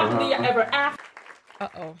about happily ever after.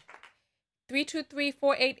 Uh-oh.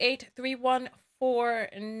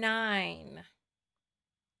 323-488-3149.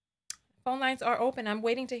 Phone lines are open. I'm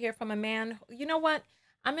waiting to hear from a man. You know what?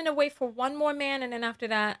 I'm going to wait for one more man, and then after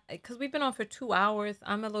that, because we've been on for 2 hours,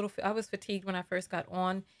 I was fatigued when I first got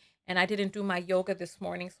on, And I didn't do my yoga this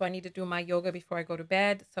morning, so I need to do my yoga before I go to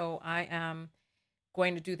bed. So I am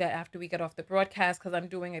going to do that after we get off the broadcast because I'm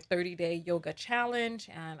doing a 30-day yoga challenge,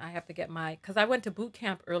 and I have to get because I went to boot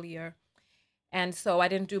camp earlier, and so I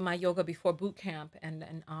didn't do my yoga before boot camp, and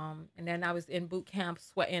then I was in boot camp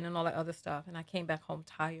sweating and all that other stuff, and I came back home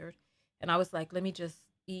tired, and I was like, let me just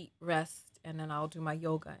eat, rest, and then I'll do my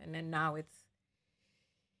yoga. And then now it's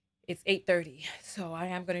 8:30, so I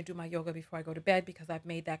am going to do my yoga before I go to bed because I've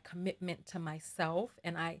made that commitment to myself,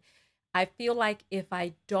 and I feel like if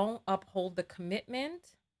I don't uphold the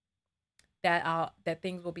commitment, that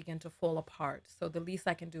things will begin to fall apart. So the least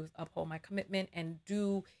I can do is uphold my commitment and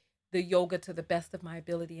do the yoga to the best of my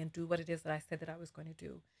ability and do what it is that I said that I was going to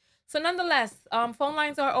do. So nonetheless, phone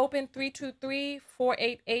lines are open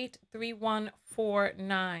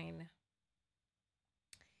 323-488-3149.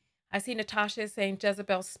 I see Natasha is saying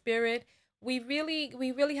Jezebel spirit. We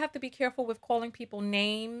really have to be careful with calling people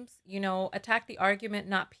names, attack the argument,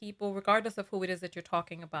 not people, regardless of who it is that you're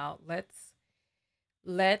talking about. Let's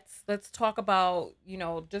talk about,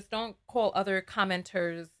 just don't call other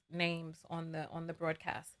commenters names on the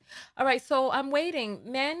broadcast. All right, so I'm waiting.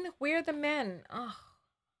 Men, where are the men? Oh.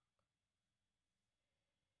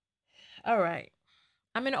 All right.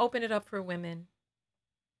 I'm going to open it up for women.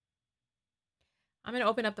 I'm going to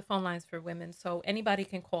open up the phone lines for women, so anybody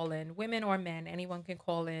can call in, women or men, anyone can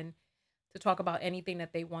call in to talk about anything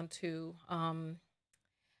that they want to.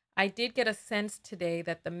 I did get a sense today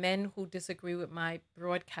that the men who disagree with my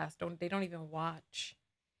broadcast don't even watch.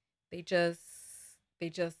 They just see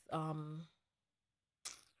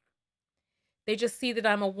that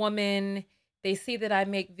I'm a woman. They see that I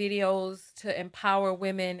make videos to empower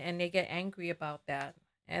women, and they get angry about that.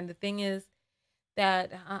 And the thing is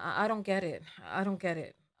that I don't get it. I don't get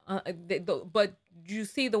it. But you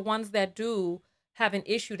see, the ones that do have an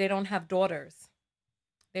issue. They don't have daughters.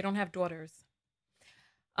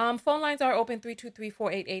 Phone lines are open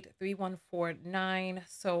 323-488-3149.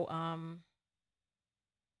 So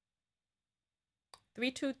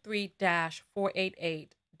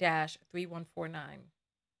 323-488-3149.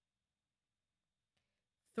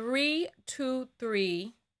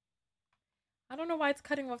 323. I don't know why it's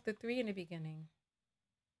cutting off the 3 in the beginning.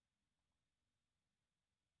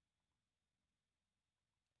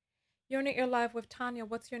 You're on Air Live with Tanya.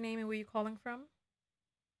 What's your name and where you calling from?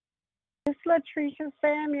 It's Latricia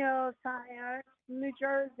Samuel, Tanya, New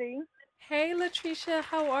Jersey. Hey, Latricia,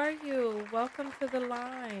 how are you? Welcome to the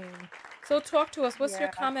line. So talk to us. What's your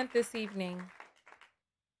comment this evening?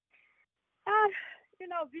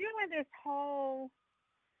 Viewing this whole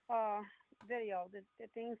video, the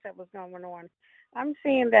things that was going on, I'm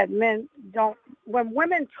seeing that men don't, when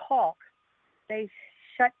women talk, they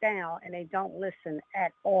shut down and they don't listen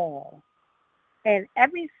at all. And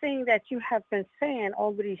everything that you have been saying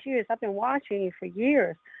over these years, I've been watching you for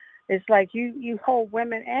years. It's like you hold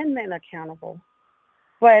women and men accountable.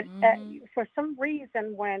 But for some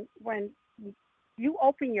reason, when you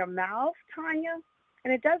open your mouth, Tanya,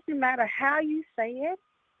 and it doesn't matter how you say it,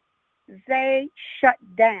 they shut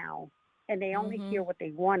down and they only hear what they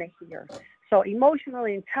want to hear. So emotional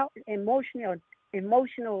intelligence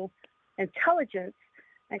and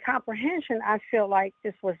comprehension, I feel like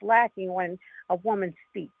this was lacking when a woman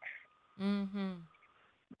speaks.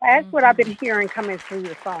 That's what I've been hearing coming through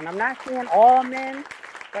the phone. I'm not saying all men,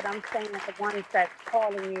 but I'm saying the ones that's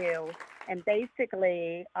calling you and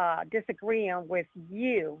basically disagreeing with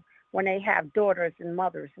you when they have daughters and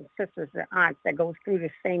mothers and sisters and aunts that goes through the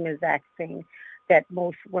same exact thing that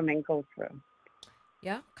most women go through.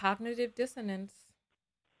 Yeah, cognitive dissonance.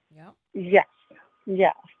 Yeah. Yes.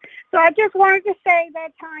 Yes. So I just wanted to say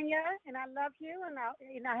that, Tanya, and I love you, and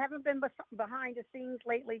I haven't been behind the scenes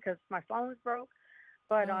lately because my phone's broke,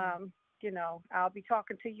 but I'll be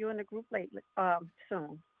talking to you in the group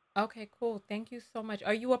soon. Okay, cool. Thank you so much.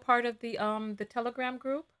 Are you a part of the Telegram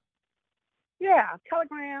group? Yeah,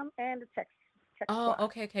 Telegram and the text. Oh,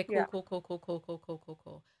 okay. Cool, yeah. Cool.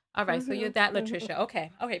 All right, so you're that Latricia.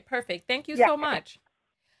 Okay, perfect. Thank you so much.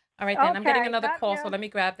 All right, then. I'm getting another call, so let me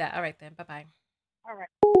grab that. All right, then. Bye-bye. All right.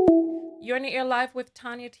 You're on the Air Live with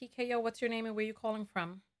Tanya TKO. What's your name and where you calling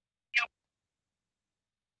from?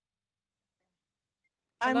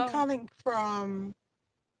 I'm calling from,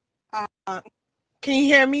 can you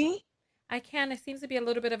hear me? I can. It seems to be a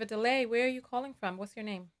little bit of a delay. Where are you calling from? What's your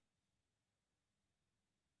name?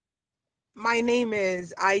 My name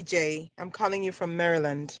is IJ. I'm calling you from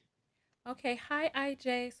Maryland. Okay. Hi,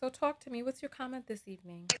 IJ. So talk to me. What's your comment this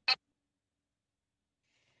evening?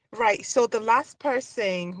 Right. So the last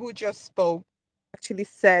person who just spoke actually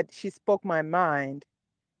said she spoke my mind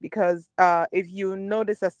because if you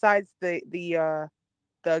notice, aside the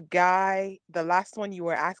the last one you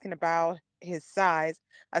were asking about his size,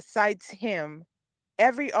 aside him,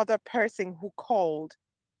 every other person who called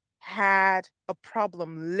had a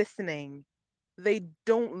problem listening. They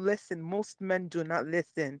don't listen. Most men do not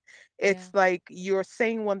listen. Yeah. It's like you're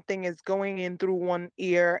saying one thing is going in through one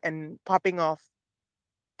ear and popping out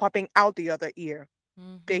the other ear.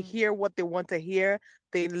 They Mm-hmm. hear what they want to hear.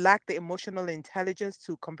 They lack the emotional intelligence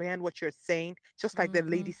to comprehend what you're saying, just like the Mm-hmm.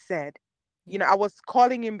 lady said. Yeah. I was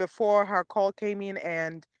calling in before her call came in,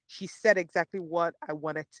 and she said exactly what I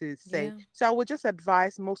wanted to say. Yeah. So I would just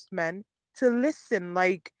advise most men to listen.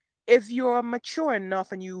 Like, if you're mature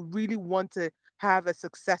enough and you really want to have a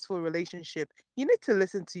successful relationship, you need to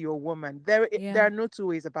listen to your woman. There Yeah. are no two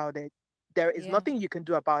ways about it. There is Yeah. nothing you can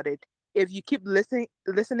do about it. If you keep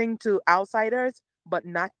listening to outsiders, but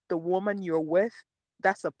not the woman you're with,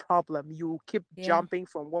 that's a problem. You will keep Yeah. jumping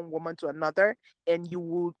from one woman to another, and you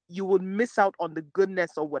will miss out on the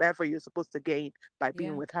goodness or whatever you're supposed to gain by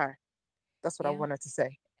being Yeah. with her. That's what I Yeah. wanted to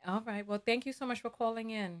say. All right. Well, thank you so much for calling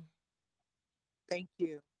in. Thank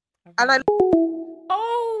you. All And I right.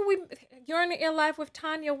 Oh, you're on the air live with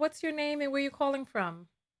Tanya. What's your name and where you calling from?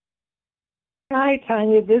 Hi,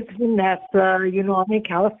 Tanya. This is Vanessa. I'm in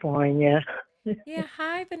California. Yeah,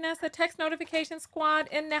 hi, Vanessa. Text notification squad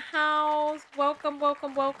in the house. Welcome,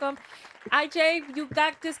 welcome, welcome. IJ, you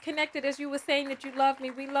got disconnected as you were saying that you love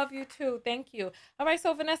me. We love you too. Thank you. All right,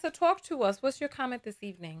 so Vanessa, talk to us. What's your comment this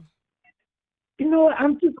evening?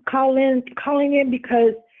 I'm just calling in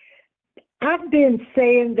because I've been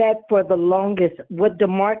saying that for the longest. What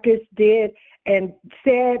DeMarcus did and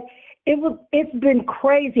said, it's been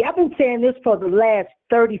crazy. I've been saying this for the last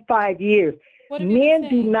 35 years. What have you been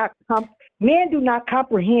saying? Men do not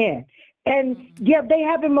comprehend. And yeah, they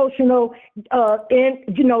have emotional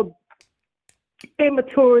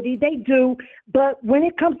immaturity. They do, but when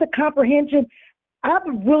it comes to comprehension, I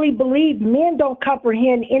really believe men don't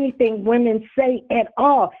comprehend anything women say at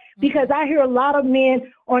all, because I hear a lot of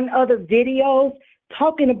men on other videos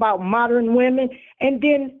talking about modern women. And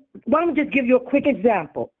then, why don't I just give you a quick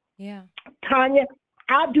example? Yeah. Tanya,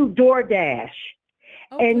 I do DoorDash.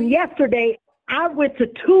 Oh, And yesterday, I went to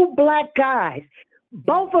two black guys.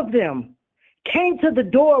 Both of them came to the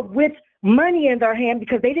door with money in their hand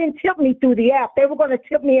because they didn't tip me through the app. They were going to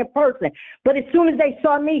tip me in person. But as soon as they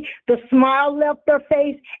saw me, the smile left their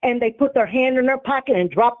face and they put their hand in their pocket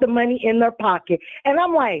and dropped the money in their pocket. And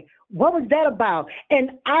I'm like, what was that about?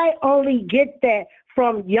 And I only get that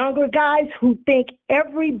from younger guys who think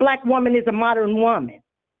every black woman is a modern woman.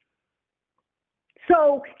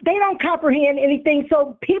 So they don't comprehend anything.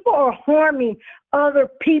 So people are harming other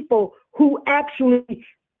people who actually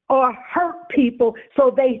or hurt people,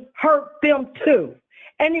 so they hurt them too.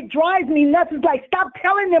 And it drives me nuts. It's like, stop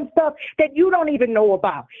telling them stuff that you don't even know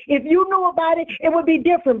about. If you knew about it, it would be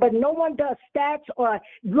different, but no one does stats or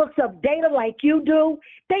looks up data like you do.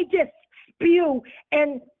 They just spew,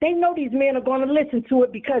 and they know these men are going to listen to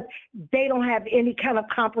it because they don't have any kind of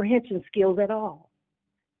comprehension skills at all.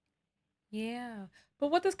 Yeah.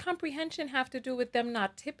 But what does comprehension have to do with them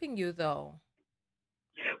not tipping you, though?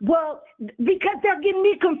 Well, because they're getting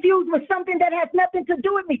me confused with something that has nothing to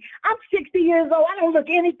do with me. I'm 60 years old. I don't look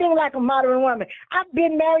anything like a modern woman. I've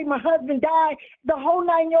been married. My husband died. The whole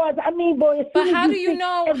 9 yards. I mean, boy. But how do you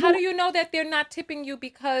know? How do you know that they're not tipping you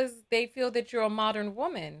because they feel that you're a modern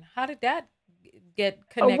woman? How did that get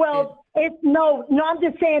connected? Well, no. I'm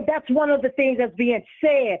just saying that's one of the things that's being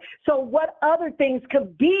said. So what other things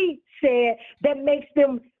could be said that makes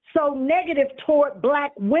them so negative toward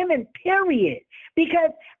black women, period?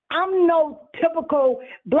 Because I'm no typical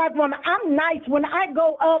black woman. I'm nice. When I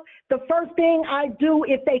go up, the first thing I do,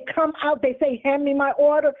 if they come out, they say, hand me my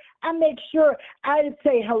order. I make sure I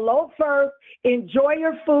say hello first, enjoy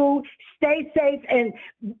your food, stay safe, and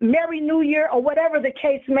Merry New Year, or whatever the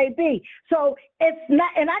case may be. So it's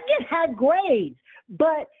not, and I get high grades,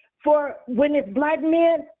 but for when it's black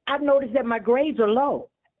men, I've noticed that my grades are low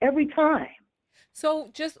every time. So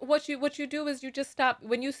just what you do is you just stop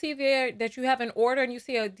when you see there that you have an order and you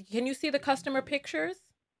see can you see the customer pictures?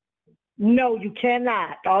 No, you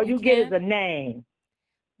cannot. All you get is a name.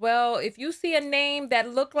 Well, if you see a name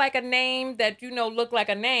that look like a name that look like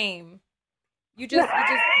a name, you just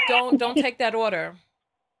don't take that order.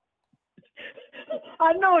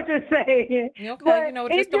 I know what you're saying. Okay,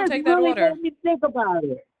 just don't take that order. It just really made me think about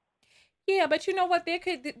it. Yeah, but you know what?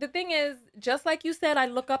 The thing is, just like you said, I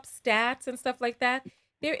look up stats and stuff like that.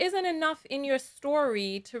 There isn't enough in your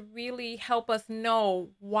story to really help us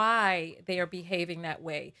know why they are behaving that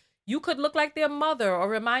way. You could look like their mother or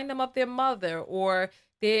remind them of their mother or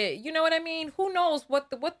their, you know what I mean? Who knows what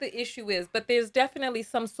the issue is, but there's definitely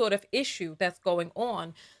some sort of issue that's going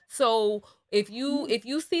on. So if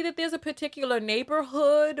you see that there's a particular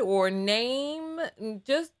neighborhood or name,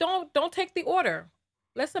 just don't take the order.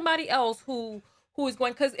 Let somebody else who is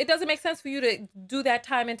going, because it doesn't make sense for you to do that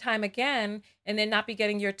time and time again and then not be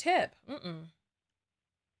getting your tip.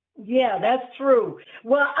 Yeah, that's true.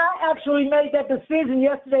 Well, I actually made that decision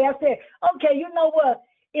yesterday. I said, okay, you know what?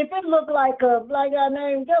 If it looked like a black guy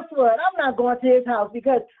name, guess what? I'm not going to his house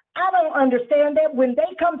because I don't understand that. When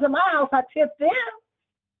they come to my house, I tip them.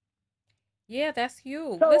 Yeah, that's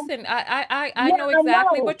you. So, Listen, I yeah, know I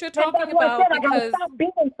exactly know. what you're And that's talking what I about said. I got to because stop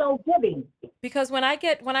being so giving.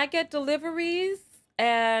 when I get deliveries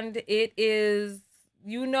and it is,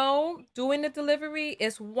 doing the delivery,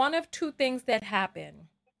 is one of two things that happen.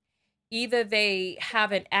 Either they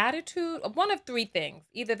have an attitude, one of three things.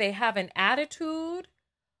 Either they have an attitude,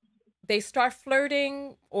 they start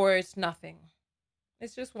flirting, or it's nothing.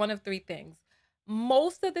 It's just one of three things.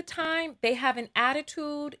 Most of the time, they have an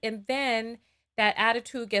attitude, and then that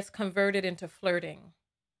attitude gets converted into flirting.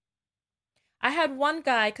 I had one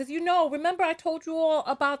guy, because remember I told you all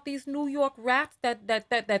about these New York rats that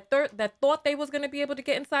thought they was gonna be able to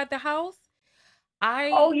get inside the house.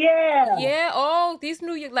 Oh, yeah. Yeah, these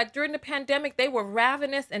New York, like during the pandemic, they were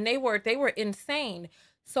ravenous and they were insane.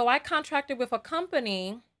 So I contracted with a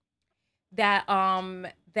company that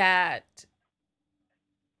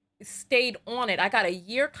stayed on it. I got a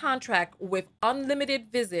year contract with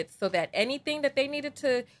unlimited visits so that anything that they needed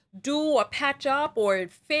to do or patch up or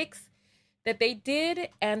fix that they did.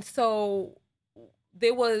 And so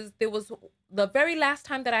there was the very last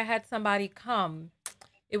time that I had somebody come,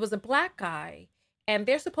 it was a black guy and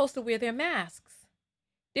they're supposed to wear their masks.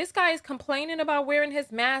 This guy is complaining about wearing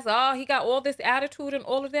his mask. Oh, he got all this attitude and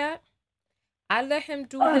all of that. I let him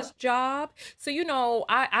do his job. So,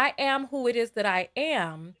 I am who it is that I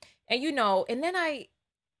am. And, and then I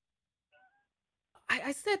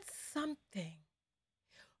said something,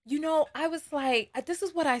 I was like, this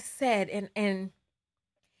is what I said. And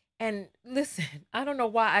listen, I don't know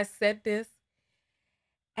why I said this.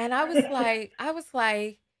 And I was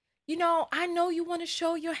like, I know you want to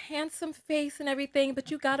show your handsome face and everything, but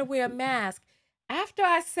you got to wear a mask. After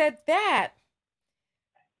I said that,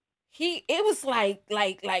 it was like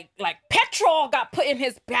petrol got put in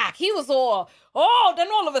his back. He was then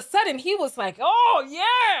all of a sudden he was like, oh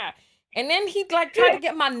yeah. And then he like tried to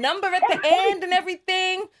get my number at the end and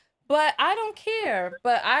everything, but I don't care.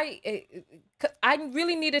 But I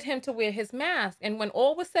really needed him to wear his mask. And when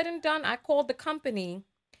all was said and done, I called the company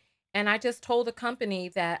and I just told the company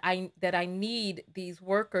that I need these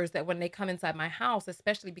workers, that when they come inside my house,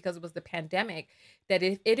 especially because it was the pandemic, that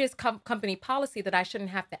it is company policy that I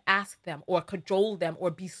shouldn't have to ask them or cajole them or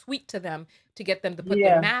be sweet to them to get them to put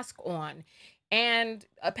their mask on. And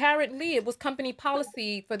apparently it was company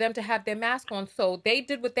policy for them to have their mask on. So they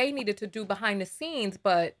did what they needed to do behind the scenes,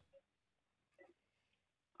 but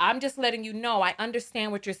I'm just letting you know, I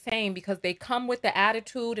understand what you're saying because they come with the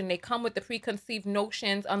attitude and they come with the preconceived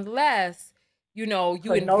notions unless, you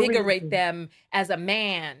invigorate them as a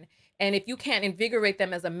man. And if you can't invigorate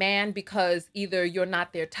them as a man because either you're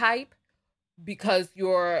not their type, because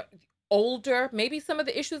you're older, maybe some of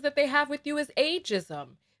the issues that they have with you is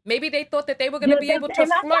ageism. Maybe they thought that they were going to be able to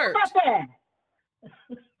flirt.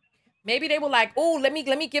 Maybe they were like, oh, let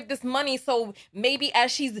me give this money so maybe as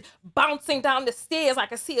she's bouncing down the stairs, I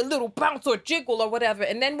can see a little bounce or jiggle or whatever.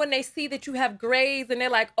 And then when they see that you have grays and they're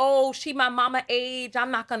like, oh, she my mama age, I'm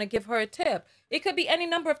not going to give her a tip. It could be any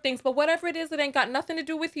number of things, but whatever it is, it ain't got nothing to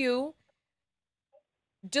do with you.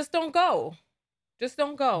 Just don't go. Just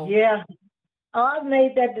don't go. Yeah. I've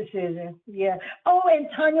made that decision. Yeah. Oh, and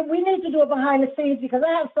Tanya, we need to do it behind the scenes because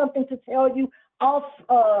I have something to tell you off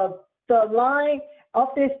the line,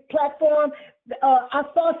 off this platform. I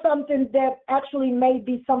saw something that actually may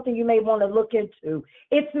be something you may want to look into.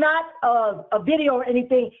 It's not a video or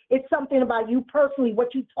anything. It's something about you personally,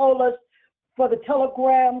 what you told us for the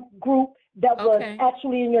Telegram group that was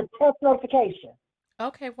actually in your test notification.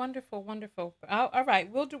 Okay, wonderful. All right,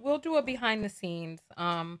 we'll do a behind the scenes.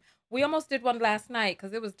 We almost did one last night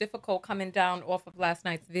because it was difficult coming down off of last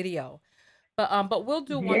night's video. But we'll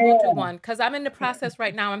do one. We'll do one because I'm in the process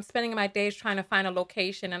right now. I'm spending my days trying to find a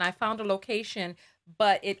location, and I found a location,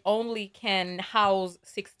 but it only can house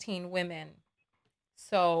 16 women.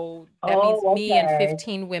 So that means me and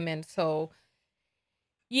 15 women. So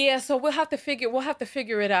yeah, so we'll have to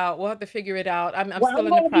figure it out. I'm still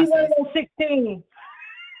in the process. 16.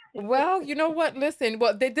 Well, you know what? Listen,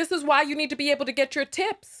 this is why you need to be able to get your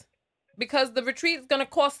tips. because the retreat is gonna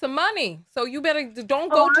cost some money. So you better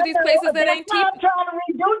don't Oh, go to I these know. places that That's ain't why cheap. I'm trying to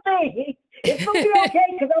redo things. It's gonna be okay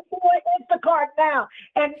because I'm doing Instacart now,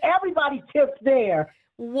 and everybody tips there.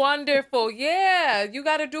 Wonderful. Yeah, you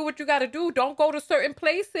got to do what you got to do. Don't go to certain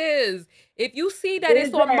places. If you see that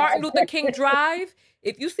it's on Martin Luther King Drive,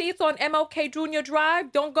 if you see it's on MLK Jr.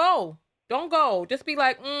 Drive, don't go. Don't go. Just be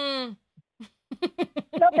like, No,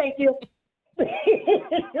 thank you.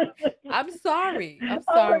 I'm sorry. I'm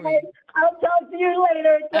All sorry. right. I'll talk to you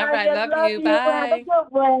later. All right. Tanya. Love you. Have a Bye. good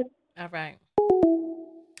one. All right.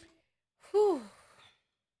 Whew.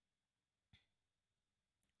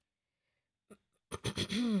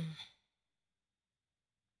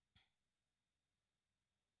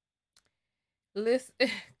 Listen,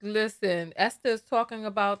 listen. Esther's talking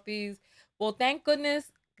about these. Well, thank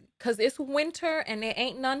goodness, because it's winter and there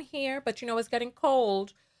ain't none here. But you know it's getting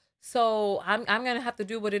cold, so I'm gonna have to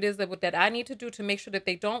do what it is that I need to do to make sure that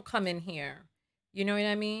they don't come in here. You know what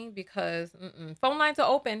I mean? Because phone lines are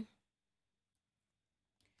open.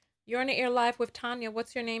 You're on the air live with Tanya.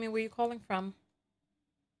 What's your name and where you calling from?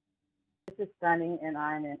 This is Sunny, and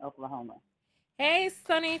I'm in Oklahoma. Hey,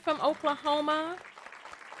 Sunny from Oklahoma.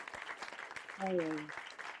 Hey. Is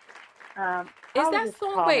I was that just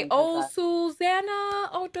song? Wait, calling 'cause oh Susanna,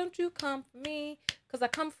 oh don't you come for me? Because I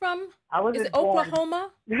come from. I Is wasn't it born.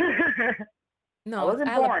 Oklahoma? I No, it's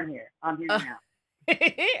wasn't born here. I'm here now.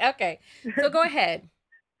 Okay, so go ahead.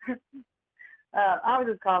 I was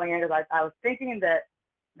just calling in because I was thinking that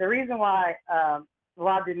the reason why a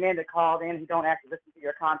lot of the men that called in who don't actually listen to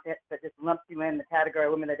your content but just lumps you in the category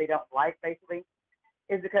of women that they don't like, basically,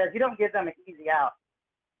 is because you don't give them an easy out.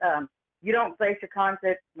 You don't base your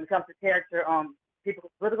content when it comes to character on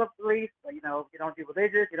people's political beliefs. Or, you don't do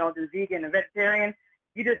religious, you don't do vegan and vegetarian.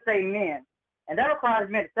 You just say men. And that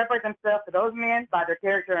requires men to separate themselves to those men by their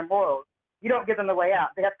character and morals. You don't give them the way out.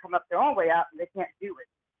 They have to come up their own way out, and they can't do it.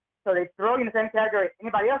 So they throw you in the same category as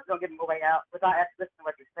anybody else don't give them a way out without actually listening to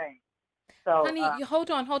what you're saying. So, Honey,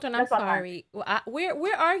 hold on. I'm that's all I'm- sorry.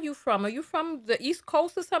 Where are you from? Are you from the East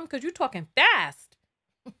Coast or something? Because you're talking fast.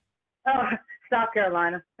 South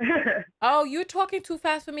Carolina. Oh, you're talking too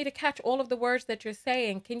fast for me to catch all of the words that you're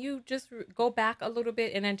saying. Can you just go back a little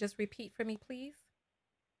bit and then just repeat for me, please?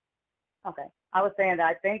 Okay. I was saying that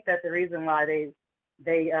I think that the reason why the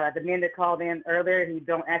men that called in earlier who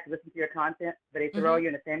don't actually listen to your content, but they throw you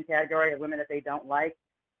in the same category of women that they don't like,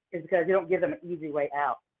 is because you don't give them an easy way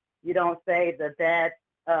out. You don't say the bad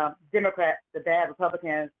Democrats, the bad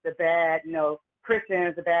Republicans, the bad,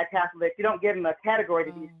 Christians, the bad Catholics. You don't give them a category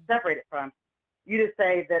to be separated from. You just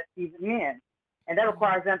say that these men, and that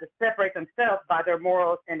requires them to separate themselves by their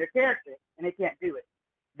morals and their character, and they can't do it.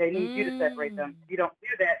 They need you to separate them. If you don't do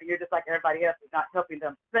that, then you're just like everybody else, who's not helping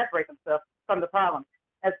them separate themselves from the problem.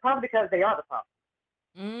 That's probably because they are the problem.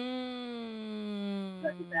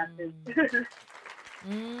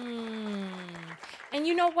 And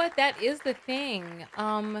you know what? That is the thing.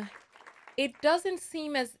 It doesn't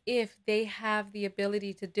seem as if they have the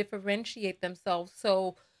ability to differentiate themselves.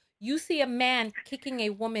 So you see a man kicking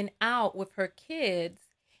a woman out with her kids,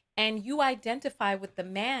 and you identify with the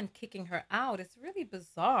man kicking her out. It's really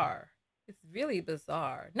bizarre. It's really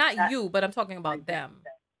bizarre. Not you, but I'm talking about them.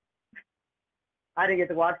 I didn't get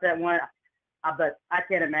to watch that one, but I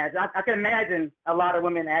can't imagine. I can imagine a lot of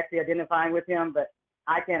women actually identifying with him, but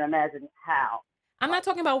I can't imagine how. I'm not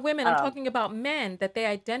talking about women. I'm talking about men, that they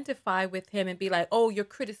identify with him and be like, oh, you're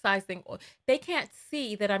criticizing. They can't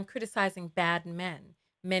see that I'm criticizing bad men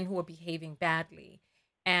who are behaving badly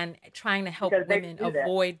and trying to help women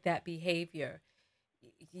avoid that behavior.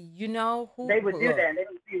 You know who they would do that, and they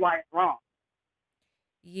would see why it's wrong.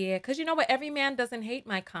 Yeah, because you know what? Every man doesn't hate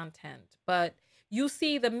my content, but you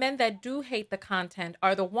see the men that do hate the content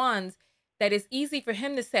are the ones that it's easy for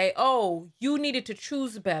him to say, oh, you needed to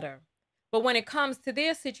choose better. But when it comes to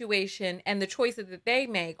their situation and the choices that they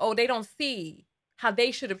make, oh, they don't see how they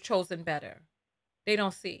should have chosen better. They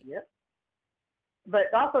don't see. Yep.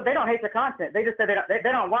 But also, they don't hate the content. They just say they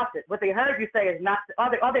don't watch it. What they heard you say is not, all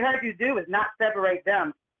they heard you do is not separate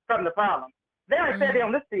them from the problem. They already said they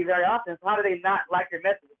don't listen to you very often, so how do they not like your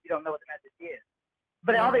message if you don't know what the message is?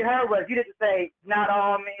 But all they heard was you didn't say not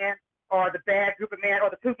all men or the bad group of men or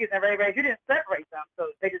the Pookies and Ray Rays. You didn't separate them. So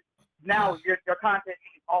they just, now your content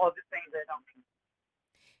means all of the things that don't mean.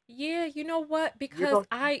 Yeah, you know what? Because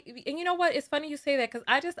and you know what? It's funny you say that because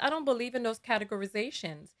I don't believe in those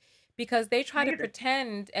categorizations because they try to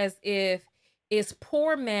pretend as if it's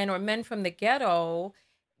poor men or men from the ghetto.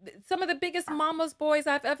 Some of the biggest mama's boys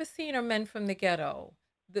I've ever seen are men from the ghetto.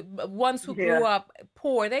 the ones who Yeah. grew up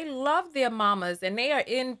poor, they love their mamas, and they are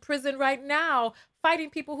in prison right now fighting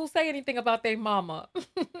people who say anything about their mama.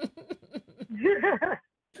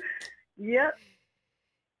 Yep.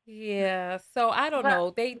 Yeah, so I don't But know.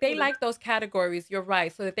 They like those categories. You're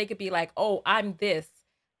right, so that they could be like, "Oh, I'm this,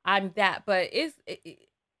 I'm that." But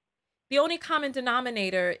the only common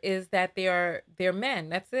denominator is that they're men.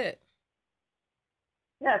 That's it.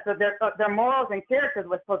 Yeah, so their morals and characters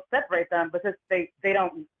was supposed to separate them, but since they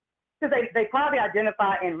don't, because they probably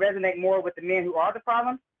identify and resonate more with the men who are the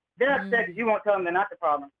problem. They're upset because you won't tell them they're not the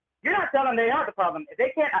problem. You're not telling them they are the problem. If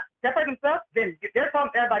they can't separate themselves, then they're telling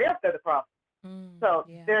everybody else they're the problem. So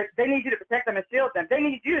they need you to protect them and shield them. They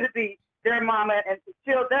need you to be their mama and to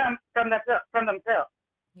shield them from themselves.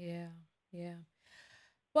 Yeah, yeah.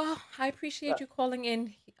 Well, I appreciate you calling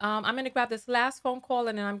in. I'm going to grab this last phone call,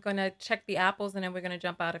 and then I'm going to check the apples, and then we're going to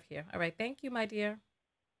jump out of here. All right. Thank you, my dear.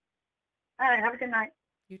 All right. Have a good night.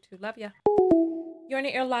 You too. Love ya. You're on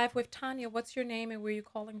the air live with Tanya. What's your name and where are you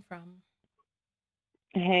calling from?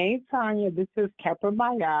 Hey, Tanya, this is Kepper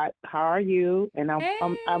Bayat. How are you? And I'm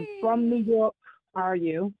from New York. How are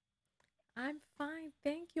you? I'm fine,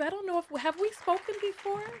 thank you. I don't know if have we spoken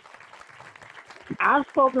before? I've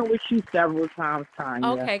spoken with you several times, Tanya.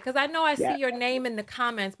 Okay, because I know I Yeah. see your name in the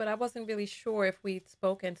comments, but I wasn't really sure if we'd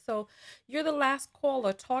spoken. So you're the last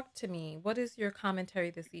caller. Talk to me. What is your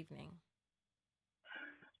commentary this evening?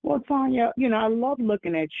 Well, Tanya, I love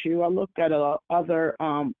looking at you. I look at other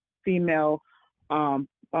female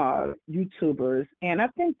YouTubers, and I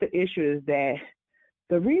think the issue is that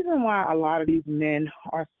the reason why a lot of these men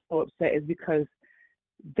are so upset is because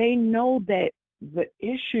they know that the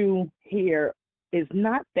issue here is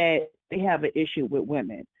not that they have an issue with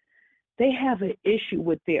women. They have an issue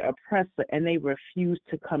with their oppressor, and they refuse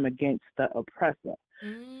to come against the oppressor.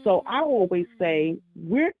 So I always say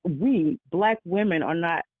we Black women are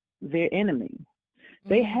not their enemy.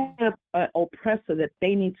 They have an oppressor that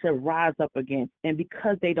they need to rise up against, and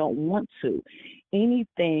because they don't want to,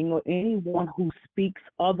 anything or anyone who speaks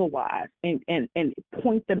otherwise and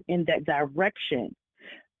point them in that direction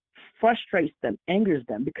frustrates them, angers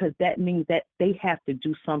them, because that means that they have to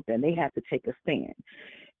do something. They have to take a stand.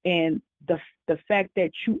 And the fact that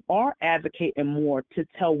you are advocating more to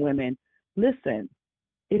tell women, listen,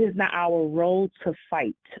 it is not our role to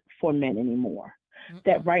fight for men anymore.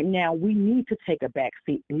 That right now we need to take a back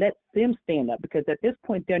seat. Let them stand up, because at this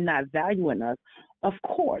point they're not valuing us. Of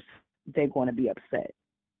course, they're going to be upset.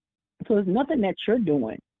 So it's nothing that you're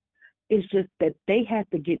doing. It's just that they have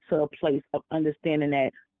to get to a place of understanding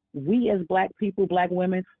that we as Black people, Black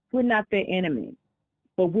women, we're not their enemy.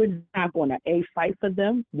 But we're not going to fight for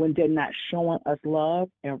them when they're not showing us love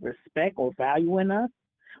and respect or valuing us.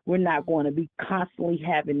 We're not going to be constantly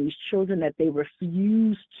having these children that they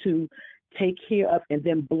refuse to take care of and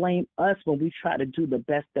then blame us when we try to do the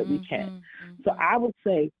best that we can. So I would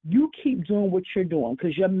say you keep doing what you're doing,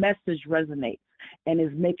 because your message resonates and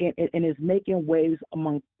is making waves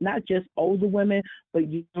among not just older women, but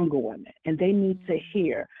younger women. And they need to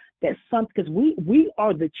hear that because we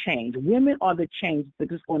are the change. Women are the change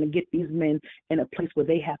that is going to get these men in a place where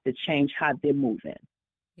they have to change how they're moving.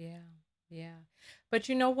 Yeah, yeah. But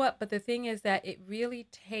you know what? But the thing is that it really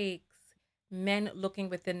takes men looking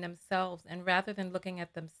within themselves, and rather than looking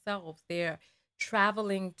at themselves, they're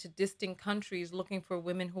traveling to distant countries looking for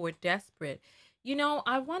women who are desperate.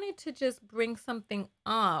 I wanted to just bring something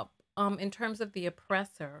up in terms of the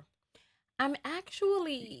oppressor. I'm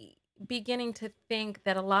actually beginning to think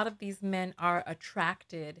that a lot of these men are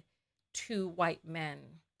attracted to white men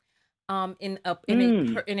in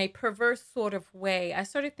a perverse sort of way. I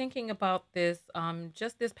started thinking about this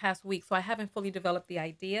just this past week, so I haven't fully developed the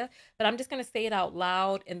idea, but I'm just going to say it out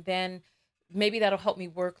loud, and then maybe that'll help me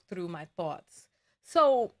work through my thoughts.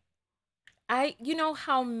 So you know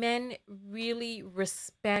how men really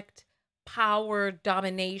respect power,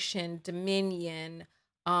 domination, dominion,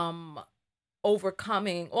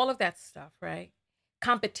 overcoming, all of that stuff, right?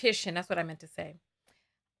 Competition, that's what I meant to say.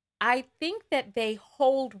 I think that they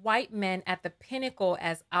hold white men at the pinnacle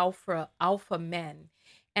as alpha men.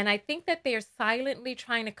 And I think that they're silently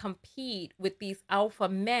trying to compete with these alpha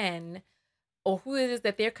men, or who it is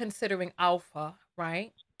that they're considering alpha,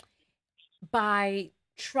 right? By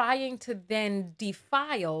trying to then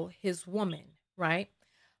defile his woman, right?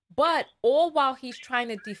 But all while he's trying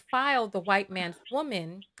to defile the white man's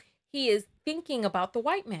woman, he is thinking about the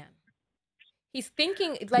white man. He's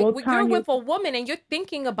thinking like when you're with a woman and you're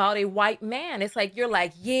thinking about a white man. It's like you're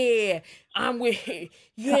like, yeah, I'm with,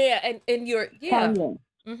 yeah, and you're, yeah.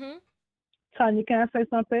 Tanya, can I say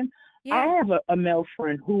something? Yeah. I have a male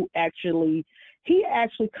friend who actually he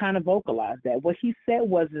actually kind of vocalized that. What he said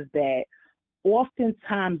was is that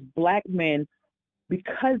oftentimes black men,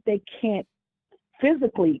 because they can't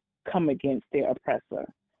physically come against their oppressor,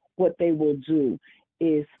 what they will do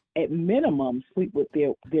is at minimum sleep with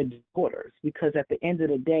their daughters, because at the end of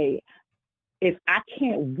the day, if I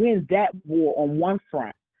can't win that war on one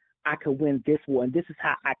front, I could win this war, and this is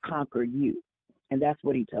how I conquer you. And that's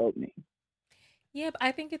what he told me. Yeah, but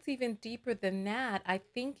I think it's even deeper than that. I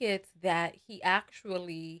think it's that he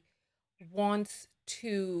actually wants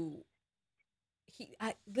to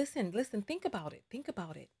listen, think about it. Think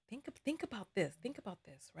about it. Think about this. Think about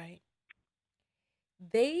this, right?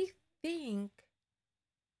 They think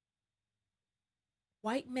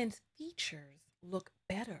white men's features look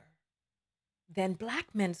better than black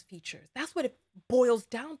men's features. That's what it boils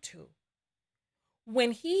down to.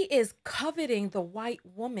 When he is coveting the white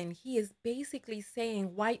woman, he is basically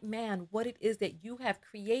saying, white man, what it is that you have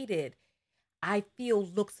created, I feel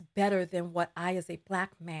looks better than what I as a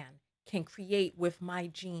black man can create with my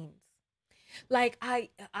genes. Like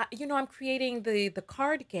I'm creating the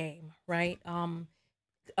card game, right?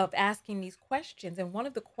 Of asking these questions. And one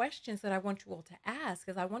of the questions that I want you all to ask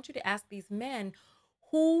is I want you to ask these men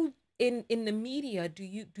who in the media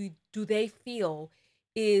do they feel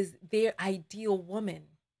is their ideal woman,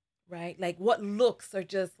 right? Like what looks are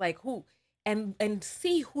just like who, and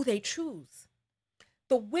see who they choose.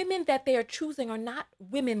 The women that they are choosing are not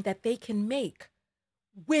women that they can make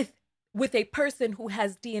with a person who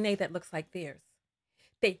has DNA that looks like theirs.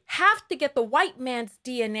 They have to get the white man's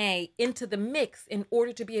DNA into the mix in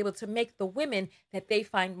order to be able to make the women that they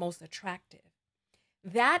find most attractive.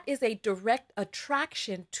 That is a direct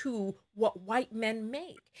attraction to what white men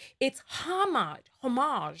make. It's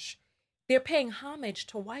homage. They're paying homage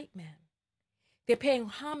to white men. They're paying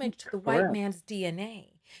homage to the white man's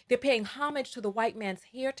DNA. They're paying homage to the white man's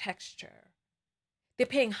hair texture. They're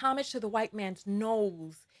paying homage to the white man's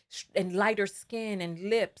nose and lighter skin and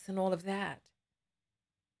lips and all of that.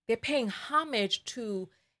 They're paying homage to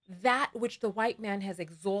that which the white man has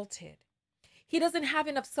exalted. He doesn't have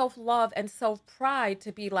enough self-love and self-pride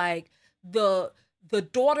to be like the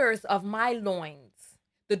daughters of my loins,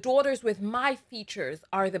 the daughters with my features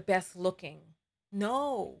are the best looking.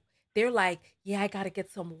 No, they're like, yeah, I got to get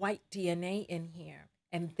some white DNA in here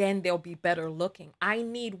and then they'll be better looking. I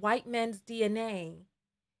need white men's DNA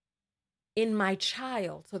in my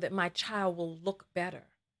child so that my child will look better.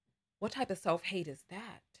 What type of self-hate is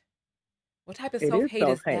that? What type of self-hate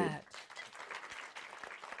is that?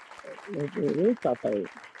 It is self-hate.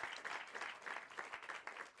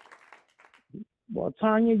 Well,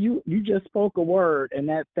 Tanya, you just spoke a word, and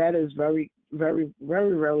that is very, very,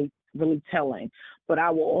 very, really telling. But I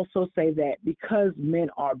will also say that because men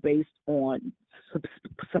are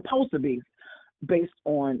supposed to be based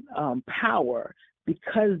on power,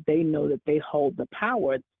 because they know that they hold the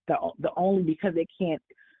power, the only because they can't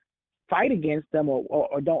fight against them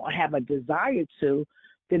or don't have a desire to,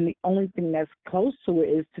 then the only thing that's close to it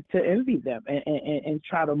is to envy them and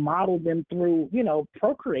try to model them through,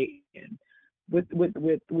 procreating with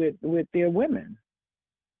their women.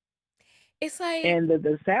 It's like, and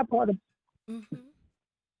the sad part of,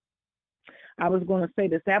 I was going to say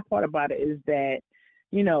the sad part about it is that,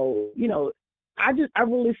 I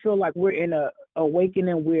really feel like we're in a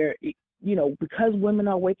awakening where, because women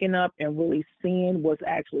are waking up and really seeing what's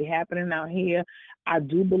actually happening out here, I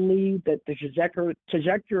do believe that the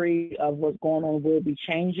trajectory of what's going on will be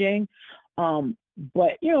changing.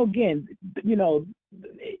 But, again,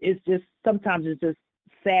 it's just, sometimes it's just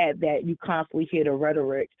sad that you constantly hear the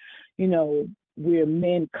rhetoric, where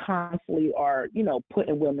men constantly are,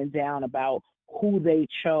 putting women down about who they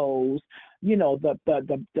chose,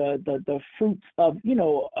 the fruits of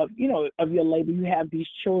your labor. You have these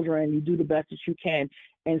children, you do the best that you can,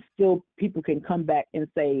 and still people can come back and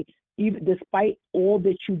say, even despite all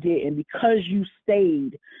that you did and because you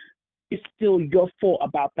stayed, it's still your fault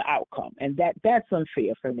about the outcome. And that's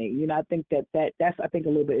unfair for me. I think that's I think a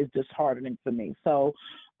little bit is disheartening for me. So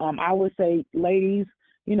I would say, ladies,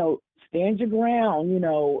 stand your ground,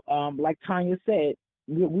 like Tanya said,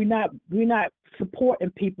 we're not supporting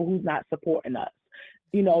people who's not supporting us.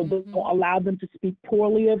 Don't allow them to speak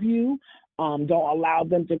poorly of you. Don't allow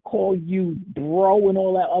them to call you bro and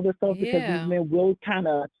all that other stuff, because these men will kind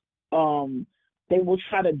of they will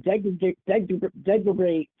try to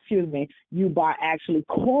degrade you by actually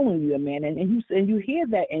calling you a man, and you hear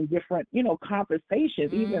that in different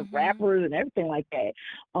conversations, even rappers and everything like that.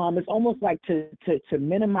 It's almost like to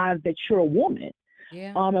minimize that you're a woman.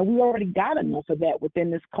 Yeah. And we already got enough of that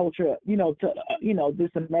within this culture, this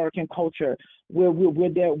American culture where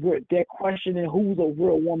they're questioning who's a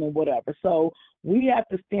real woman, whatever. So we have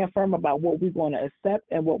to stand firm about what we're going to accept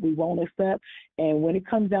and what we won't accept. And when it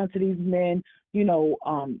comes down to these men,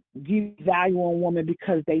 give value on women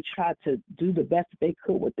because they tried to do the best that they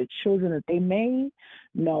could with the children that they made.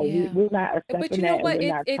 No, Yeah. we're not accepting But you know that, and what?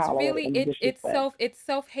 we're not It's really tolerating disrespect. it's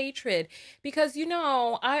self-hatred because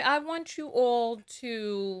I want you all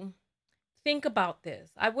to think about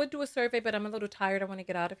this. I would do a survey, but I'm a little tired. I want to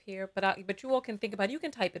get out of here. But you all can think about it. You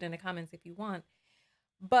can type it in the comments if you want.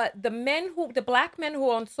 But the black men who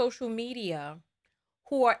are on social media,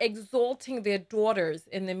 who are exalting their daughters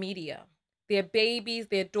in the media, their babies,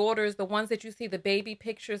 their daughters, the ones that you see the baby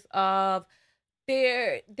pictures of,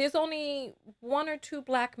 there's only one or two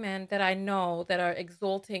black men that I know that are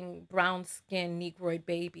exalting brown skinned Negroid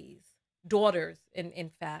babies, daughters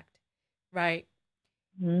in fact, right?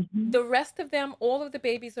 The rest of them, all of the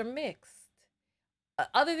babies are mixed.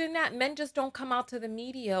 Other than that, men just don't come out to the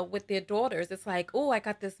media with their daughters. It's like, oh, I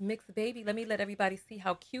got this mixed baby. Let me let everybody see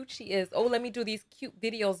how cute she is. Oh, let me do these cute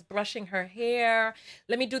videos brushing her hair.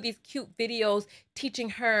 Let me do these cute videos teaching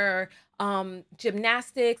her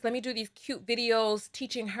gymnastics. Let me do these cute videos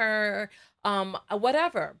teaching her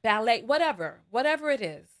whatever, ballet, whatever it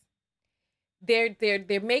is. They're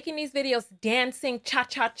making these videos dancing,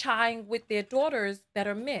 cha-cha-chaing with their daughters that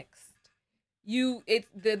are mixed. It's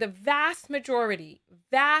the vast majority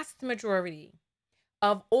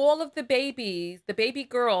of all of the babies, the baby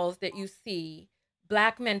girls that you see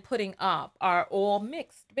black men putting up are all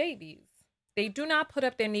mixed babies. They do not put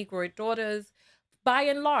up their Negroid daughters by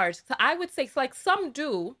and large. So I would say like some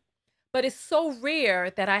do, but it's so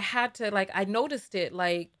rare that I had to I noticed it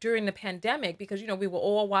during the pandemic because we were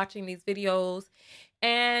all watching these videos.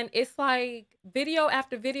 And it's like video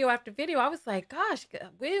after video after video. I was like, gosh,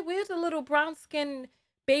 where's the little brown skinned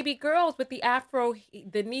baby girls with the afro,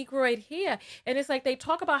 the Negroid hair? And it's like they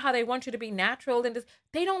talk about how they want you to be natural and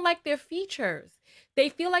they don't like their features. They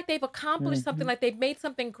feel like they've accomplished something, like they've made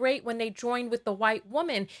something great when they joined with the white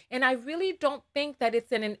woman. And I really don't think that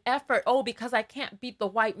it's in an effort, because I can't beat the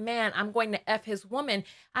white man, I'm going to F his woman.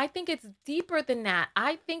 I think it's deeper than that.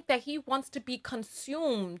 I think that he wants to be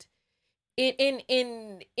consumed in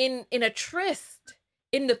a tryst,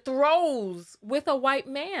 in the throes with a white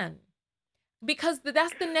man, because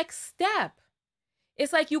that's the next step.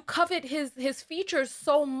 It's like you covet his features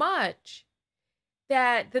so much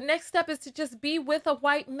that the next step is to just be with a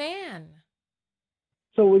white man.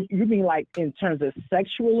 So you mean in terms of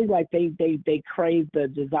sexually, they crave the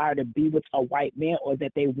desire to be with a white man, or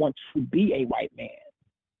that they want to be a white man?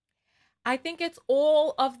 I think it's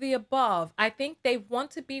all of the above. I think they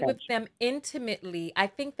want to be with them intimately. I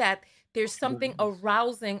think that there's something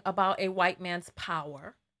arousing about a white man's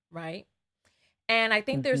power, right? And I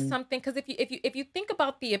think there's something, because if you think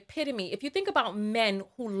about the epitome, if you think about men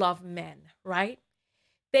who love men, right?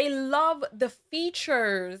 They love the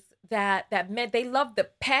features that men, they love the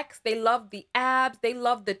pecs, they love the abs, they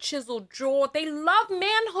love the chiseled jaw, they love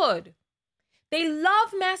manhood. They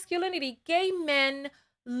love masculinity. Gay men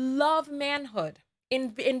love manhood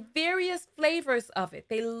in various flavors of it.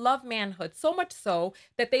 They love manhood, so much so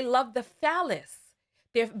that they love the phallus.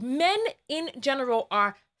 Men in general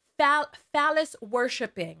are phallus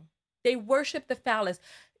worshiping. They worship the phallus.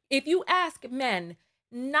 If you ask men,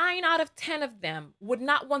 9 out of 10 of them would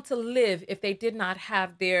not want to live if they did not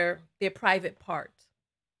have their private part.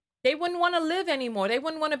 They wouldn't want to live anymore. They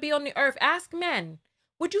wouldn't want to be on the earth. Ask men.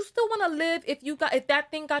 Would you still want to live if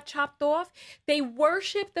that thing got chopped off? They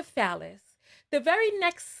worship the phallus. The very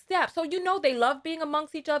next step, so they love being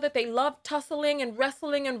amongst each other. They love tussling and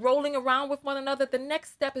wrestling and rolling around with one another. The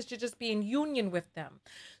next step is to just be in union with them.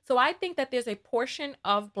 So I think that there's a portion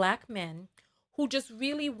of black men who just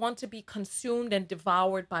really want to be consumed and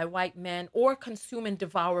devoured by white men, or consume and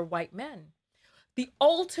devour white men. The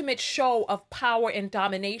ultimate show of power and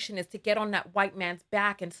domination is to get on that white man's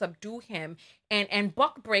back and subdue him and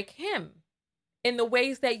buck break him in the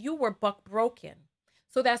ways that you were buck broken.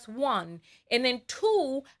 So that's one. And then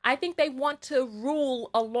two, I think they want to rule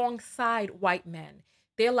alongside white men.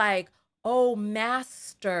 They're like, oh,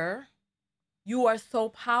 master, you are so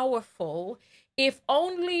powerful. If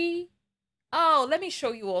only, let me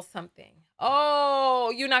show you all something.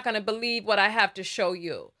 Oh, you're not going to believe what I have to show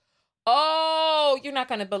you. Oh, you're not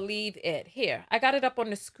going to believe it. Here, I got it up on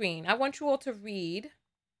the screen. I want you all to read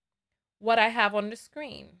what I have on the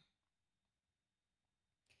screen.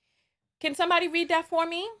 Can somebody read that for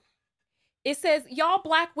me? It says, y'all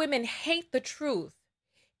black women hate the truth.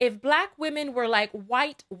 If black women were like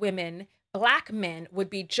white women, black men would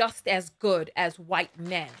be just as good as white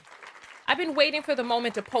men. I've been waiting for the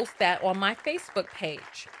moment to post that on my Facebook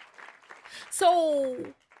page.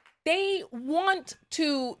 So they want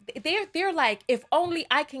to, they're like, if only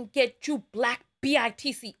I can get you black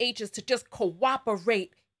BITCHs to just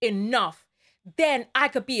cooperate enough, then I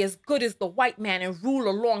could be as good as the white man and rule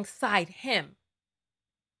alongside him.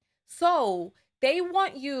 So they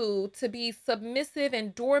want you to be submissive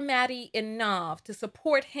and doormatty enough to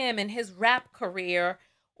support him in his rap career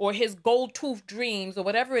or his gold tooth dreams or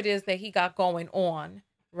whatever it is that he got going on,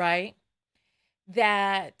 right?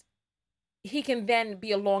 That he can then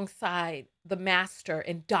be alongside the master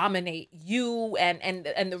and dominate you and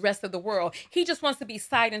the rest of the world. He just wants to be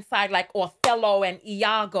side and side like Othello and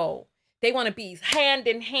Iago. They want to be hand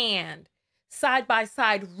in hand, side by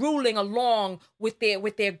side, ruling along with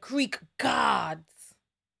their Greek gods,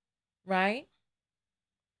 right?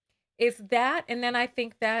 It's that, and then I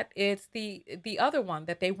think that it's the other one,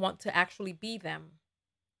 that they want to actually be them.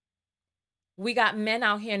 We got men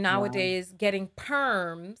out here nowadays getting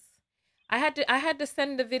perms. I had to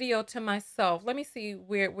send the video to myself. Let me see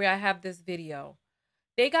where I have this video.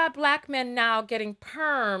 They got black men now getting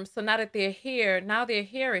perms, so now that their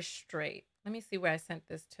hair is straight. Let me see where I sent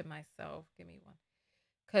this to myself. Give me one.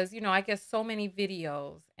 Because, I get so many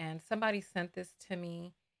videos, and somebody sent this to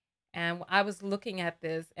me, and I was looking at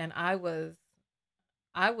this, and I was,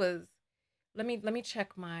 let me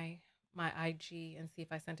check my IG and see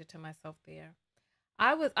if I sent it to myself there.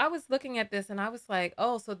 I was looking at this, and I was like,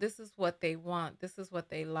 oh, so this is what they want. This is what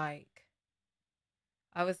they like.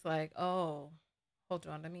 I was like, oh, hold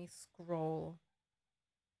on. Let me scroll.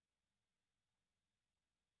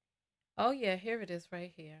 Oh, yeah, here it is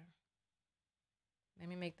right here. Let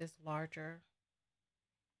me make this larger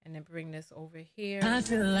and then bring this over here. I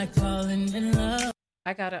feel like falling in love.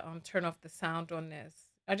 I gotta turn off the sound on this.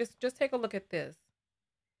 I just take a look at this.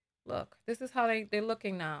 Look, this is how they're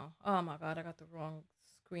looking now. Oh my God, I got the wrong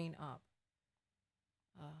screen up.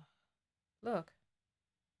 Look.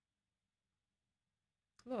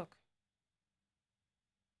 Look.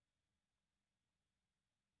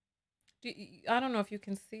 I don't know if you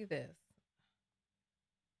can see this.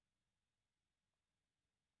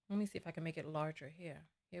 Let me see if I can make it larger here.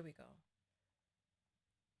 Here we go.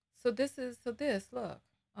 So this, look.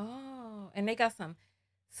 Oh, and they got some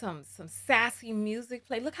sassy music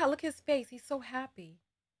play. Look his face. He's so happy.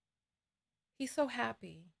 He's so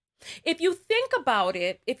happy. If you think about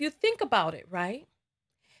it, right?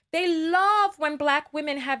 They love when black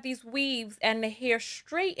women have these weaves and the hair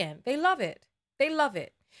straightened. They love it.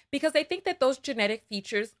 Because they think that those genetic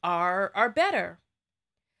features are better.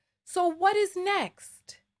 So what is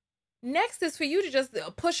next? Next is for you to just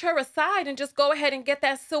push her aside and just go ahead and get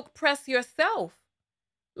that silk press yourself.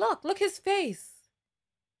 Look his face.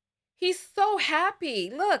 He's so happy.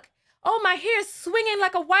 Look. Oh, my hair's swinging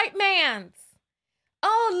like a white man's.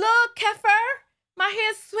 Oh, look, Kefir. My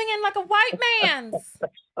hair's swinging like a white man's.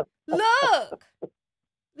 Look.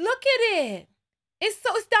 Look at it. It's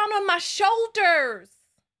down on my shoulders.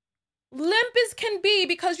 Limp as can be,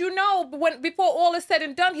 because before all is said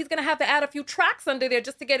and done, he's gonna have to add a few tracks under there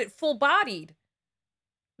just to get it full bodied.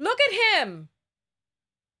 Look at him.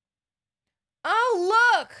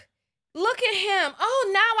 Oh, look at him.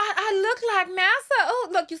 Oh, now I look like Massa. Oh,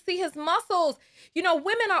 look, you see his muscles.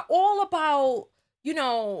 Women are all about,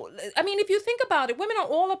 if you think about it, women are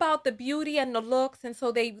all about the beauty and the looks, and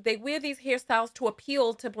so they wear these hairstyles to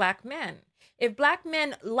appeal to black men. If black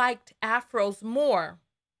men liked afros more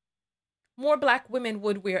black women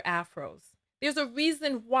would wear afros. There's a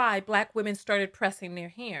reason why black women started pressing their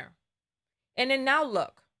hair. And then now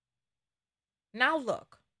look.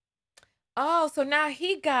 Oh, so now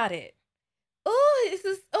he got it. Oh,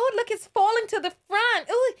 look, it's falling to the front.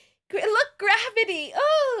 Oh, look, gravity.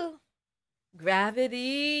 Oh,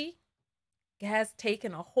 gravity has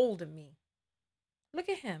taken a hold of me. Look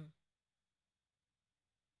at him.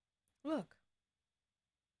 Look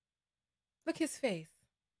his face.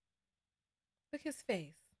 Look his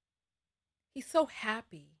face. He's so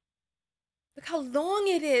happy. Look how long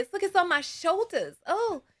it is. Look, it's on my shoulders.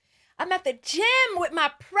 Oh, I'm at the gym with my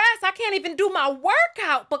press. I can't even do my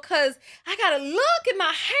workout because I gotta look at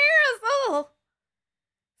my hairs. Oh.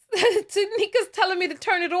 Tanika's telling me to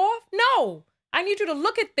turn it off. No, I need you to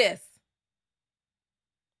look at this.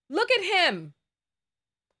 Look at him.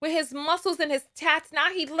 With his muscles and his tats.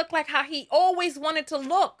 Now he looked like how he always wanted to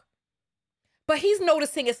look. But he's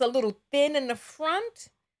noticing it's a little thin in the front.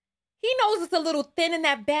 He knows it's a little thin in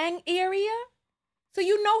that bang area. So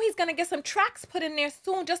he's going to get some tracks put in there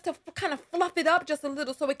soon just to kind of fluff it up just a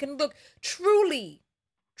little so it can look truly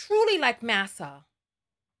like Massa.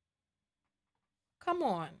 Come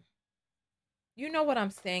on. You know what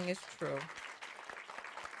I'm saying is true.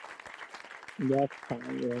 Yes,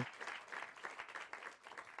 Tanya.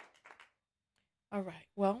 All right.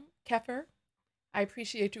 Well, Kefir, I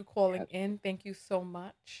appreciate you calling in. Thank you so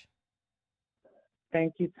much.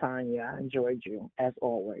 Thank you, Tanya. I enjoyed you, as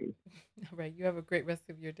always. All right. You have a great rest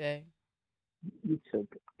of your day. You too.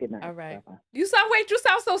 Good night. All right. Bye-bye. You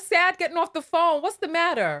sound so sad getting off the phone. What's the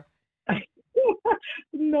matter?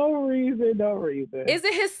 No reason. Is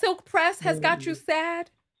it his silk press has got you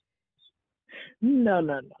sad?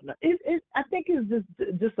 No. I think it's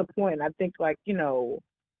just disappointing. I think, like,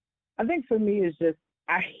 I think for me it's just,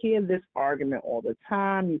 I hear this argument all the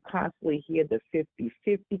time. You constantly hear the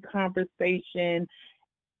 50-50 conversation,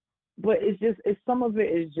 but some of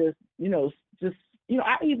it is just,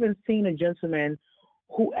 I even seen a gentleman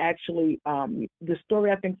who actually, the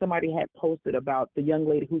story I think somebody had posted about the young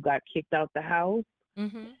lady who got kicked out the house.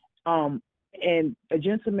 Mm-hmm. And a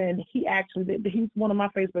gentleman, he's one of my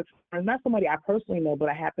Facebook friends, not somebody I personally know, but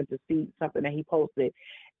I happened to see something that he posted.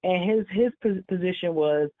 And his position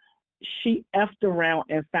was, she effed around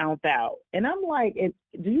and found out. And I'm like,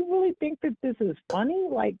 do you really think that this is funny?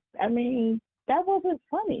 Like, I mean, that wasn't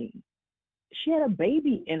funny. She had a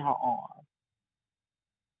baby in her arm.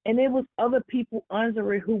 And there was other people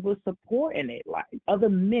under it who were supporting it, like other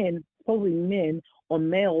men, supposedly men or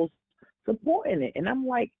males supporting it. And I'm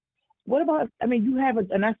like, what about, you have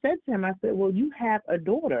and I said to him, I said, well, you have a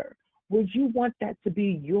daughter. Would you want that to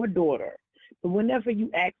be your daughter? But whenever you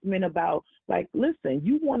ask men about, like, listen,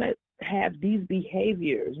 you want to have these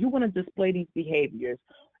behaviors, you want to display these behaviors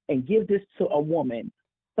and give this to a woman,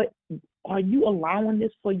 but are you allowing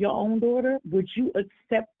this for your own daughter? Would you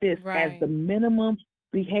accept this as the minimum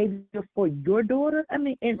behavior for your daughter?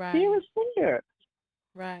 Fear is fear.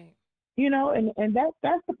 Right. And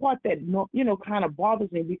that's the part that, kind of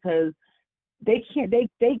bothers me, because they can't,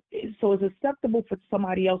 so it's acceptable for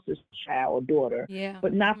somebody else's child or daughter,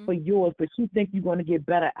 but not for yours. But you think you're going to get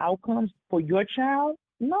better outcomes for your child?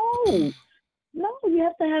 No, you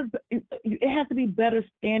have to have, it has to be better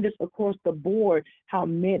standards across the board, how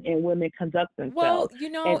men and women conduct Well,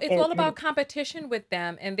 themselves. it's all about competition with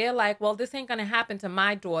them. And they're like, well, this ain't going to happen to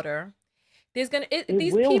my daughter. These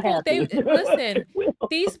people, listen,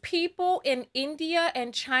 these people in India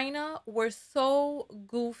and China were so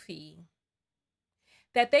goofy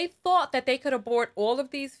that they thought that they could abort all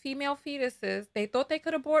of these female fetuses. They thought they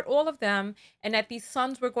could abort all of them, and that these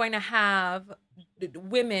sons were going to have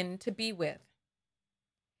women to be with.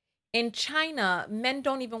 In China, men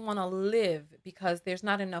don't even want to live because there's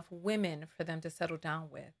not enough women for them to settle down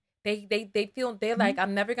with. They feel, they're like,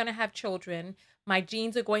 I'm never going to have children. My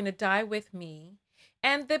genes are going to die with me.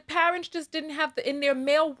 And the parents just didn't have, in their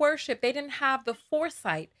male worship, they didn't have the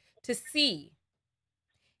foresight to see.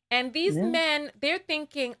 And these men, they're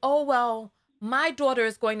thinking, oh, well, my daughter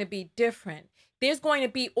is going to be different. There's going to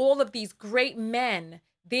be all of these great men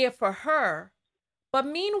there for her. But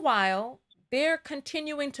meanwhile, they're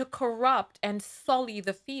continuing to corrupt and sully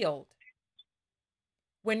the field.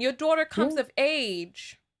 When your daughter comes of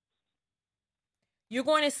age, you're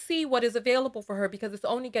going to see what is available for her, because it's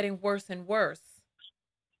only getting worse and worse.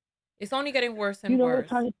 It's only getting worse and worse.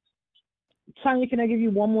 Tanya, can I give you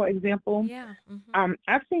one more example? Yeah.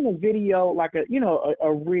 I've seen a video, like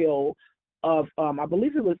a reel of, I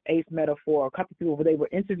believe it was Ace Metaphor, a couple people, where they were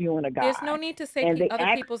interviewing a guy. There's no need to say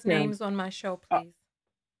other people's names on my show, please.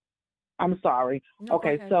 I'm sorry. No,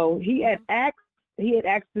 okay, so he had asked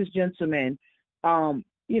this gentleman,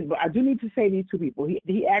 but I do need to say these two people.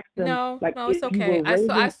 He asked them, no, it's if you okay. were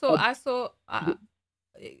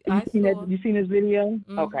You seen this video?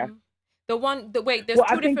 Okay. There's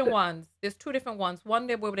two different ones. There's two different ones. One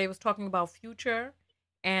where they was talking about Future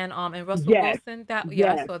and Russell Wilson.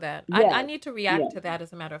 I saw that. I need to react to that,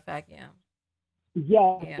 as a matter of fact.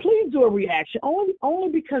 Yeah, please do a reaction. Only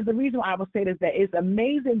because the reason why I would say this, that it's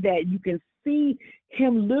amazing that you can see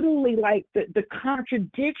him literally, like, the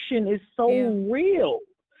contradiction is so real.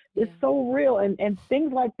 It's so real, and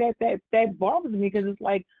things like that bothers me, because it's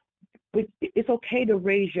like, but it's okay to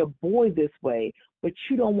raise your boy this way, but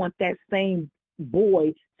you don't want that same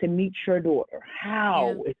boy to meet your daughter.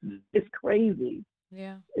 How? It's crazy.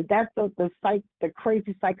 Yeah. That's the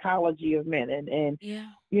crazy psychology of men, and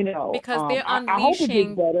because they're unleashing, I hope it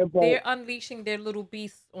gets better, but they're unleashing their little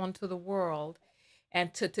beasts onto the world,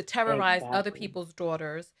 and to terrorize other people's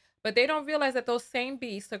daughters. But they don't realize that those same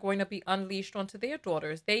beasts are going to be unleashed onto their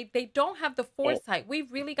daughters. They don't have the foresight.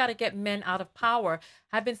 We've really got to get men out of power.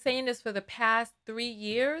 I've been saying this for the past 3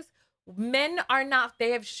 years. Men are not,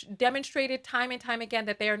 they have demonstrated time and time again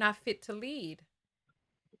that they are not fit to lead.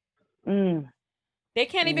 They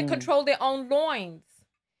can't even control their own loins.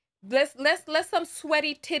 Let some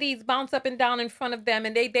sweaty titties bounce up and down in front of them,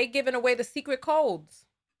 and they giving away the secret codes.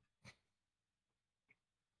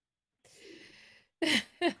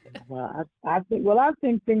 Well, I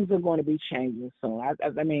think things are going to be changing soon.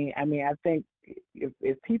 I mean, I think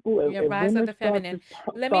if people, Yeah, if rise of women the start feminine. to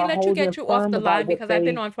Let me start let you holding get you off firm the about line what because I've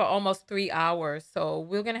been they, on for almost 3 hours. So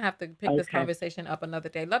we're gonna have to pick this okay. conversation up another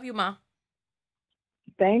day. Love you, Ma.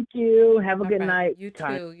 Thank you. Have a All good right. night. You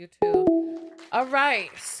Tanya. too. You too. All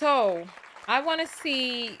right. So I want to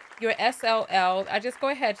see your SLL. I just go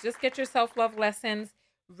ahead. Just get your self-love lessons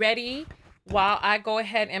ready while I go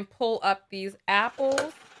ahead and pull up these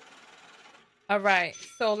apples. All right.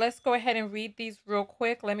 So let's go ahead and read these real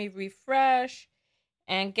quick. Let me refresh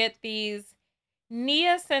and get these.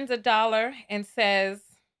 Nia sends $1 and says,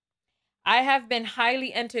 I have been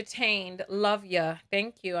highly entertained. Love ya.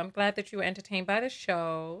 Thank you. I'm glad that you were entertained by the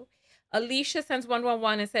show. Alicia sends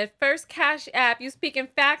 111 and said, first Cash App. You speaking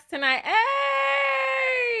facts tonight.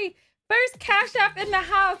 Hey! First Cash App in the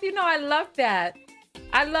house. You know, I love that.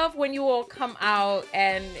 I love when you all come out,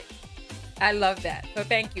 and I love that. So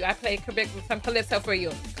thank you. I played some Calypso for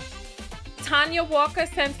you. Tanya Walker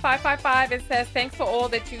sends 555 and says, thanks for all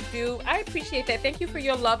that you do. I appreciate that. Thank you for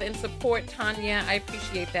your love and support, Tanya. I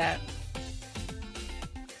appreciate that.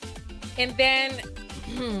 And then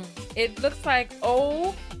it looks like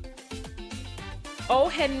Ohenet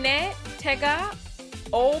Tega.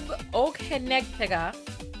 Ohenet Tega.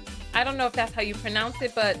 I don't know if that's how you pronounce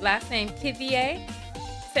it, but last name Kivie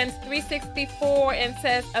sends 364 and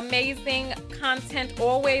says, amazing content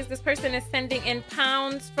always. This person is sending in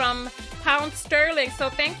pounds from pound sterling. So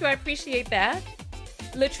thank you. I appreciate that.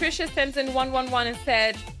 Latricia sends in 111 and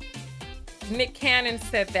said, Nick Cannon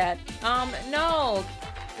said that. No.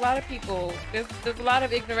 A lot of people. There's a lot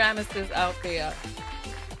of ignoramuses out there.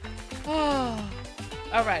 Oh.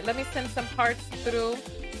 All right. Let me send some hearts through.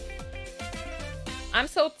 I'm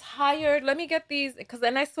so tired. Let me get these, because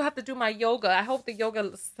then I still have to do my yoga. I hope the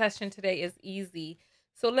yoga session today is easy.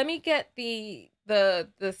 So let me get the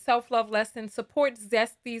self-love lesson. Support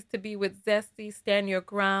Zesties to be with Zesty. Stand your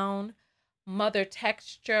ground. Mother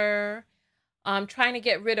texture. Trying to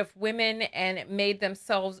get rid of women and made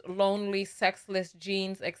themselves lonely, sexless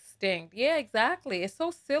genes extinct. Yeah, exactly. It's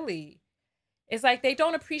so silly. It's like they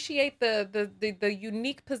don't appreciate the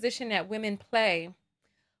unique position that women play.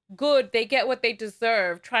 Good, they get what they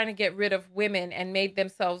deserve, trying to get rid of women and made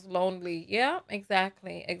themselves lonely. Yeah,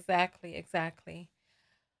 exactly.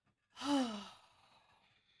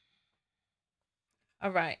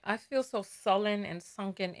 All right. I feel so sullen and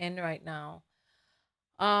sunken in right now.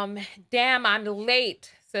 Damn, I'm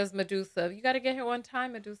late, says Medusa. You got to get here on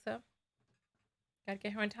time, Medusa. Got to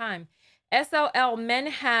get here on time. SLL, men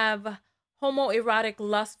have homoerotic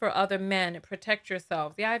lust for other men. Protect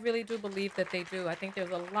yourselves. Yeah, I really do believe that they do. I think there's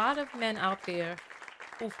a lot of men out there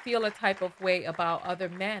who feel a type of way about other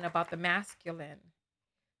men, about the masculine.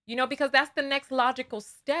 You know, because that's the next logical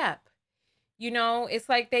step. You know, it's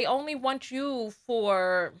like they only want you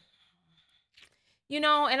for... You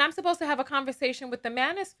know, and I'm supposed to have a conversation with the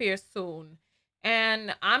manosphere soon.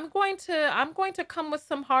 And I'm going to come with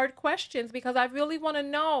some hard questions because I really want to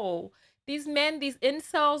know these men, these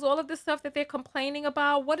incels, all of the stuff that they're complaining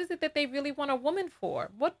about. What is it that they really want a woman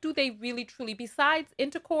for? What do they really truly, besides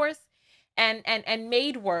intercourse and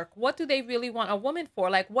maid work, what do they really want a woman for?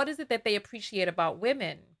 Like, what is it that they appreciate about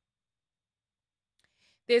women?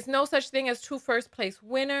 There's no such thing as two first place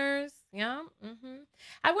winners. Yeah.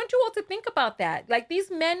 I want you all to think about that. Like these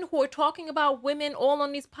men who are talking about women all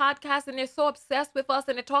on these podcasts and they're so obsessed with us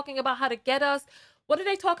and they're talking about how to get us. What are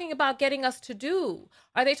they talking about getting us to do?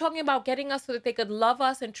 Are they talking about getting us so that they could love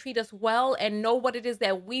us and treat us well and know what it is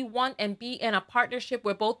that we want and be in a partnership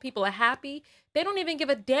where both people are happy? They don't even give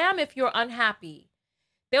a damn if you're unhappy.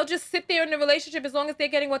 They'll just sit there in the relationship as long as they're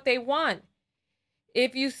getting what they want.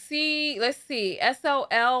 If you see, let's see,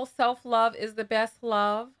 SLL, self-love is the best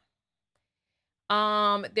love.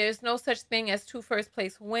 There's no such thing as two first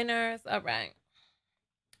place winners. All right.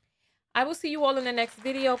 I will see you all in the next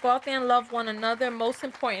video. Go out there and love one another. Most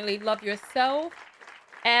importantly, love yourself.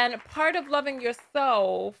 And part of loving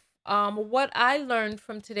yourself, what I learned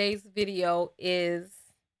from today's video is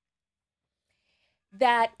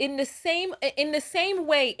that in the same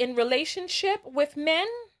way in relationship with men,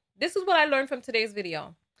 this is what I learned from today's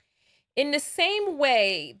video. In the same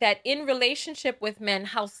way that in relationship with men,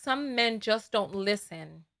 how some men just don't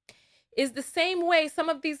listen, is the same way some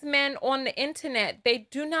of these men on the internet, they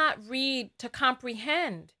do not read to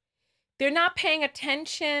comprehend. They're not paying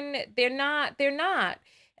attention. They're not.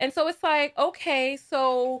 And so it's like, okay,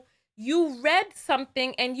 so you read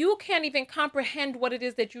something and you can't even comprehend what it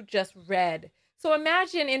is that you just read. So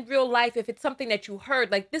imagine in real life if it's something that you heard,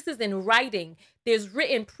 like this is in writing, there's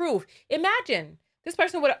written proof. Imagine this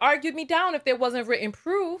person would have argued me down if there wasn't written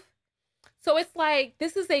proof. So it's like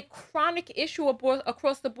this is a chronic issue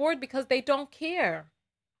across the board because they don't care.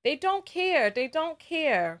 They don't care. They don't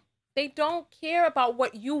care. They don't care about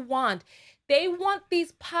what you want. They want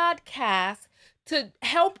these podcasts to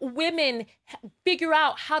help women figure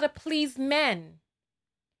out how to please men.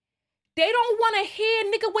 They don't want to hear,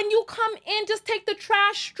 nigga, when you come in, just take the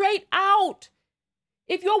trash straight out.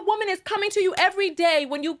 If your woman is coming to you every day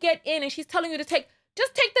when you get in and she's telling you to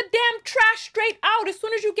just take the damn trash straight out as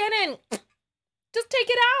soon as you get in. Just take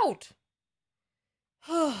it out.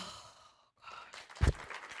 Oh,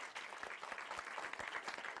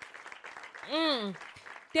 God.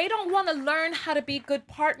 They don't want to learn how to be good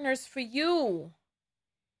partners for you.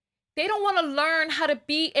 They don't want to learn how to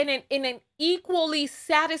be in an equally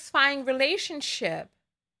satisfying relationship.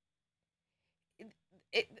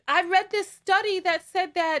 I read this study that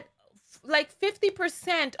said that like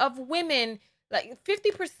 50% of women, like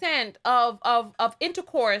 50% of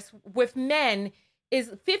intercourse with men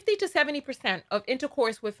is 50 to 70% of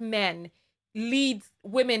intercourse with men leads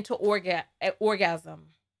women to orgasm.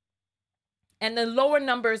 And the lower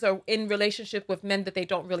numbers are in relationship with men that they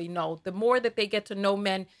don't really know. The more that they get to know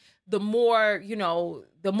men, the more,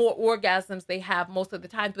 the more orgasms they have most of the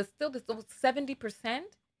time. But still, there's still 70%.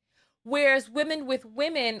 Whereas women with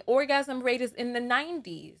women, orgasm rate is in the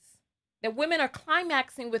 90s. That women are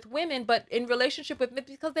climaxing with women, but in relationship with men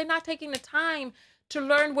because they're not taking the time to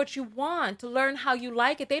learn what you want, to learn how you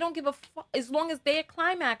like it. They don't give a fuck as long as they're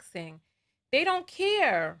climaxing. They don't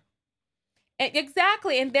care.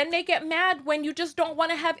 Exactly. And then they get mad when you just don't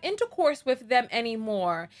want to have intercourse with them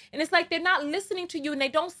anymore. And it's like they're not listening to you and they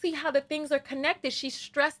don't see how the things are connected. She's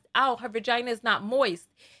stressed out. Her vagina is not moist.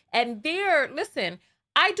 And listen,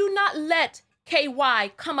 I do not let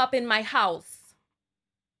KY come up in my house.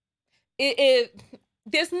 I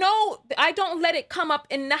don't let it come up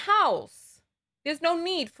in the house. There's no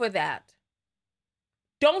need for that.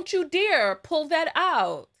 Don't you dare pull that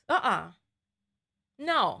out.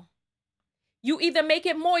 No. You either make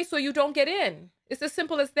it moist or you don't get in. It's as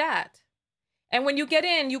simple as that. And when you get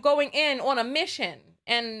in, you're going in on a mission.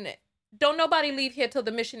 And don't nobody leave here till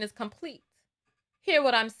the mission is complete. Hear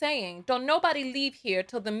what I'm saying? Don't nobody leave here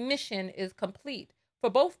till the mission is complete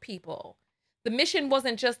for both people. The mission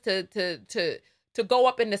wasn't just to go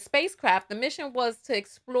up in the spacecraft. The mission was to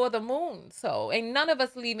explore the moon. So ain't none of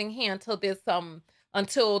us leaving here until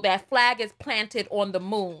that flag is planted on the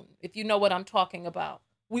moon, if you know what I'm talking about.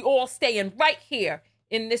 We all staying right here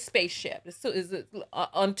in this spaceship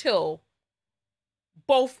until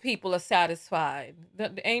both people are satisfied.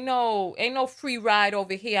 Ain't no free ride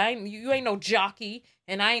over here. You ain't no jockey,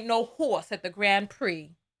 and I ain't no horse at the Grand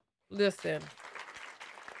Prix. Listen.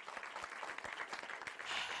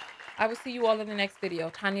 I will see you all in the next video.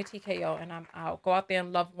 Tanya TKO, and I'm out. Go out there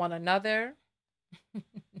and love one another.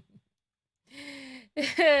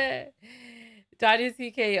 Tanya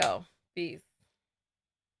TKO. Peace.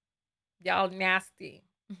 Y'all nasty.